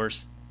 Tennessee, where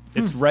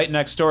it's right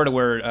next door to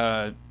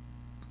where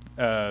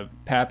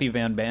Pappy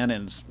Van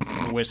Bannen's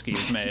whiskey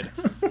is made.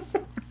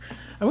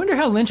 I wonder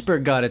how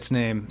Lynchburg got its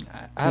name.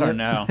 I don't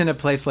know. In a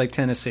place like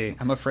Tennessee.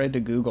 I'm afraid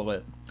to Google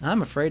it.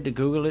 I'm afraid to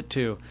Google it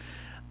too.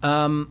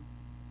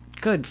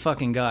 Good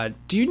fucking God.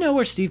 Do you know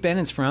where Steve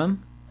Bannon's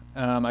from?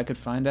 I could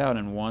find out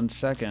in 1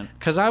 second.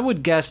 Because I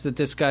would guess that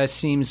this guy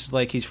seems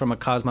like he's from a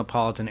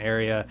cosmopolitan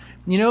area.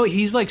 You know,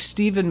 he's like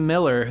Stephen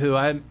Miller, who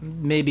I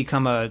may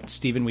become a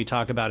Stephen we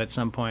talk about at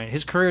some point.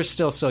 His career is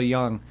still so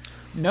young.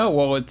 No,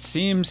 well, it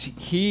seems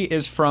he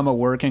is from a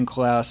working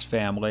class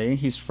family.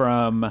 He's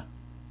from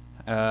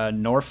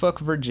Norfolk,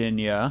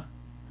 Virginia.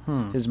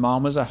 His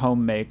mom was a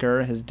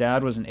homemaker. His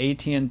dad was an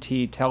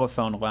AT&T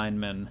telephone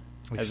lineman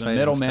as a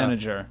middle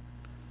manager.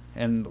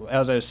 And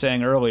as I was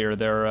saying earlier,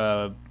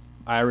 they're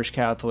Irish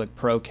Catholic,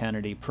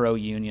 pro-Kennedy,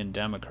 pro-Union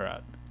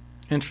Democrat.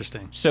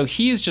 Interesting. So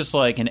he's just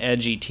like an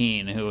edgy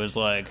teen who was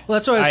like, well,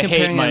 that's why I was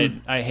comparing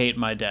him. I hate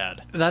my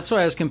dad. That's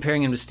why I was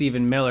comparing him to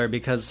Stephen Miller,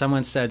 because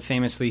someone said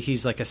famously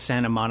he's like a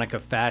Santa Monica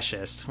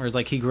fascist, whereas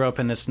like he grew up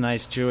in this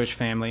nice Jewish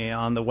family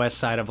on the west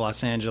side of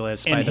Los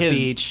Angeles by the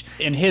beach.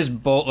 And his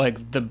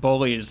the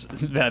bullies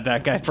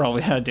that guy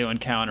probably had to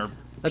encounter.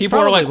 That's people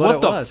were like,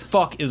 what the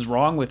fuck is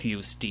wrong with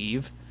you,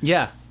 Steve?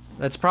 Yeah.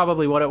 That's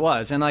probably what it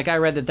was. And, like, I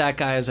read that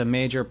guy is a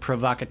major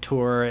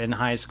provocateur in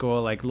high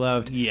school, like,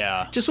 loved.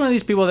 Yeah. Just one of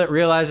these people that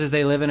realizes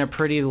they live in a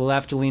pretty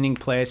left-leaning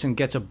place and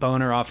gets a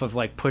boner off of,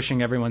 like,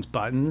 pushing everyone's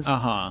buttons.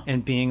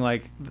 And being,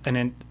 like,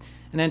 an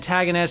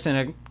antagonist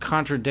and a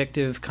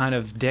contradictive kind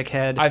of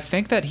dickhead. I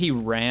think that he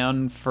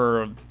ran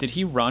for... Did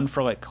he run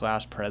for, like,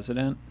 class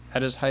president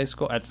at his high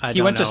school?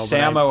 He went to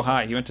Samo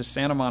High. He went to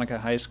Santa Monica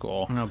High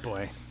School. Oh,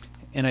 boy.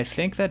 And I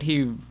think that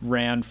he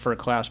ran for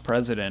class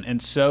president,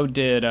 and so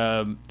did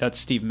that's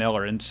Steve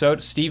Miller, and so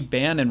Steve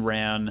Bannon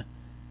ran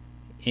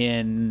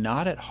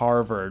not at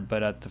Harvard,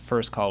 but at the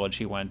first college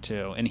he went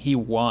to, and he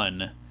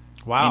won.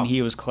 Wow! And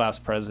he was class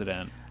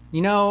president.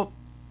 You know,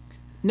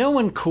 no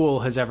one cool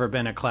has ever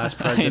been a class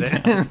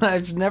president.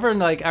 I've never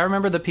I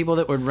remember the people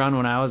that would run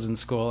when I was in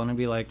school, and I'd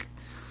be like,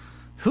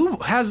 Who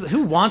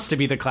wants to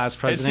be the class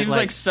president? It seems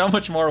like so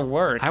much more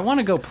work. I want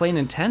to go play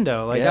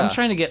Nintendo. I'm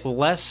trying to get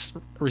less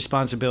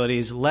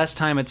responsibilities, less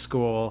time at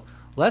school,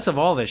 less of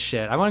all this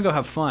shit. I want to go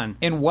have fun.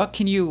 And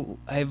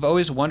I've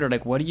always wondered,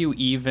 like,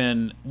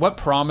 what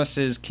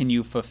promises can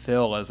you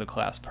fulfill as a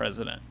class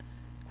president?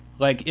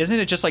 Like, isn't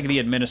it just like the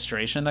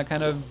administration that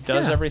kind of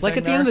does everything? Like,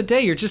 at the end of the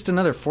day, you're just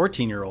another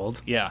 14-year-old.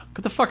 Yeah.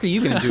 What the fuck are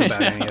you going to do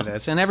about any of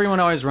this? And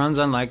everyone always runs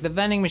on, like, the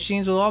vending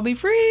machines will all be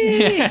free.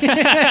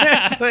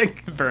 It's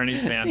like Bernie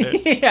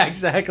Sanders. Yeah,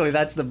 exactly.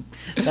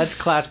 That's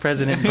class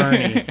president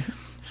Bernie.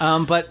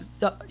 But,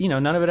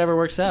 none of it ever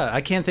works out. I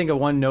can't think of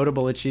one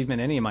notable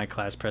achievement any of my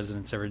class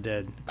presidents ever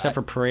did, except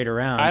for parade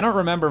around. I don't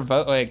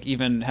remember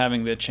even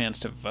having the chance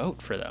to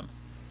vote for them.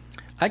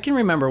 I can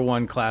remember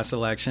one class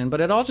election, but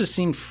it all just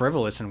seemed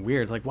frivolous and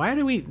weird. Like, why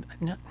do we...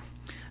 No.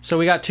 So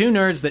we got two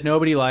nerds that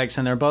nobody likes,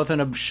 and they're both in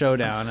a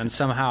showdown, and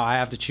somehow I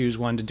have to choose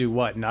one to do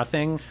what?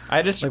 Nothing?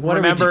 I just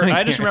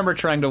remember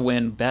trying to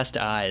win best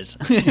eyes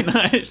in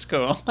high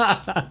school.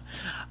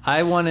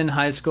 I won in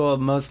high school,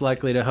 most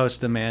likely to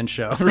host the Man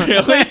Show.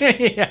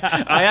 Really?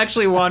 Yeah. I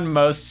actually won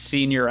most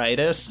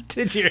senioritis.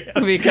 Did you?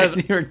 Because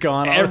you were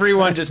gone all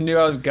everyone just knew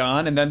I was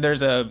gone, and then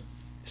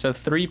so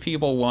 3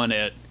 people won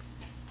it.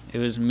 It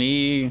was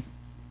me,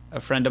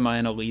 a friend of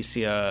mine,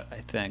 Alicia,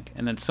 I think,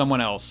 and then someone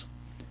else.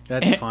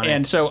 That's funny.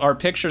 And so our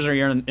pictures are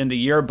here in the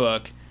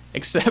yearbook,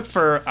 except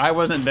for I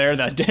wasn't there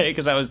that day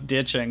because I was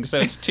ditching. So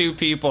it's 2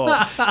 people,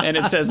 and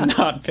it says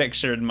not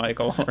pictured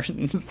Michael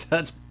Horton.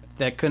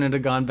 That couldn't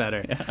have gone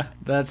better. Yeah.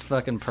 That's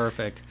fucking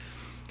perfect.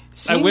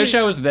 I wish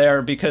I was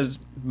there because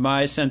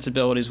my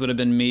sensibilities would have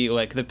been me,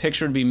 like, the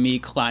picture would be me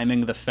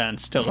climbing the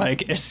fence to,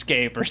 like,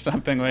 escape or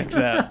something like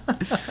that.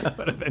 That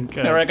would have been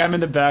good. Or, like, I'm in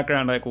the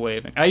background, like,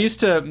 waving. I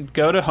used to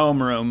go to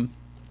homeroom.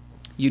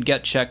 You'd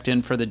get checked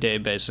in for the day,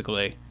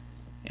 basically.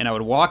 And I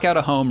would walk out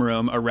of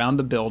homeroom around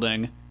the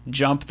building,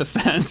 jump the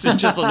fence, and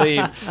just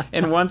leave.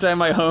 And one time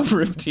my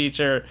homeroom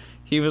teacher...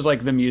 He was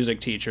like the music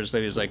teacher, so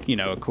he was like,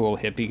 a cool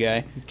hippie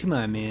guy. Come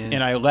on, man.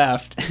 And I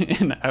left,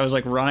 and I was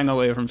like running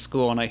away from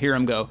school, and I hear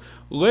him go,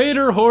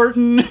 "Later,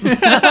 Horton."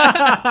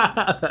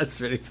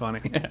 That's really funny.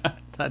 Yeah.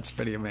 That's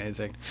pretty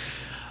amazing.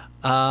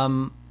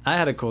 I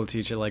had a cool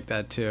teacher like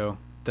that, too,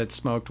 that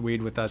smoked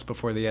weed with us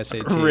before the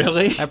SATs.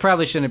 Really? I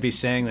probably shouldn't be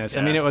saying this.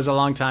 Yeah. I mean, it was a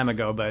long time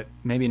ago, but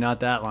maybe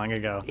not that long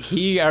ago.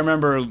 I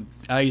remember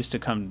I used to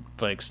come,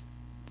 like...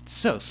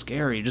 so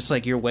scary, just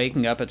like you're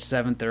waking up at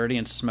 7:30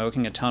 and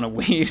smoking a ton of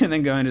weed and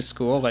then going to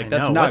school. Like,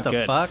 that's not good. What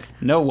the fuck?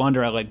 No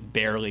wonder I like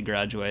barely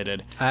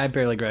graduated. I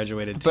barely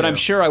graduated too. But I'm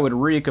sure I would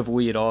reek of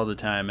weed all the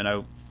time. And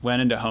I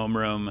went into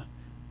homeroom,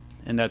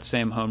 and that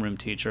same homeroom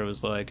teacher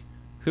was like,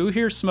 "Who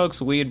here smokes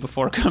weed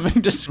before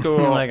coming to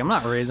school?" Like, I'm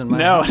not raising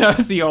my hand. No, I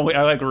was the only.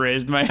 I like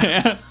raised my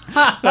hand,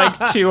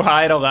 like too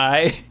high to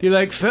lie. You're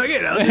like, fuck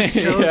it, I'll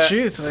just tell the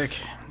truth. Like,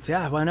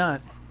 yeah, why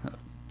not?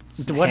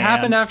 What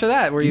happened after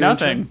that? Were you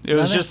nothing? It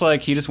was just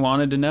like he just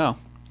wanted to know.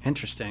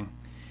 Interesting.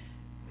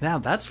 Now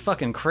that's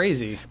fucking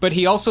crazy. But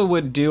he also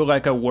would do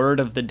like a word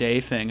of the day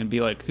thing and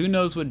be like, "Who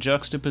knows what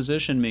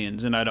juxtaposition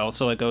means?" And I'd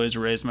also like always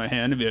raise my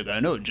hand and be like,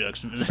 "I know what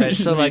juxtaposition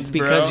means." So like means,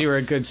 because bro. you were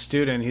a good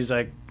student, he's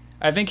like,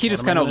 I think he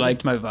just kind of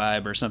liked my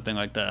vibe or something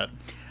like that.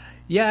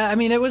 Yeah, I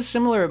mean, it was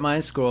similar at my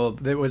school.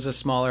 It was a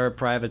smaller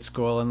private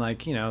school, and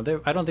like, you know,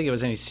 I don't think it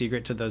was any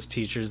secret to those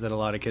teachers that a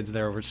lot of kids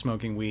there were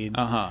smoking weed.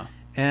 Uh-huh.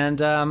 And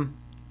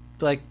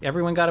like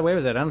everyone got away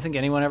with it. I don't think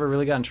anyone ever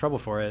really got in trouble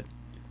for it.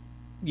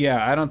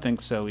 Yeah, I don't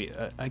think so.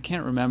 I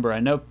can't remember.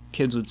 I know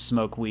kids would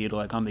smoke weed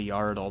like on the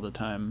yard all the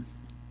time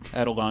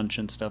at lunch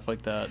and stuff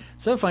like that.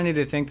 So funny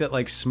to think that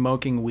like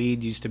smoking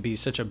weed used to be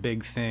such a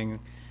big thing.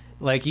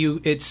 Like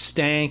it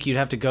stank. You'd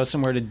have to go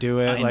somewhere to do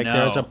it. I like know.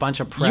 there was a bunch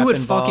of prep You would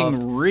involved.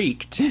 fucking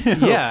reek too.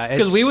 Yeah,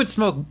 because we it's- would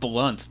smoke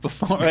blunts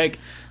before, like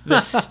the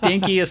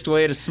stinkiest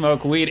way to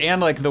smoke weed, and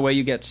like the way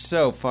you get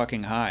so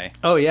fucking high.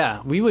 Oh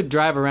yeah, we would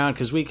drive around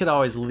because we could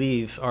always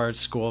leave our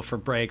school for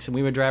breaks, and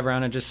we would drive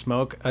around and just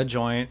smoke a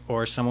joint,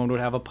 or someone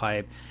would have a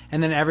pipe,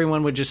 and then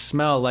everyone would just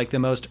smell like the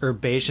most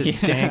herbaceous,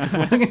 dank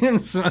fucking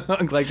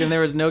smoke. Like, and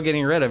there was no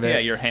getting rid of it. Yeah,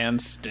 your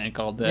hands stink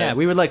all day. Yeah,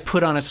 we would like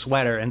put on a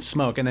sweater and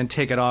smoke, and then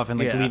take it off and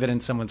like Yeah. leave it in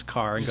someone's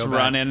car and just go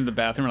run back. into the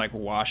bathroom and like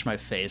wash my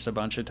face a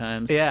bunch of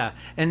times. Yeah,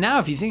 and now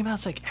if you think about it,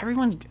 it's like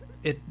everyone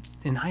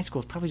in high school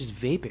is probably just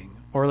vaping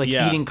or like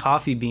Yeah. eating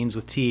coffee beans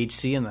with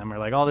THC in them, or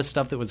like all this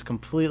stuff that was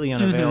completely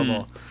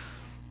unavailable.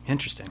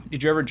 Interesting.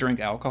 Did you ever drink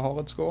alcohol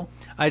at school?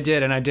 I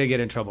did, and I did get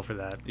in trouble for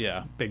that.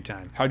 Yeah. Big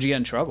time. How'd you get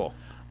in trouble?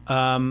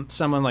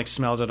 Someone like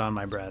smelled it on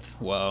my breath.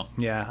 Whoa.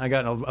 Yeah, I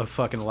got a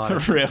fucking lot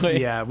of.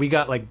 Really? Yeah, we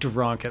got like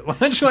drunk at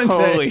lunch one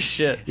day. Holy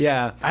shit.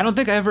 Yeah. I don't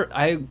think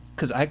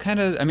because I kind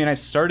of, I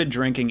started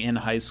drinking in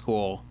high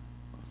school,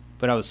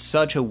 but I was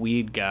such a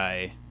weed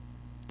guy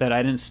that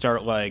I didn't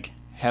start like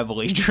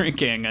heavily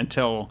drinking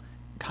until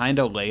kind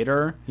of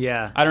later.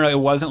 Yeah. I don't know. It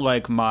wasn't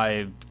like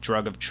my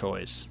drug of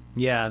choice.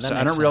 Yeah, that So I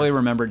makes don't really sense.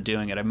 remember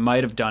doing it. I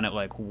might have done it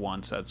like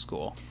once at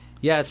school.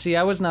 Yeah, see,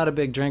 I was not a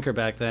big drinker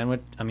back then.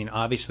 I mean,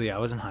 obviously, I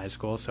was in high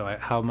school, so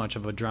how much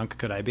of a drunk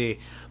could I be?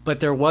 But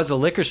there was a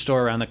liquor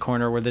store around the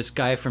corner where this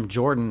guy from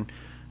Jordan,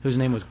 whose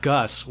name was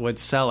Gus, would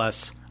sell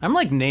us. I'm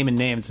like naming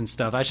names and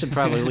stuff. I should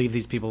probably leave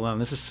these people alone.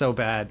 This is so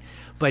bad.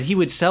 But he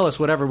would sell us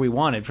whatever we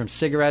wanted, from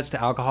cigarettes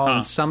to alcohol,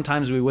 and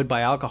sometimes we would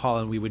buy alcohol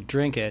and we would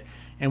drink it.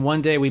 And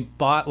one day we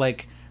bought,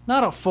 like,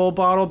 not a full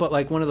bottle, but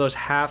like one of those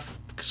half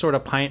sort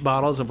of pint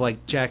bottles of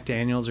like Jack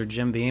Daniels or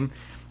Jim Beam.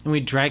 And we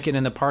drank it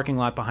in the parking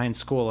lot behind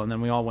school, and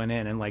then we all went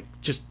in and like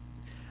just.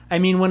 I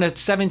mean, when a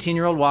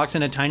 17-year-old walks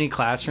in a tiny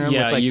classroom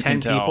Yeah, with like you 10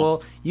 can tell.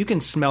 people, you can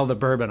smell the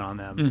bourbon on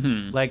them.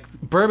 Mm-hmm. Like,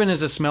 bourbon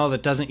is a smell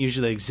that doesn't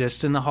usually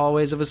exist in the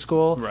hallways of a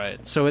school.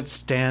 Right. So it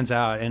stands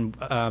out, and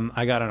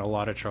I got in a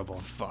lot of trouble.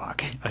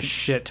 Fuck. A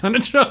shit ton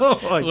of trouble.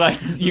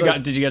 Did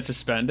you get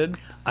suspended?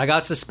 I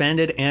got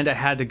suspended, and I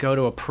had to go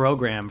to a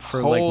program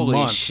for like Holy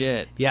months.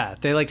 shit. Yeah,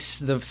 they like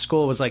the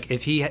school was like,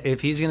 if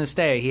he's gonna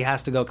stay, he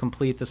has to go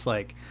complete this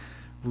like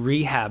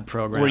rehab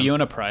program. Were you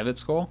in a private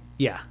school?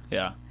 Yeah.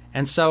 Yeah.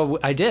 And so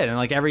I did, and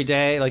like every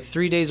day, like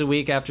 3 days a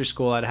week after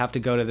school, I'd have to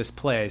go to this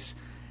place,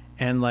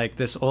 and like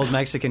this old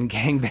Mexican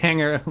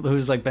gangbanger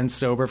who's like been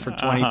sober for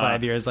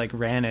 25 years like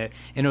ran it,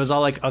 and it was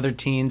all like other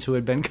teens who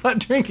had been caught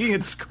drinking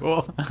at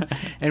school,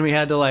 and we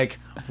had to like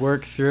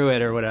work through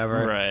it or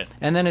whatever. Right.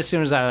 And then as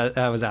soon as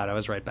I was out, I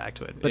was right back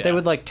to it. But they Yeah.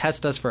 would like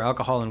test us for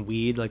alcohol and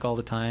weed like all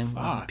the time.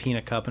 Fuck. Peen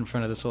a cup in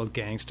front of this old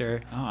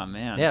gangster. Oh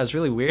man. Yeah, it was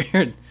really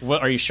weird.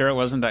 What, are you sure it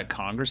wasn't that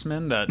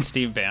congressman that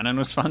Steve Bannon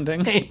was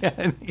funding? Yeah,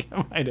 I think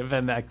it might have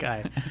been that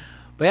guy.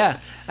 But yeah,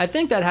 I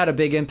think that had a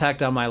big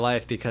impact on my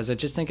life because I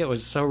just think it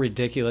was so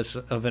ridiculous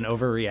of an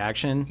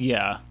overreaction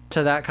Yeah.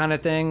 to that kind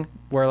of thing,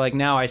 where like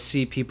now I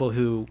see people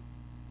who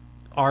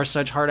are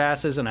such hard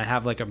asses and I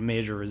have like a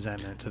major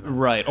resentment to them.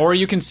 Right. Or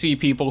you can see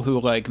people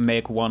who like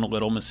make one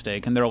little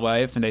mistake in their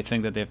life and they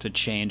think that they have to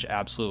change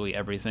absolutely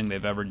everything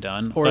they've ever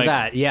done. Or Like,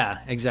 that, yeah,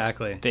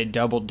 exactly. they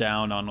double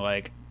down on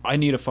like, I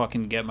need to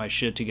fucking get my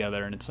shit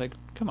together, and it's like,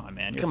 come on,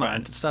 man, you're Come fine.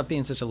 on, stop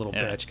being such a little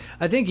Yeah. bitch.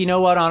 I think, you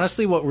know what,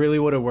 honestly, what really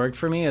would have worked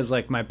for me is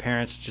like my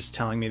parents just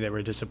telling me they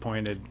were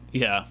disappointed.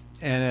 Yeah.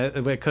 And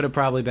it could have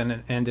probably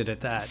been ended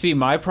at that. See,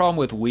 my problem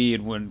with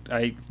weed when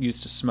I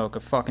used to smoke a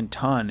fucking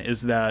ton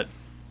is that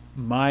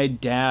my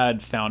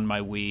dad found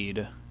my weed.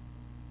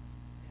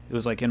 It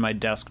was like in my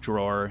desk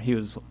drawer.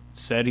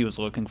 Said he was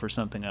looking for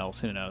something else.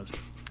 Who knows?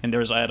 And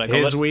I had like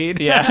His weed?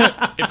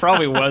 Yeah, it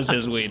probably was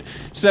his weed.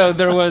 So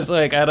there was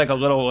like I had like a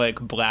little like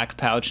black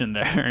pouch in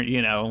there,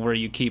 you know, where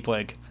you keep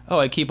like, oh,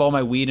 I keep all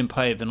my weed and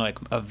pipe in like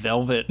a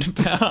velvet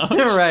pouch.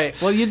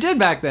 Right. Well, you did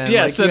back then.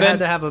 Yeah, Like, so you then had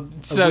to have a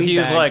so weed he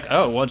was bag. like,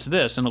 "Oh, what's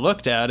this?" And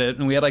looked at it,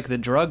 and we had like the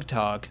drug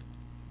talk.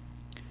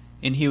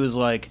 And he was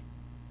like,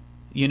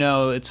 "You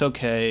know, it's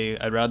okay.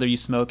 I'd rather you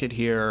smoke it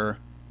here."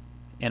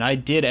 And I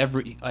did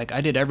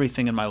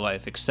everything in my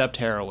life except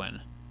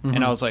heroin.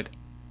 And I was like,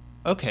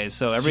 "Okay,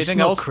 so everything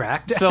smoke else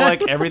crack, so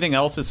like everything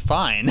else is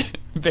fine."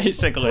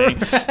 Basically.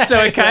 So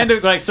it kind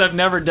of like so I've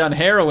never done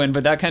heroin,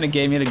 but that kind of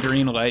gave me the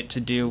green light to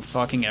do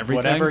fucking everything.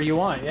 Whatever you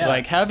want, yeah.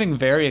 Like having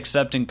very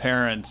accepting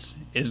parents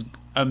is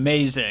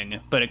amazing,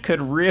 but it could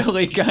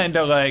really kind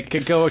of like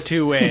could go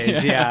two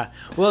ways. Yeah.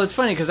 Well, it's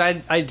funny because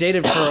I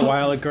dated for a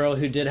while a girl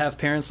who did have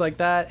parents like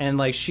that, and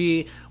like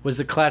she was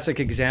the classic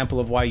example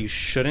of why you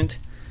shouldn't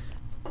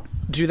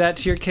do that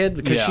to your kid,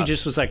 because she Yeah.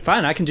 just was like,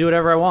 fine, I can do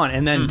whatever I want,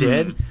 and then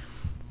did.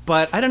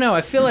 But I don't know.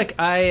 I feel like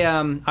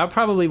I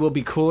probably will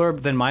be cooler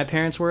than my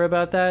parents were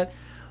about that,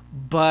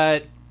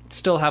 but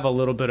still have a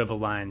little bit of a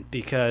line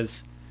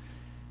because.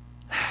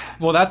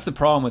 Well, that's the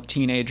problem with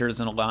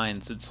teenagers and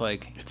lines. It's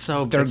like it's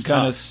they're gonna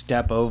tough.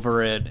 step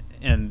over it,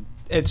 and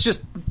it's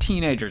just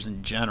teenagers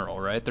in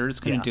general, right? They're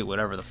just gonna do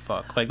whatever the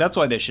fuck. Like that's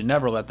why they should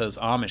never let those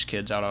Amish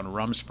kids out on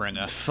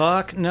Rumspringa.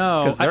 Fuck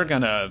no, because they're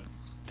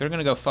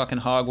gonna go fucking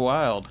hog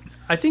wild.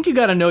 I think you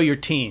got to know your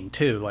teen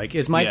too. Like,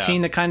 is my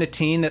teen the kind of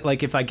teen that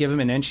like if I give him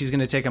an inch, he's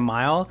gonna take a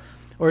mile?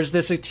 Or is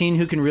this a teen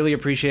who can really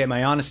appreciate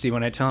my honesty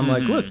when I tell him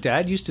like, look,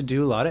 Dad used to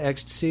do a lot of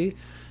ecstasy.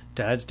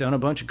 Dad's done a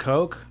bunch of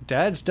coke.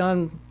 Dad's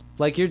done.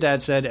 Like your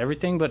dad said,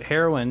 everything but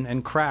heroin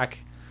and crack.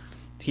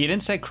 He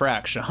didn't say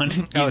crack, Sean.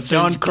 He's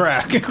done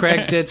crack.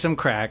 Craig did some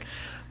crack.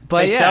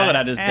 But they sell it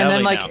at his deli and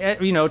then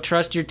now. like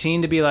trust your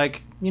teen to be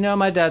like,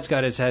 my dad's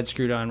got his head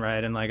screwed on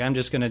right, and like I'm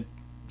just gonna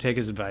take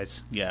his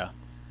advice. Yeah.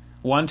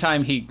 One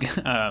time he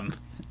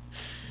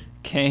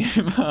came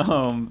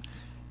home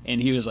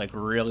and he was like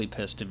really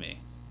pissed at me,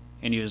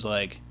 and he was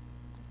like,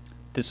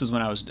 this was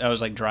when I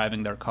was like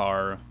driving their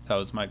car. That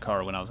was my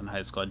car when I was in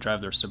high school. I'd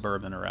drive their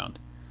Suburban around.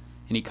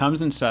 And he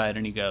comes inside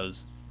and he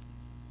goes,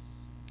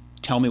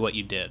 tell me what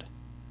you did.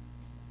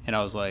 And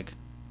I was like,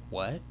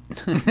 what?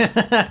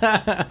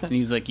 And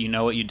he's like, you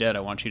know what you did. I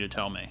want you to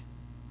tell me.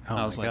 Oh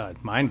I was my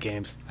God, mind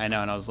games. I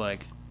know. And I was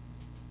like,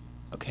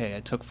 okay,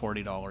 I took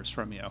 $40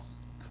 from you.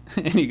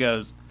 And he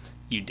goes,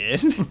 you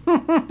did?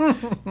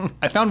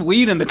 I found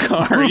weed in the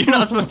car. You're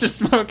not supposed to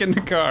smoke in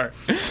the car.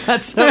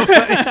 That's so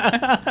funny.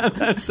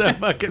 That's so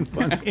fucking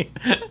funny.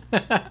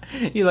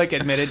 You like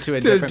admitted to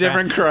a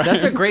different crime.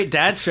 That's a great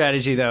dad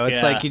strategy, though.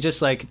 It's Yeah. like you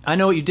just like, I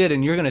know what you did,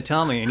 and you're going to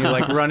tell me, and you're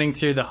like running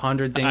through the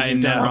 100 things you've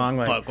done wrong.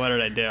 Like, fuck, what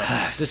did I do?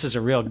 This is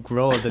a real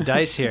roll of the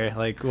dice here.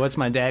 Like, what's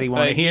my daddy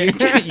want to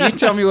Like, hear? you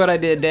tell me what I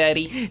did,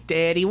 Daddy.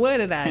 Daddy, what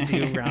did I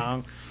do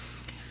wrong?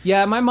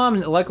 Yeah, my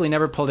mom luckily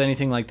never pulled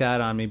anything like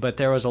that on me, but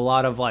there was a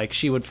lot of like,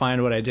 she would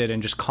find what I did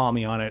and just call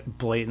me on it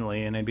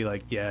blatantly, and I'd be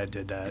like, yeah, I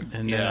did that.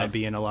 And then I'd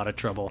be in a lot of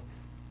trouble.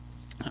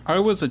 I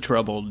was a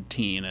troubled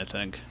teen, I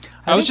think.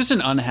 I was just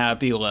an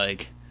unhappy,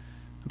 like,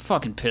 I'm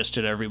fucking pissed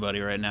at everybody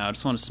right now. I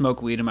just want to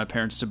smoke weed in my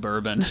parents'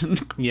 Suburban and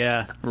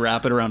Yeah.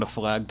 wrap it around a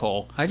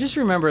flagpole. I just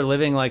remember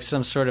living like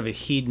some sort of a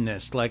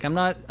hedonist. Like,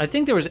 I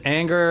think there was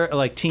anger,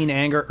 like teen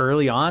anger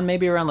early on,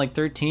 maybe around like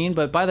 13,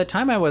 but by the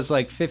time I was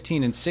like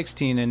 15 and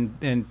 16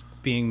 and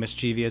being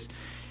mischievous,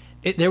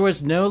 there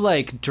was no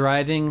like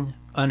driving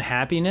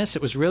unhappiness.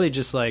 It was really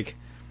just like,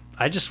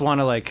 I just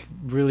want to like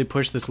really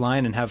push this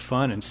line and have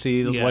fun and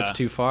see what's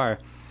too far.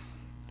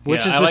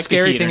 Which is I the like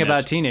scary the thing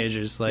about hedonist.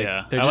 teenagers. Like,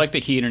 they're I just, like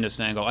the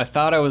hedonist angle. I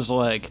thought I was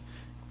like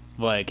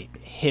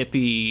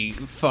hippie,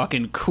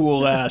 fucking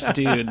cool ass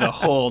dude the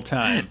whole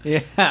time.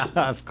 Yeah,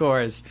 of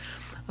course.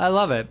 I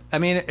love it. I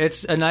mean,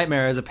 it's a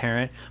nightmare as a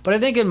parent, but I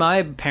think in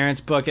my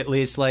parents' book, at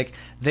least, like,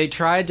 they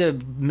tried to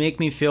make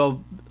me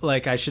feel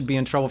like I should be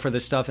in trouble for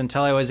this stuff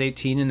until I was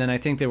 18, and then I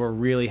think they were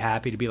really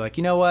happy to be like,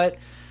 you know what?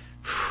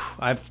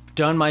 I've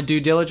done my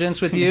due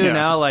diligence with you. Yeah.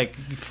 Now, like,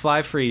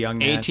 fly free, young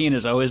man. 18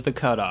 is always the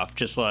cutoff.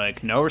 Just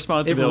like no It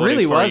responsibility.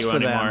 really for was you for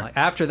anymore. them. Like,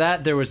 after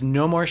that, there was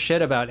no more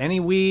shit about any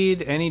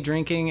weed, any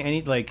drinking,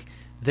 any, like,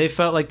 they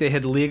felt like they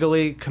had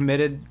legally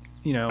committed,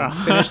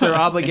 finished their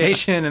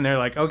obligation, and they're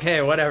like,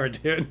 okay, whatever,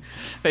 dude.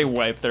 They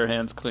wipe their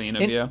hands clean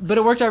of you. But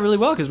it worked out really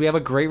well because we have a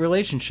great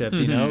relationship,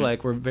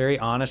 like, we're very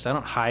honest. I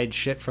don't hide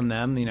shit from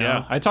them,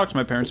 Yeah, I talk to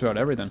my parents about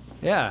everything.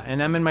 Yeah,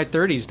 and I'm in my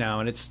 30s now,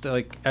 and it's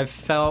like I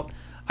felt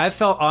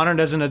honored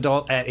as an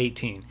adult at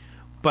 18.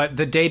 But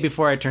the day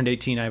before I turned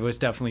 18, I was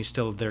definitely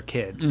still their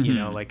kid.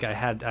 Like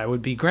I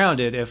would be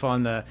grounded if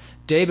on the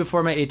day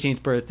before my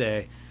 18th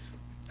birthday,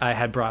 I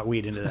had brought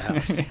weed into the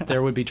house.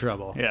 There would be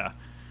trouble. Yeah.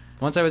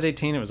 Once I was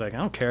 18, it was like, I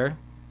don't care.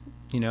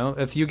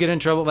 If you get in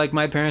trouble, like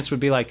my parents would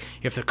be like,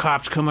 if the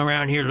cops come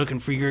around here looking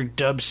for your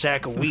dub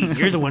sack of weed,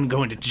 you're the one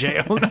going to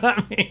jail,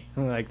 not me.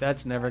 I'm like,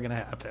 that's never going to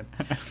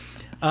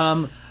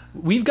happen.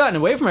 We've gotten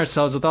away from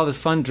ourselves with all this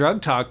fun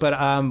drug talk,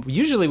 but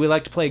usually we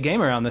like to play a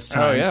game around this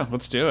time. Oh, yeah.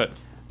 Let's do it.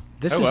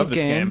 This I is love a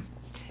this game.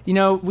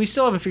 We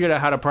still haven't figured out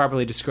how to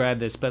properly describe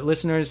this, but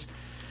listeners,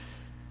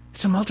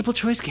 it's a multiple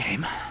choice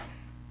game.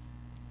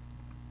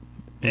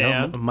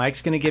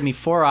 Mike's going to give me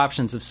 4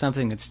 options of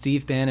something that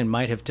Steve Bannon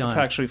might have done. It's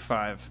actually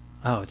 5.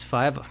 Oh, it's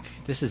 5? Okay,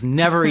 this is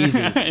never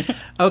easy.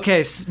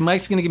 Okay,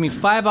 Mike's going to give me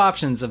 5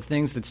 options of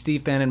things that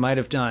Steve Bannon might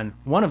have done.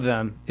 One of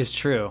them is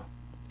true,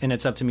 and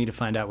it's up to me to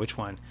find out which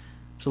one.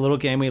 It's a little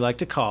game we like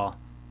to call,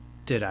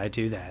 Did I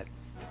Do That?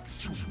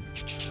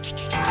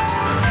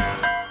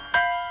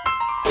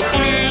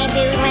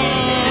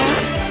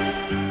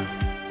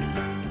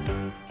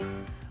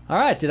 All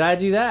right, did I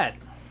do that?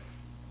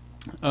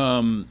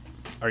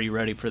 Are you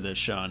ready for this,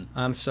 Sean?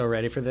 I'm so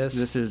ready for this.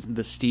 This is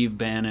the Steve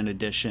Bannon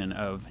edition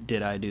of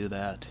Did I Do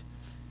That?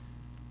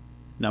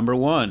 Number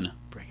 1.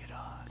 Bring it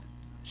on.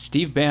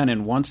 Steve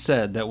Bannon once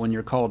said that when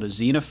you're called a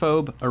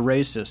xenophobe, a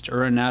racist,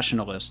 or a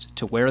nationalist,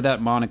 to wear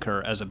that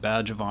moniker as a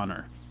badge of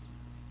honor.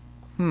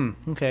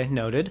 Okay,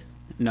 noted.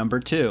 Number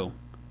 2.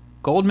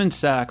 Goldman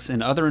Sachs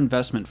and other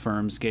investment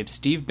firms gave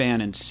Steve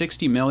Bannon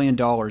 $60 million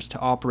to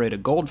operate a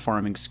gold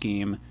farming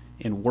scheme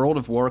in World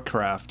of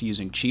Warcraft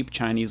using cheap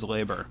Chinese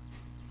labor.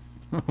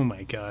 Oh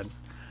my god.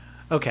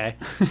 Okay.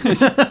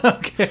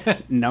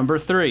 Number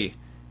 3.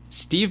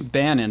 Steve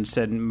Bannon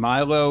said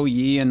Milo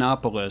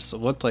Yiannopoulos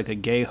looked like a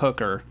gay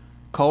hooker,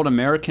 called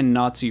American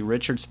Nazi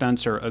Richard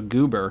Spencer a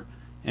goober,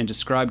 and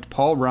described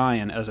Paul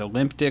Ryan as a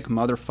limp dick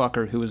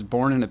motherfucker who was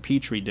born in a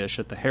petri dish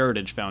at the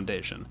Heritage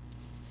Foundation.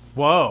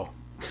 Whoa.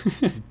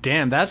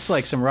 Damn, that's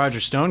like some Roger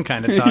Stone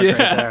kind of talk right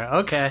there.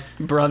 Okay.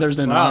 Brothers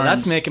in Wow, arms.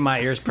 that's making my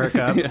ears perk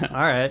up. Yeah.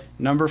 All right.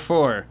 Number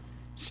 4.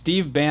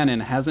 Steve Bannon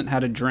hasn't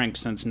had a drink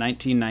since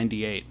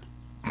 1998.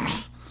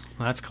 Well,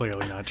 that's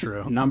clearly not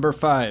true. Number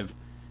 5.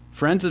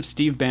 Friends of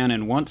Steve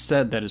Bannon once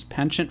said that his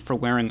penchant for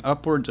wearing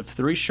upwards of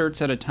 3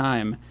 shirts at a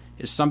time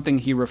is something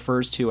he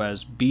refers to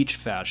as beach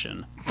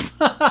fashion.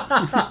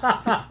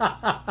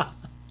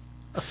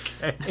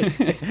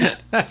 Okay.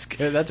 That's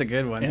good. That's a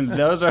good one. And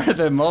those are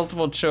the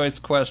multiple choice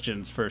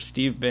questions for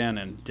Steve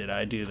Bannon. Did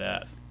I do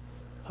that?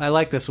 I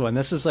like this one.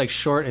 This is like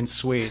short and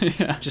sweet.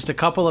 Just a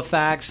couple of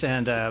facts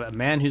and a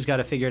man who's got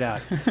to figure it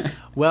out.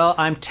 Well,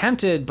 I'm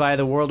tempted by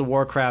the World of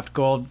Warcraft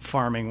gold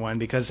farming one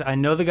because I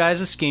know the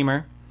guy's a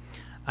schemer.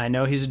 I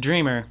know he's a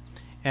dreamer.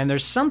 And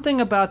there's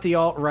something about the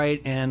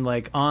alt-right and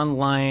like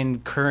online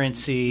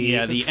currency.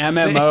 Yeah, the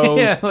MMO.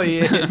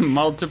 Yeah.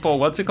 Multiple.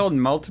 What's it called?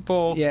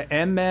 Multiple. Yeah,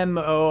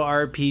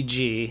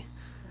 MMORPG.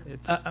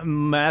 A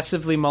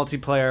massively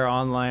multiplayer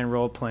online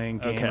role-playing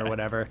game or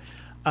whatever.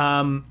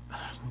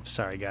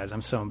 Sorry, guys.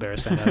 I'm so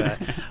embarrassed. I know that.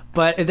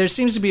 But there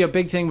seems to be a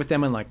big thing with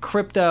them in like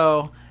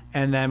crypto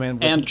and them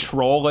in... And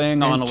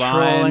trolling and online.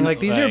 Trolling. Like,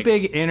 these are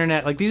big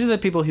internet... Like, these are the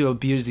people who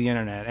abuse the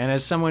internet. And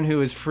as someone who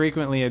has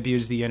frequently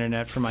abused the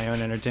internet for my own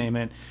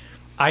entertainment,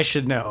 I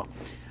should know.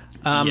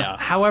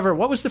 However,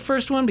 what was the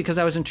first one? Because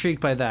I was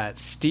intrigued by that.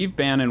 Steve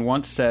Bannon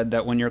once said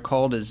that when you're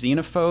called a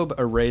xenophobe,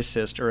 a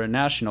racist, or a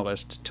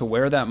nationalist, to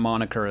wear that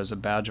moniker as a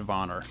badge of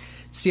honor.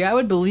 See, I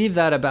would believe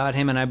that about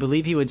him, and I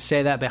believe he would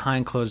say that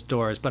behind closed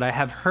doors, but I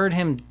have heard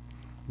him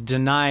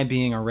deny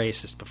being a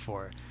racist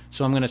before.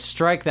 So I'm going to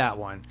strike that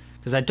one.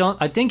 Because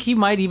I think he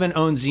might even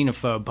own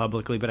xenophobe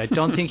publicly, but I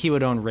don't think he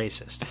would own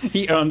racist.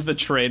 He owns the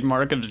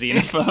trademark of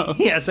xenophobe.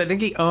 Yes, I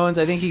think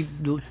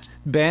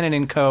Bannon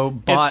and Co.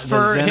 bought the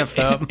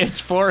xenophobe. It's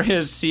for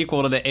his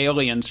sequel to the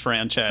Aliens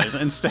franchise.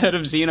 Instead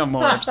of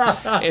xenomorphs,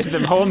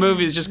 the whole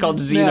movie is just called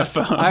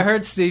Xenophobe. Yeah, I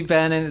heard Steve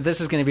Bannon, this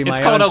is going to be my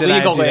It's own... called Did I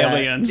Illegal do that?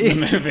 Aliens, the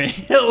movie.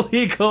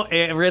 Illegal...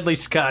 Ridley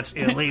Scott's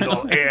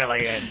Illegal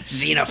Alien.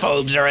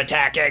 Xenophobes are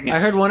attacking. I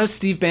heard one of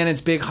Steve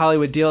Bannon's big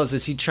Hollywood deals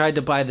is he tried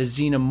to buy the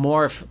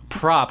xenomorph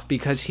prop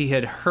because he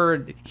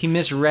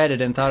misread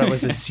it and thought it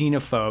was a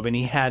xenophobe, and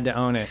he had to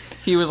own it.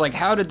 He was like,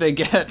 how did they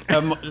get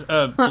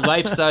a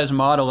life-size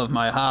model of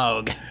my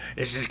hog?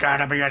 This has got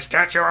to be a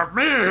statue of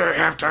me. I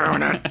have to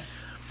own it.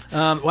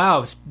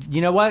 Wow.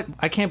 You know what?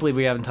 I can't believe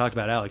we haven't talked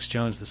about Alex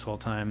Jones this whole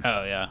time.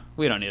 Oh, yeah.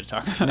 We don't need to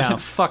talk about No, him.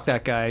 fuck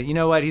that guy. You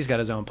know what? He's got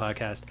his own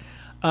podcast.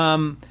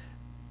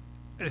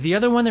 The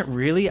other one that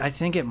really I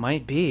think it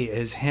might be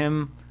is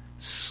him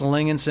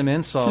slinging some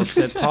insults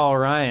at Paul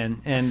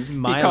Ryan and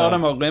Milo. He called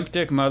him a limp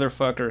dick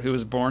motherfucker who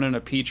was born in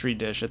a petri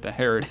dish at the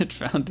Heritage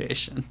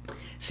Foundation.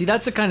 See,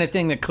 that's the kind of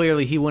thing that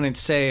clearly he wouldn't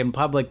say in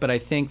public, but I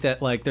think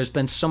that like there's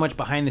been so much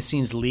behind the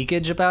scenes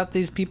leakage about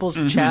these people's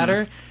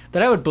chatter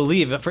that I would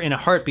believe in a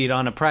heartbeat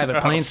on a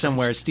private plane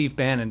somewhere Steve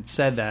Bannon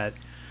said that.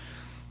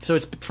 So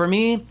it's for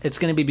me, it's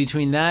going to be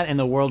between that and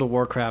the World of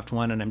Warcraft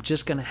one, and I'm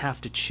just going to have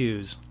to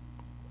choose.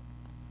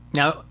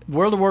 Now,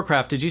 World of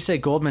Warcraft, did you say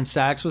Goldman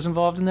Sachs was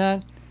involved in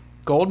that?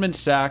 Goldman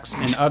Sachs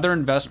and other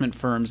investment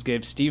firms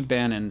gave Steve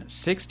Bannon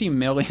 $60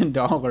 million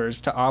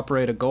to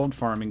operate a gold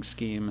farming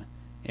scheme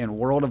in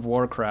World of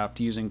Warcraft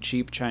using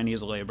cheap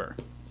Chinese labor.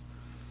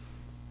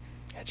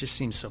 It just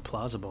seems so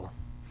plausible.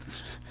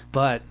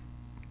 But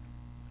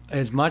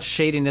as much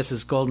shadiness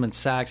as Goldman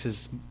Sachs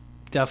has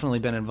definitely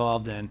been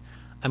involved in,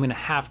 I'm going to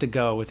have to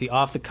go with the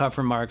off-the-cuff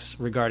remarks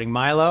regarding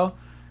Milo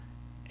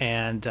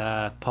and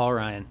Paul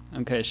Ryan.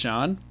 Okay,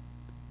 Sean,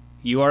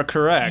 you are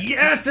correct.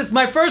 Yes, it's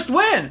my first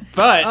win!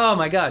 But oh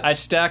my god, I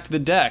stacked the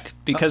deck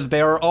because they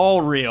are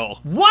all real.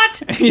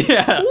 What?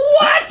 Yeah.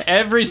 What?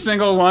 Every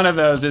single one of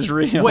those is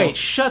real. Wait,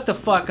 shut the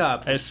fuck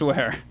up. I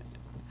swear.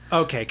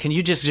 Okay, can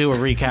you just do a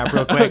recap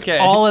real quick? Okay.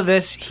 All of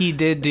this, he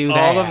did do that.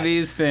 All of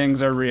these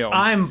things are real.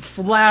 I'm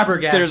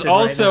flabbergasted. There's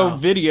also right now.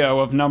 video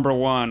of number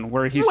one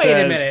where he says... Wait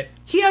a minute.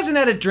 He hasn't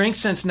had a drink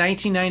since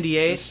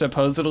 1998?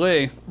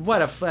 Supposedly.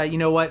 What a... you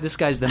know what? This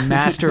guy's the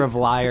master of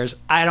liars.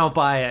 I don't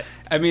buy it.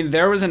 I mean,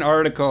 there was an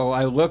article.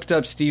 I looked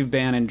up Steve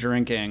Bannon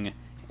drinking,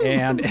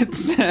 and it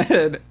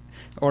said...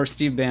 Or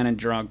Steve Bannon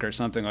drunk or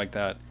something like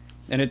that.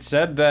 And it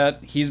said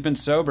that he's been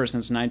sober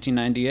since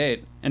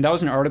 1998. And that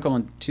was an article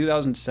in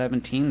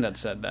 2017 that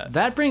said that.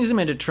 That brings him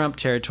into Trump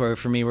territory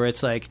for me, where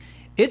it's like,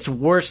 it's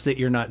worse that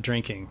you're not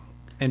drinking.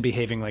 and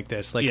behaving like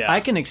this. Like, Yeah. I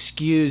can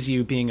excuse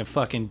you being a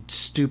fucking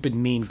stupid,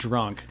 mean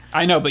drunk.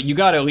 I know, but you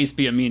gotta at least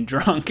be a mean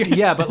drunk.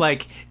 Yeah, but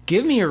like,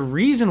 give me a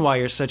reason why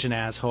you're such an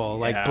asshole.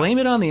 Like, Yeah. blame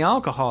it on the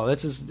alcohol.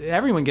 That's just,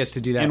 everyone gets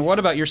to do that. And what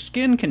about your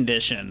skin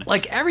condition?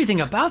 Like,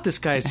 everything about this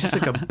guy is just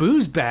like a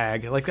booze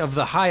bag, like of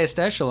the highest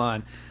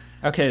echelon.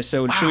 Okay,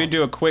 so should we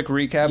do a quick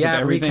recap Yeah,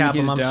 of everything recap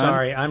he's him. I'm done?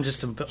 sorry. I'm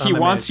He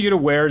wants you to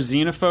wear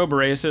xenophobe,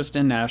 racist,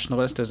 and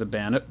nationalist as a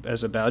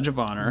badge of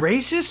honor.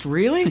 Racist?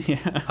 Really?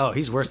 Yeah. Oh,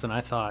 he's worse than I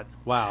thought.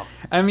 Wow.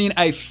 I mean,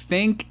 I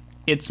think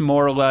it's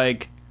more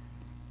like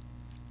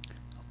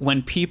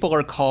when people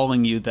are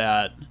calling you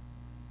that,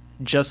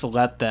 just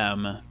let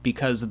them,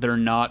 because they're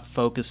not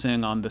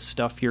focusing on the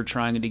stuff you're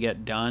trying to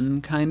get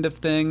done, kind of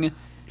thing.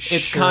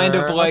 It's kind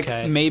of Sure, like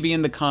okay. maybe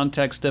in the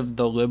context of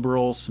the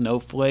liberal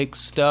snowflake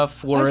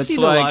stuff, where I it's see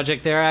the like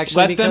logic there,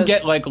 actually, let them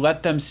because-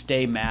 let them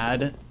stay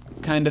mad,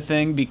 kind of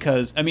thing.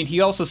 Because I mean, he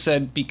also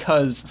said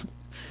because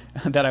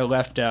that I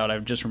left out.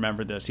 I've just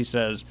remembered this. He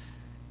says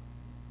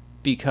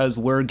because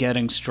we're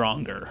getting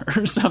stronger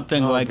or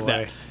something like boy.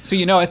 that. So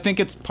I think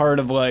it's part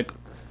of like,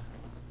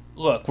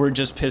 look, we're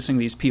just pissing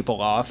these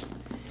people off.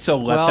 So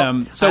let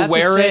them. I So have to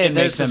wear say, it and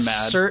make there's them a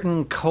mad.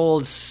 certain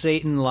cold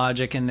Satan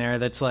logic in there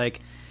that's like,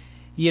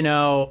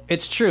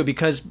 it's true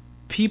because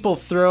people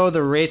throw the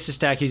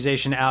racist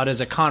accusation out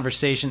as a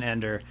conversation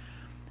ender.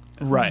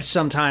 Right.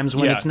 Sometimes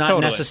when Yeah, it's not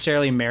totally.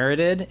 necessarily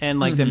merited, and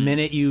like the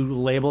minute you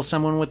label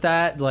someone with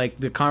that, like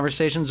the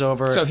conversation's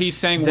over. So he's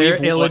saying they're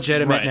we've-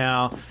 illegitimate right.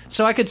 now.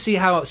 So I could see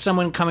how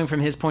someone coming from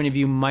his point of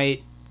view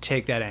might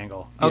take that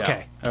angle. Yeah.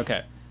 Okay.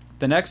 Okay.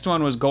 The next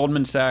one was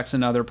Goldman Sachs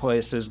and other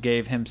places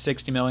gave him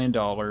 $60 million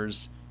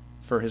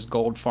for his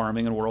gold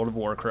farming in World of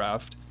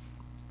Warcraft.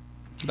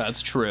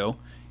 That's true.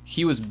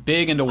 He was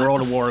big into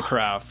World of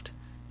Warcraft.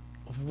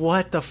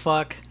 What the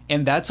fuck?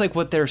 And that's like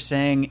what they're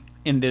saying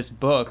in this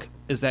book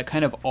is that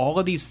kind of all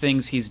of these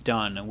things he's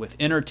done with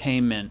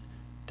entertainment,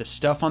 the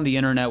stuff on the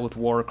internet with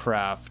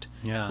Warcraft,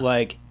 Yeah.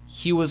 like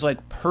he was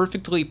like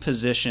perfectly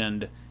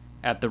positioned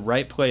at the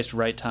right place,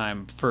 right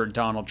time for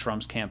Donald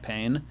Trump's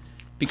campaign.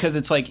 Because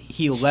it's like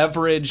he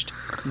leveraged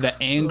the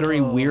angry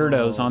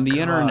weirdos on the God.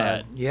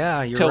 internet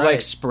Yeah, you're to right.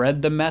 like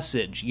spread the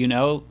message,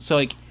 So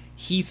like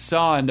he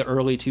saw in the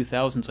early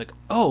 2000s like,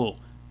 oh,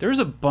 there's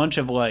a bunch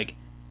of like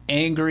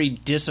angry,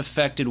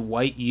 disaffected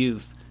white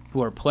youth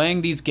who are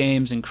playing these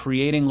games and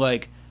creating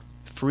like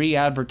free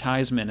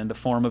advertisement in the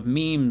form of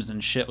memes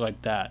and shit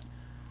like that.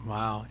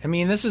 Wow. I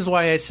mean, this is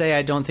why I say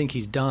I don't think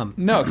he's dumb.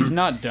 No, he's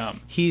not dumb.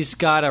 He's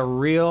got a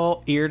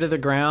real ear to the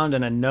ground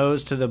and a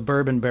nose to the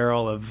bourbon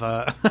barrel of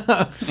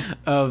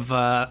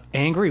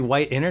angry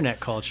white internet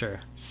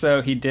culture.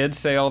 So he did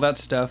say all that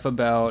stuff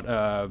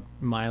about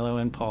Milo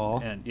and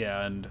Paul.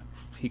 and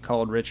he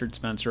called Richard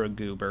Spencer a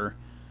goober.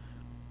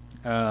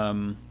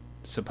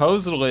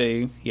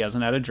 Supposedly he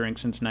hasn't had a drink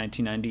since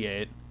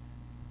 1998,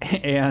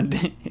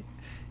 and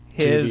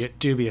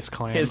dubious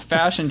claim. his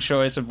fashion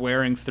choice of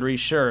wearing 3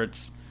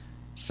 shirts.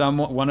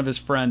 One of his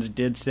friends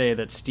did say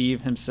that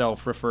Steve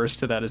himself refers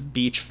to that as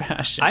beach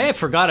fashion. I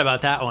forgot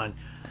about that one.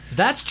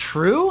 That's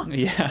true?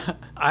 Yeah.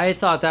 I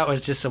thought that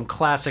was just some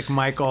classic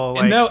Michael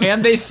like No,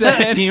 and they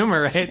said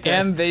humor right there.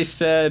 And they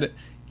said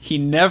he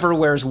never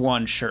wears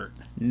 1 shirt.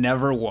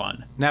 Never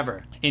one.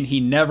 Never. And he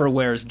never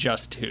wears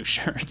just 2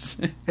 shirts.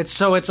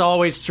 It's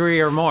always 3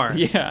 or more.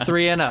 Yeah.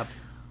 3 and up.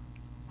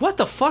 What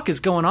the fuck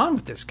is going on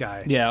with this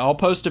guy? Yeah, I'll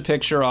post a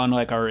picture on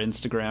like our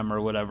Instagram or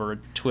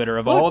whatever, Twitter,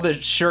 of all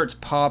the shirts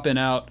popping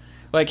out.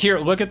 Like here,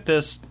 look at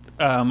this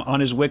on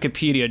his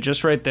Wikipedia,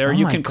 just right there. Oh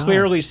You my can God.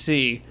 clearly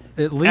see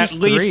At least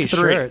 3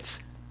 shirts.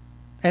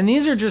 And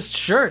these are just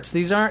shirts.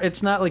 These aren't.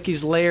 It's not like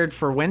he's layered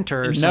for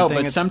winter or No, something.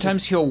 but It's sometimes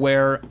just- he'll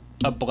wear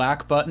a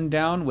black button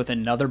down with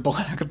another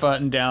black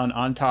button down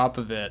on top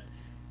of it.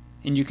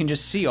 And you can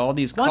just see all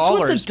these What's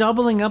collars. with the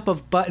doubling up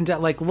of button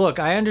down? Like, look,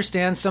 I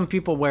understand some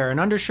people wear an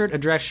undershirt, a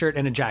dress shirt,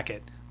 and a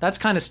jacket. That's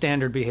kind of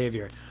standard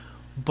behavior.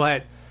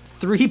 But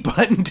 3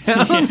 button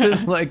downs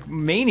is like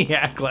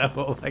maniac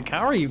level. Like, how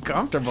are you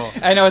comfortable?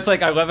 I know, it's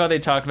like, I love how they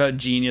talk about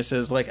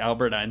geniuses like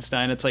Albert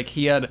Einstein. It's like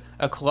he had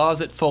a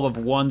closet full of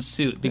 1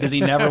 suit because he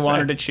never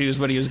wanted to choose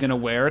what he was going to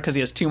wear because he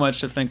has too much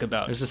to think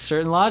about. There's a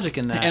certain logic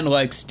in that. And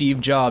like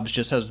Steve Jobs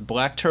just has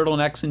black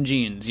turtlenecks and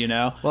jeans,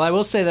 Well, I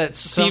will say that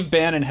Steve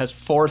Bannon has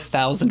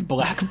 4,000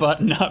 black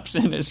button-ups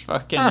in his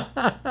fucking...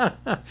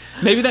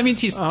 Maybe that means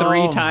he's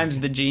 3 times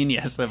the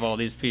genius of all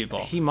these people.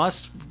 he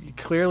must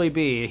clearly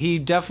be. He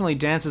definitely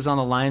dances on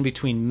the line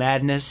between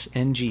madness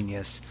and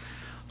genius.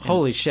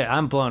 Holy shit,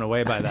 I'm blown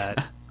away by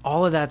that.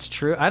 All of that's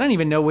true. I don't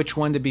even know which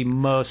one to be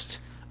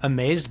most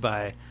amazed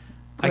by.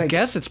 I Like,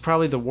 guess it's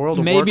probably the World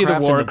of maybe the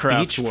Warcraft and Warcraft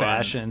the beach one.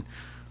 fashion.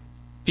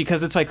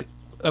 Because it's like,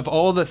 of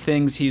all the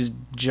things he's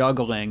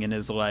juggling in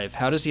his life,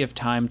 how does he have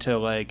time to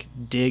like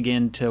dig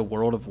into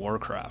World of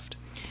Warcraft?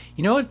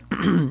 You know what?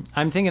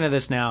 I'm thinking of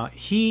this now.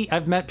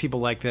 I've met people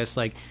like this.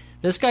 Like,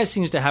 This guy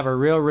seems to have a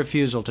real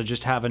refusal to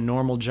just have a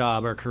normal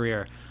job or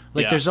career.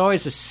 Like, Yeah. there's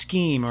always a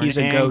scheme or He's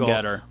an a angle.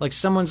 go-getter. Like,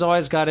 someone's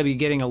always got to be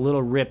getting a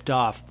little ripped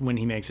off when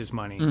he makes his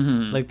money.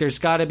 Like, there's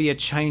got to be a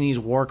Chinese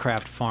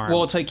Warcraft farm.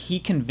 Well, it's like he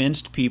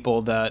convinced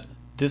people that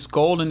this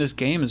gold in this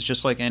game is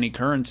just like any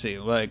currency.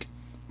 Like,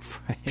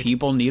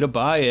 people need to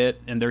buy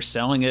it, and they're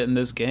selling it in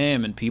this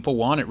game, and people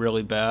want it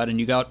really bad. And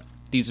you got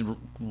these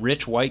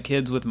rich white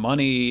kids with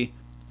money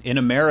in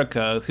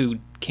America who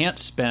can't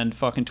spend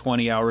fucking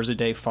 20 hours a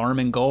day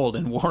farming gold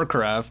in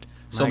Warcraft,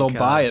 so My they'll God.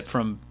 buy it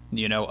from,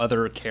 you know,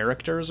 other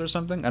characters or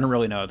something. I don't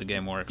really know how the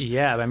game works.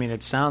 Yeah, I mean,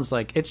 it sounds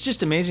like it's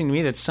just amazing to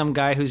me that some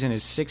guy who's in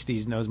his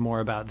 60s knows more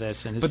about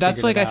this. And has But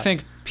that's figured like, it I out.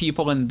 think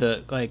people in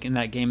the, like, in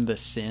that game The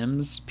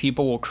Sims,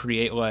 people will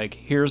create, like,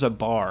 here's a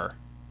bar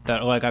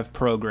that, like, I've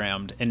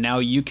programmed, and now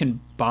you can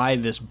buy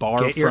this bar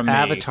Get your from me.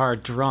 avatar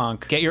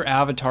drunk. Get your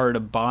avatar to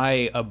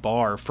buy a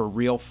bar for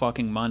real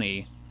fucking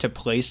money to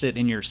place it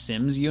in your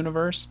Sims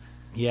universe.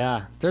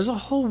 Yeah, there's a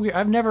whole weird.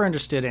 I've never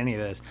understood any of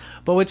this.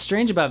 But what's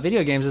strange about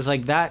video games is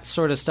like that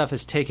sort of stuff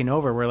is taken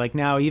over. Where like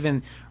now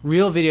even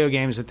real video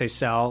games that they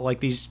sell, like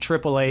these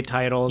AAA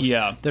titles,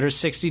 Yeah. that are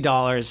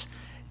 $60,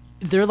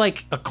 they're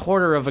like a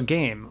quarter of a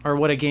game or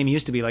what a game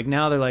used to be. Like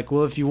now they're like,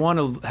 well, if you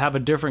want to have a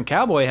different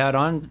cowboy hat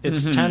on,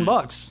 it's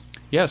 $10.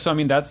 Yeah, so I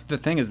mean, that's the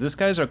thing, is this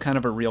guy's a kind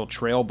of a real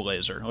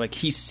trailblazer. Like,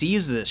 he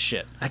sees this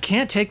shit. I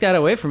can't take that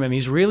away from him.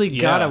 He's really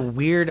got Yeah. a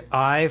weird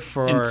eye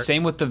for. And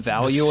same with the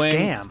valuing,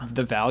 scam.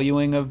 the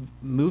valuing of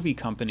movie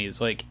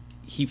companies. Like,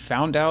 he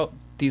found out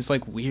these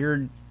like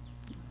weird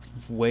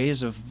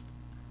ways of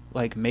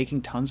like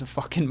making tons of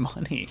fucking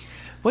money.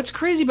 What's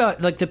crazy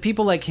about like the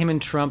people like him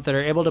and Trump that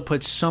are able to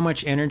put so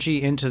much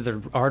energy into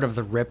the art of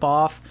the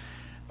ripoff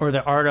or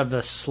the art of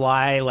the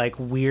sly, like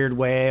weird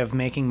way of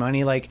making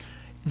money, like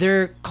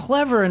they're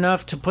clever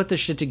enough to put this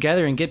shit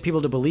together and get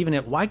people to believe in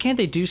it. Why can't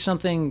they do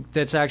something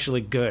that's actually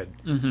good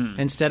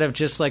instead of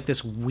just like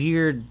this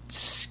weird,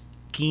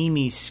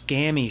 schemy,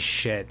 scammy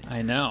shit?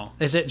 I know.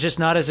 Is it just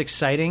not as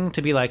exciting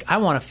to be like, I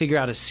want to figure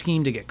out a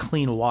scheme to get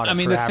clean water? I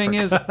mean, for the thing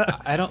is,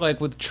 Africa? I don't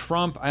like with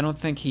Trump. I don't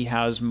think he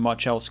has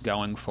much else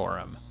going for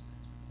him,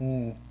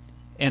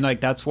 and like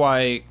that's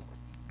why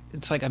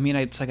it's like. I mean,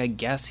 it's like I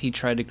guess he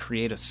tried to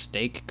create a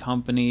steak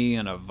company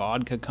and a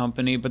vodka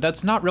company, but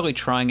that's not really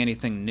trying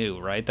anything new,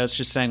 right? That's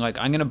just saying like,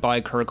 I'm going to buy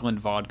Kirkland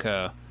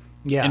vodka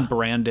yeah, and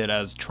brand it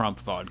as Trump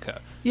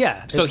vodka.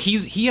 yeah. So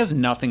it's- he has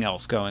nothing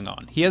else going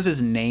on. He has his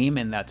name,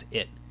 and that's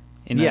it.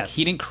 And like, Yes.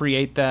 he didn't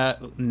create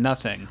that.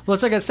 Nothing. well,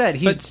 it's like I said,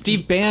 he's But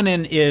Steve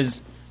Bannon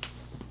is,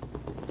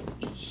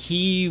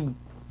 he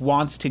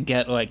wants to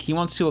get like, he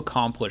wants to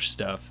accomplish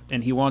stuff,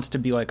 and he wants to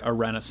be like a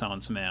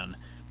Renaissance man.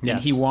 Yes.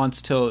 And he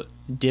wants to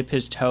dip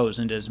his toes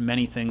into as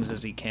many things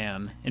as he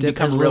can and dip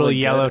become his little really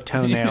yellow good.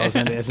 toenails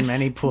into as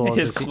many pools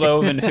his as he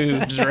cloven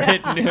hooves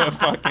right into a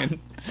fucking.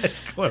 his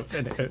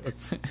cloven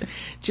hoofs.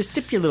 Just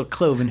dip your little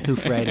cloven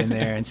hoof right in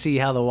there and see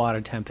how the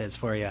water temp is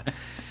for you.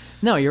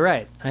 No, you're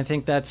right. I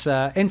think that's.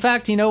 In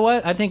fact, you know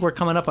what? I think we're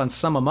coming up on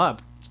sum 'em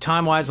up,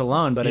 time wise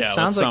alone. But Yeah, it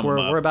sounds let's like sum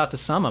 'em up. we're about to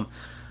sum them.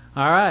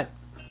 All right.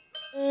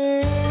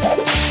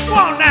 Come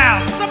on now,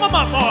 sum 'em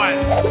up,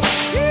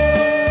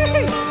 boys.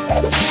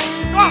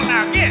 Come on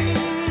now, get it.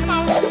 Come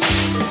on.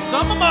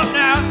 Sum 'em up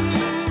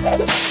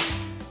now.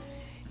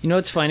 You know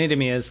what's funny to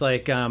me is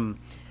like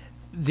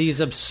these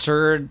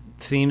absurd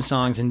theme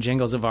songs and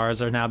jingles of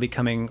ours are now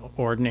becoming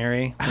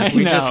ordinary. Like, I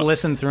we just know.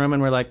 listen through them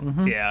and we're like,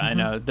 Yeah, I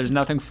know. There's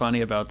nothing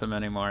funny about them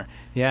anymore.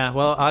 yeah.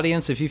 Well,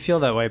 audience, if you feel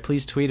that way,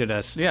 please tweet at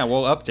us. Yeah,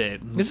 we'll update.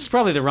 This is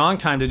probably the wrong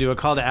time to do a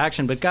call to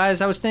action, but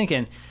guys, I was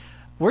thinking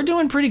we're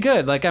doing pretty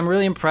good. Like, I'm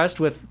really impressed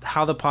with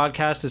how the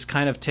podcast is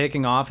kind of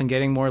taking off and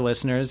getting more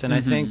listeners. And I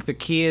think the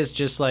key is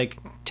just like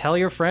tell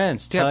your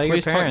friends, tell your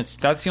please tell- parents.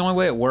 That's the only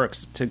way it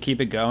works to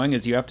keep it going,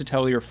 is you have to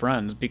tell your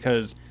friends,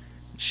 because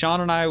Sean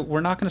and I,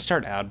 we're not going to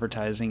start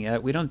advertising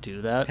yet. We don't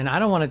do that. And I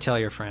don't want to tell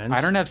your friends. I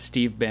don't have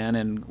Steve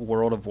Bannon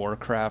World of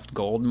Warcraft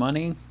gold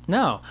money.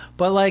 No,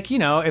 but like, you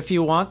know, if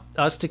you want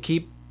us to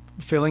keep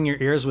filling your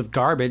ears with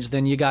garbage,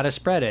 then you got to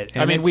spread it.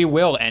 And I mean, it's- we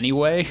will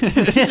anyway.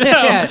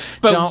 Yeah,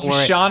 but don't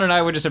worry. Sean and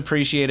I would just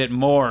appreciate it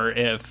more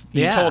if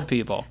you Yeah. told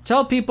people.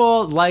 Tell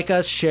people, like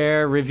us,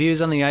 share.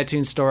 Reviews on the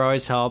iTunes store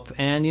always help.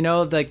 And you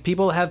know, like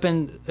people have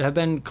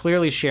been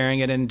clearly sharing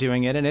it and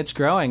doing it, and it's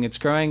growing. It's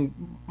growing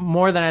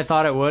more than I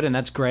thought it would, and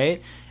that's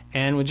great.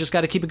 And we just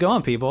got to keep it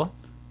going, people.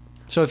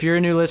 So if you're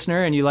a new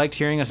listener and you liked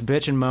hearing us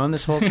bitch and moan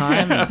this whole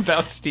time, and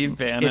About Steve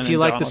Bannon. if you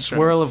and like the Donald Trump.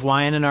 swirl of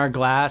wine in our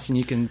glass and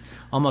you can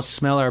almost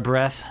smell our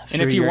breath,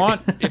 And if through you your-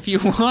 want, if you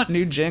want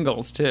new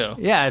jingles too,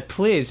 yeah,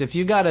 please. If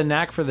you got a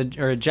knack for the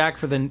or a jack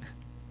for the,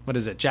 what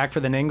is it? Jack for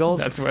the Ningles.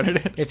 that's what it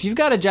is. If you've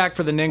got a jack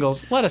for the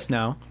Ningles, let us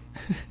know.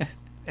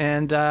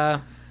 And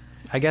I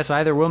guess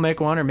either we'll make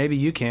one or maybe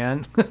you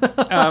can.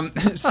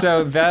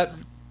 So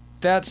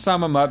that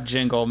sum 'em up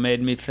jingle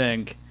made me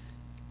think.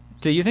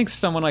 Do you think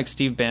someone like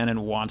Steve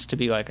Bannon wants to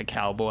be like a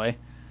cowboy?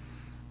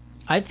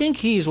 I think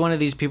he's one of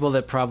these people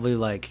that probably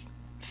like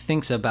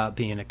thinks about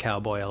being a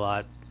cowboy a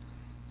lot.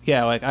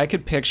 Yeah, like I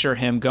could picture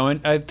him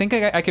going. I think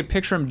I could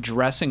picture him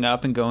dressing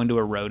up and going to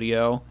a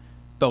rodeo,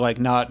 but like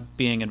not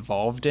being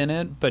involved in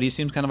it. But he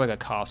seems kind of like a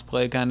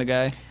cosplay kind of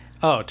guy.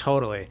 Oh,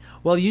 totally.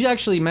 Well, you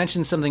actually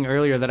mentioned something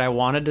earlier that I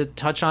wanted to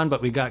touch on,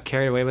 but we got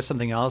carried away with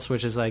something else,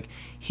 which is like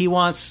he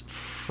wants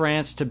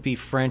France to be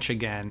French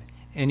again,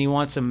 and he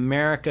wants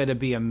America to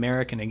be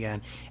American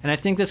again. And I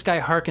think this guy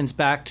harkens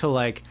back to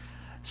like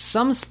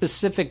some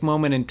specific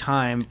moment in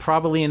time,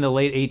 probably in the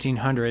late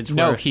 1800s.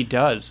 No, where, he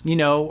does. You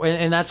know,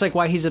 and that's like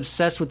why he's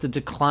obsessed with the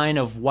decline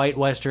of white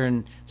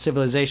Western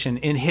civilization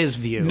in his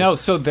view. No,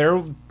 so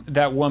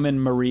that woman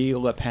Marie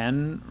Le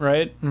Pen,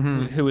 right,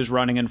 who was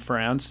running in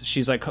France,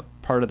 she's like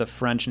part of the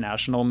French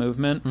national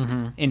movement,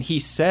 and he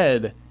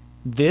said,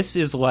 "This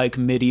is like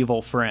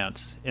medieval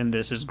France, and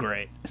this is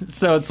great."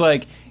 So it's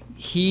like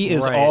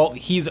he's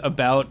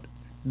about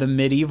the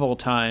medieval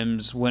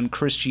times when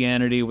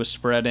Christianity was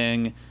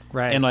spreading.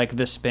 Right. And like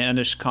the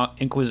Spanish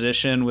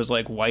Inquisition was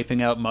like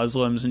wiping out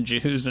Muslims and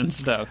Jews and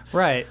stuff.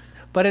 Right.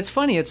 But it's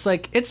funny. It's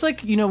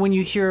like, you know, when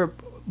you hear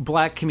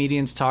black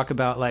comedians talk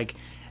about like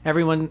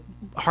everyone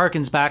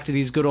harkens back to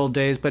these good old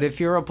days. But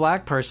if you're a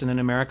black person in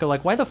America,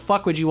 like why the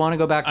fuck would you want to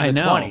go back to the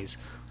 20s?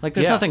 Like,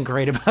 there's nothing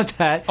great about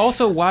that.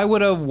 Also, why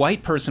would a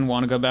white person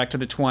want to go back to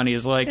the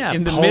 20s? Like,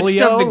 in the polio,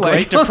 midst of the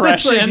Great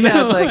Depression.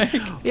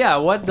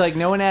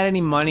 No one had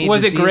any money.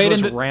 Was it great?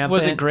 Rampant.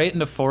 Was it great in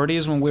the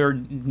 40s when we were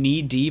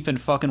knee deep in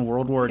fucking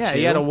World War II? Yeah,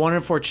 you had a 1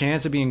 in 4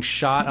 chance of being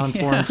shot on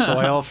foreign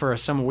soil for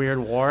some weird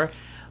war.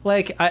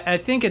 Like, I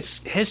think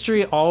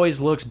history always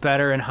looks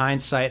better in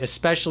hindsight,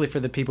 especially for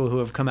the people who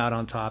have come out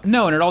on top.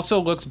 No, and it also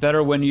looks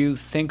better when you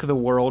think the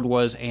world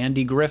was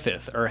Andy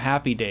Griffith or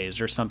Happy Days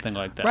or something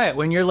like that. Right,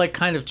 when you're like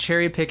kind of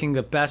cherry picking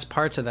the best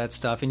parts of that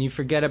stuff and you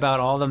forget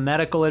about all the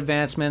medical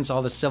advancements,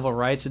 all the civil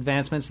rights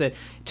advancements that,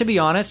 to be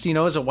honest, you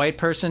know, as a white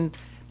person,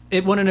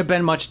 it wouldn't have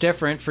been much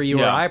different for you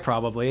or I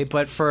probably,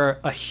 but for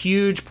a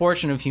huge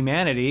portion of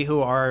humanity who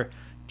are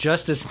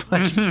just as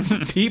much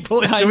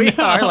people as we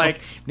are,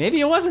 like, maybe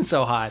it wasn't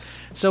so hot.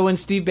 So when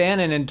Steve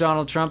Bannon and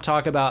Donald Trump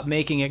talk about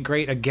making it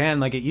great again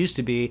like it used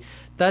to be,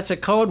 that's a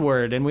code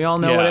word, and we all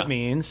know what it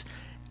means.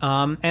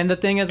 And the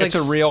thing is, it's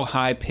like, a real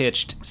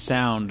high-pitched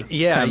sound.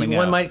 Yeah, coming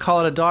one out. might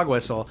call it a dog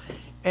whistle.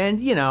 And,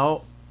 you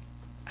know,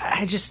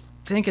 I just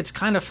think it's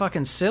kind of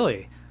fucking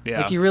silly.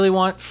 Yeah. Like, you really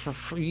want...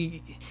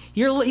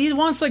 he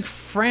wants, like,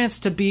 France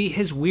to be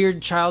his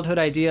weird childhood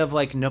idea of,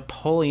 like,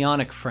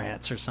 Napoleonic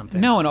France or something.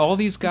 No, and all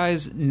these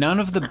guys, none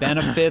of the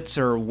benefits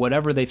or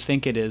whatever they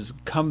think it is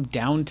come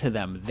down to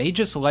them. They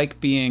just like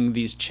being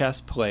these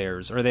chess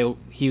players, or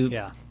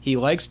he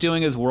likes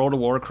doing his World of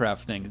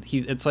Warcraft thing.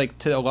 It's like,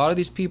 to a lot of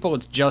these people,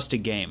 it's just a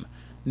game.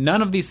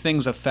 None of these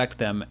things affect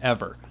them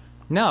ever.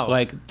 No.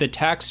 Like, the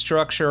tax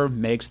structure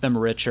makes them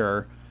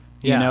richer.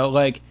 You know,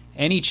 like,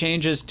 any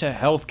changes to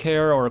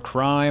healthcare or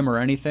crime or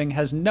anything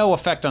has no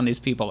effect on these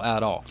people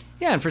at all.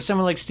 Yeah, and for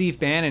someone like Steve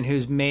Bannon,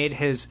 who's made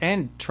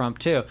and Trump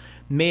too,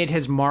 made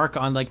his mark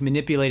on like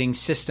manipulating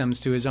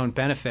systems to his own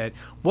benefit,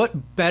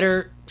 what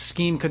better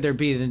scheme could there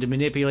be than to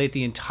manipulate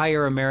the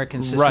entire American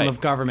system of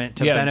government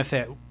to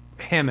benefit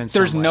him in some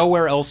There's way?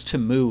 nowhere else to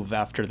move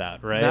after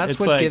that, right? That's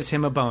what gives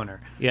him a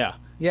boner. Yeah.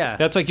 Yeah.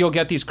 That's like you'll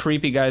get these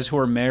creepy guys who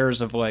are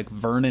mayors of like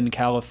Vernon,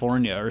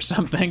 California or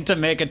something to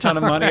make a ton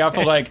of money off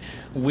of like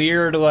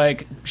weird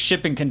like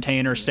shipping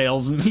container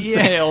sales or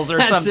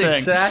something.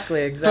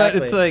 Exactly. But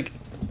it's like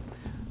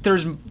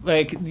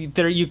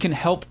you can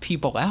help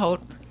people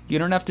out. You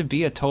don't have to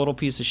be a total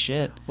piece of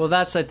shit. Well,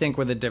 that's, I think,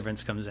 where the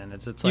difference comes in.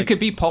 It's like, you could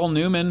be Paul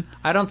Newman.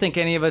 I don't think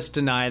any of us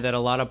deny that a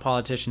lot of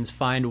politicians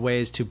find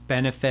ways to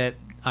benefit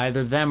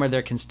either them or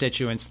their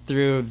constituents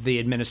through the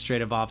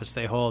administrative office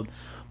they hold.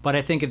 But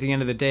I think at the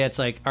end of the day, it's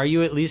like, are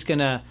you at least going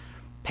to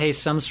pay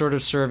some sort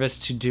of service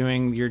to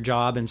doing your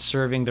job and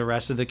serving the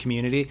rest of the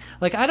community?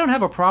 Like, I don't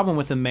have a problem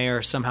with the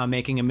mayor somehow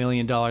making $1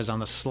 million on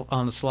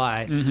the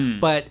sly,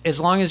 but as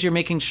long as you're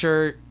making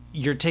sure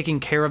you're taking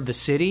care of the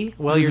city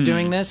while you're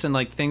doing this and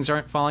like things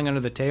aren't falling under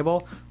the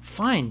table,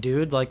 fine,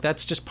 dude. Like,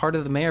 that's just part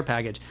of the mayor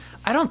package.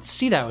 I don't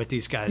see that with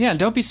these guys. Yeah,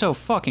 don't be so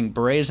fucking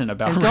brazen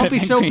about it. And don't be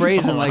so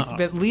brazen. Out. Like,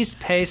 at least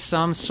pay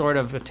some sort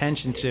of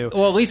attention to.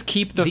 Well, at least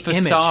keep the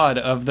facade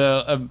of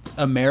the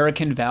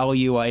American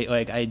value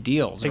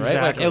ideals, right?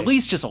 Exactly. Like, at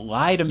least just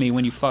lie to me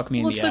when you fuck me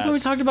in the ass. It's like when we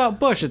talked about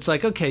Bush. It's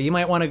like, okay, you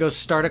might want to go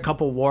start a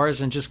couple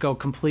wars and just go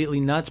completely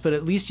nuts, but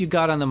at least you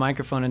got on the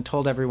microphone and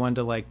told everyone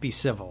to like be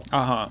civil.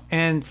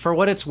 And for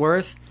what it's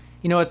worth,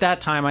 you know, at that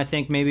time, I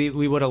think maybe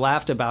we would have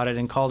laughed about it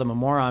and called him a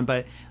moron,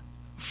 but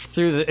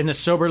in the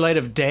sober light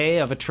of day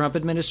of a Trump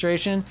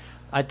administration,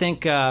 I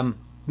think, man,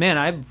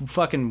 I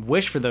fucking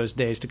wish for those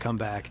days to come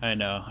back. I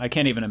know. I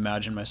can't even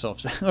imagine myself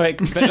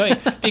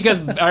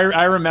because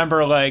I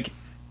remember like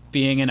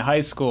being in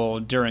high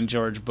school during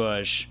George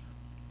Bush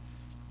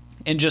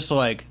and just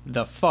like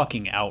the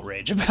fucking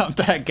outrage about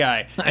that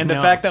guy. And the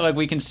fact that like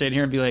we can sit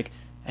here and be like,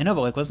 I know,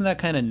 but like, wasn't that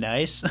kind of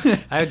nice?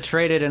 I would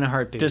trade it in a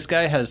heartbeat. This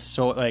guy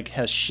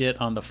has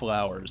shit on the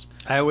flowers.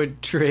 I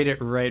would trade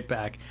it right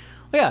back.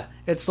 Well, yeah,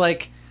 it's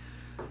like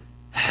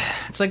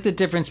the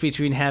difference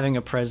between having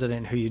a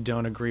president who you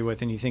don't agree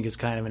with and you think is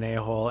kind of an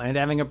a-hole, and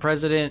having a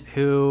president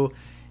who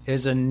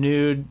is a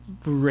nude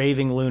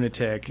raving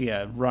lunatic.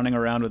 Yeah, running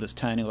around with his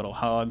tiny little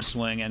hog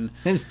swinging.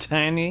 His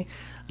tiny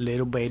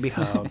little baby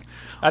hog.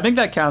 I think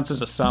that counts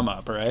as a sum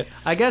up, right?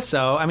 I guess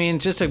so. I mean,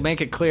 just to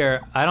make it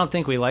clear, I don't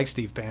think we like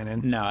Steve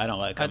Bannon. No, I don't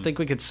like him. I think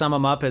we could sum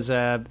him up as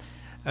a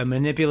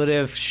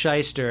manipulative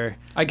shyster.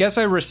 I guess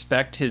I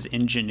respect his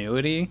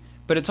ingenuity,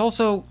 but it's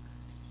also,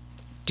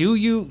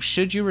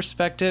 should you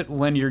respect it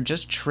when you're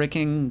just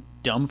tricking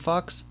dumb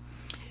fucks?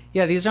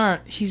 Yeah,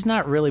 he's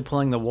not really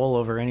pulling the wool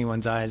over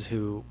anyone's eyes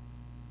who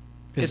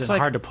isn't like,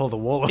 hard to pull the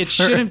wool over. It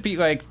shouldn't be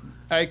like,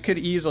 I could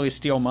easily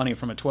steal money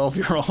from a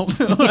 12-year-old.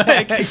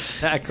 Yeah,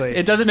 exactly.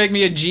 It doesn't make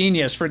me a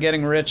genius for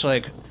getting rich,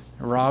 like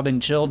robbing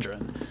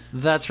children.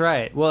 That's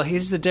right. Well,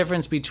 here's the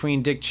difference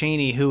between Dick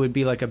Cheney, who would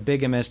be like a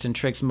bigamist and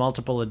tricks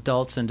multiple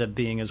adults into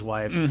being his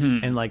wife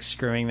and like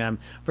screwing them,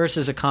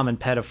 versus a common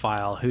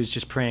pedophile who's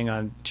just preying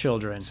on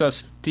children. So,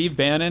 Steve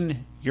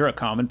Bannon, you're a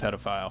common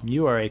pedophile.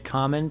 You are a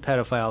common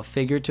pedophile,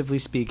 figuratively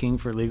speaking,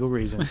 for legal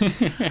reasons.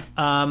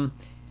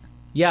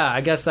 Yeah, I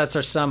guess that's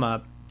our sum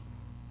up.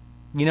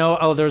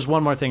 There's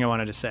one more thing I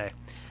wanted to say.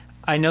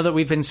 I know that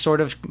we've been sort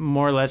of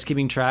more or less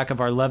keeping track of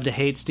our love to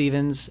hate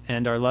Stevens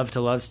and our love to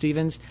love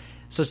Stevens.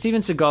 So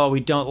Steven Seagal we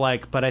don't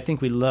like, but I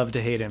think we love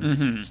to hate him.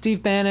 Mm-hmm.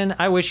 Steve Bannon,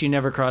 I wish you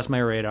never crossed my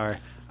radar.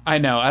 I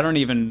know. I don't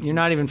even... You're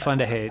not even fun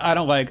to hate.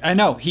 I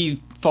know.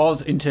 He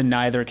falls into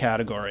neither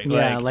category.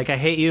 Yeah, like I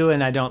hate you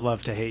and I don't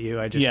love to hate you.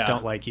 I just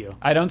don't like you.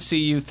 I don't see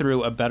you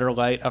through a better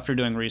light after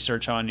doing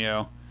research on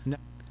you. No.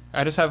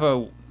 I just have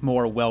a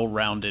more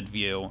well-rounded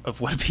view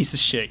of what a piece of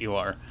shit you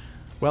are.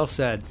 Well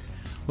said.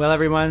 Well,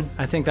 everyone,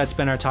 I think that's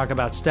been our talk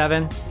about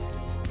Steven.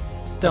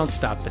 Don't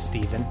stop the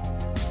Steven.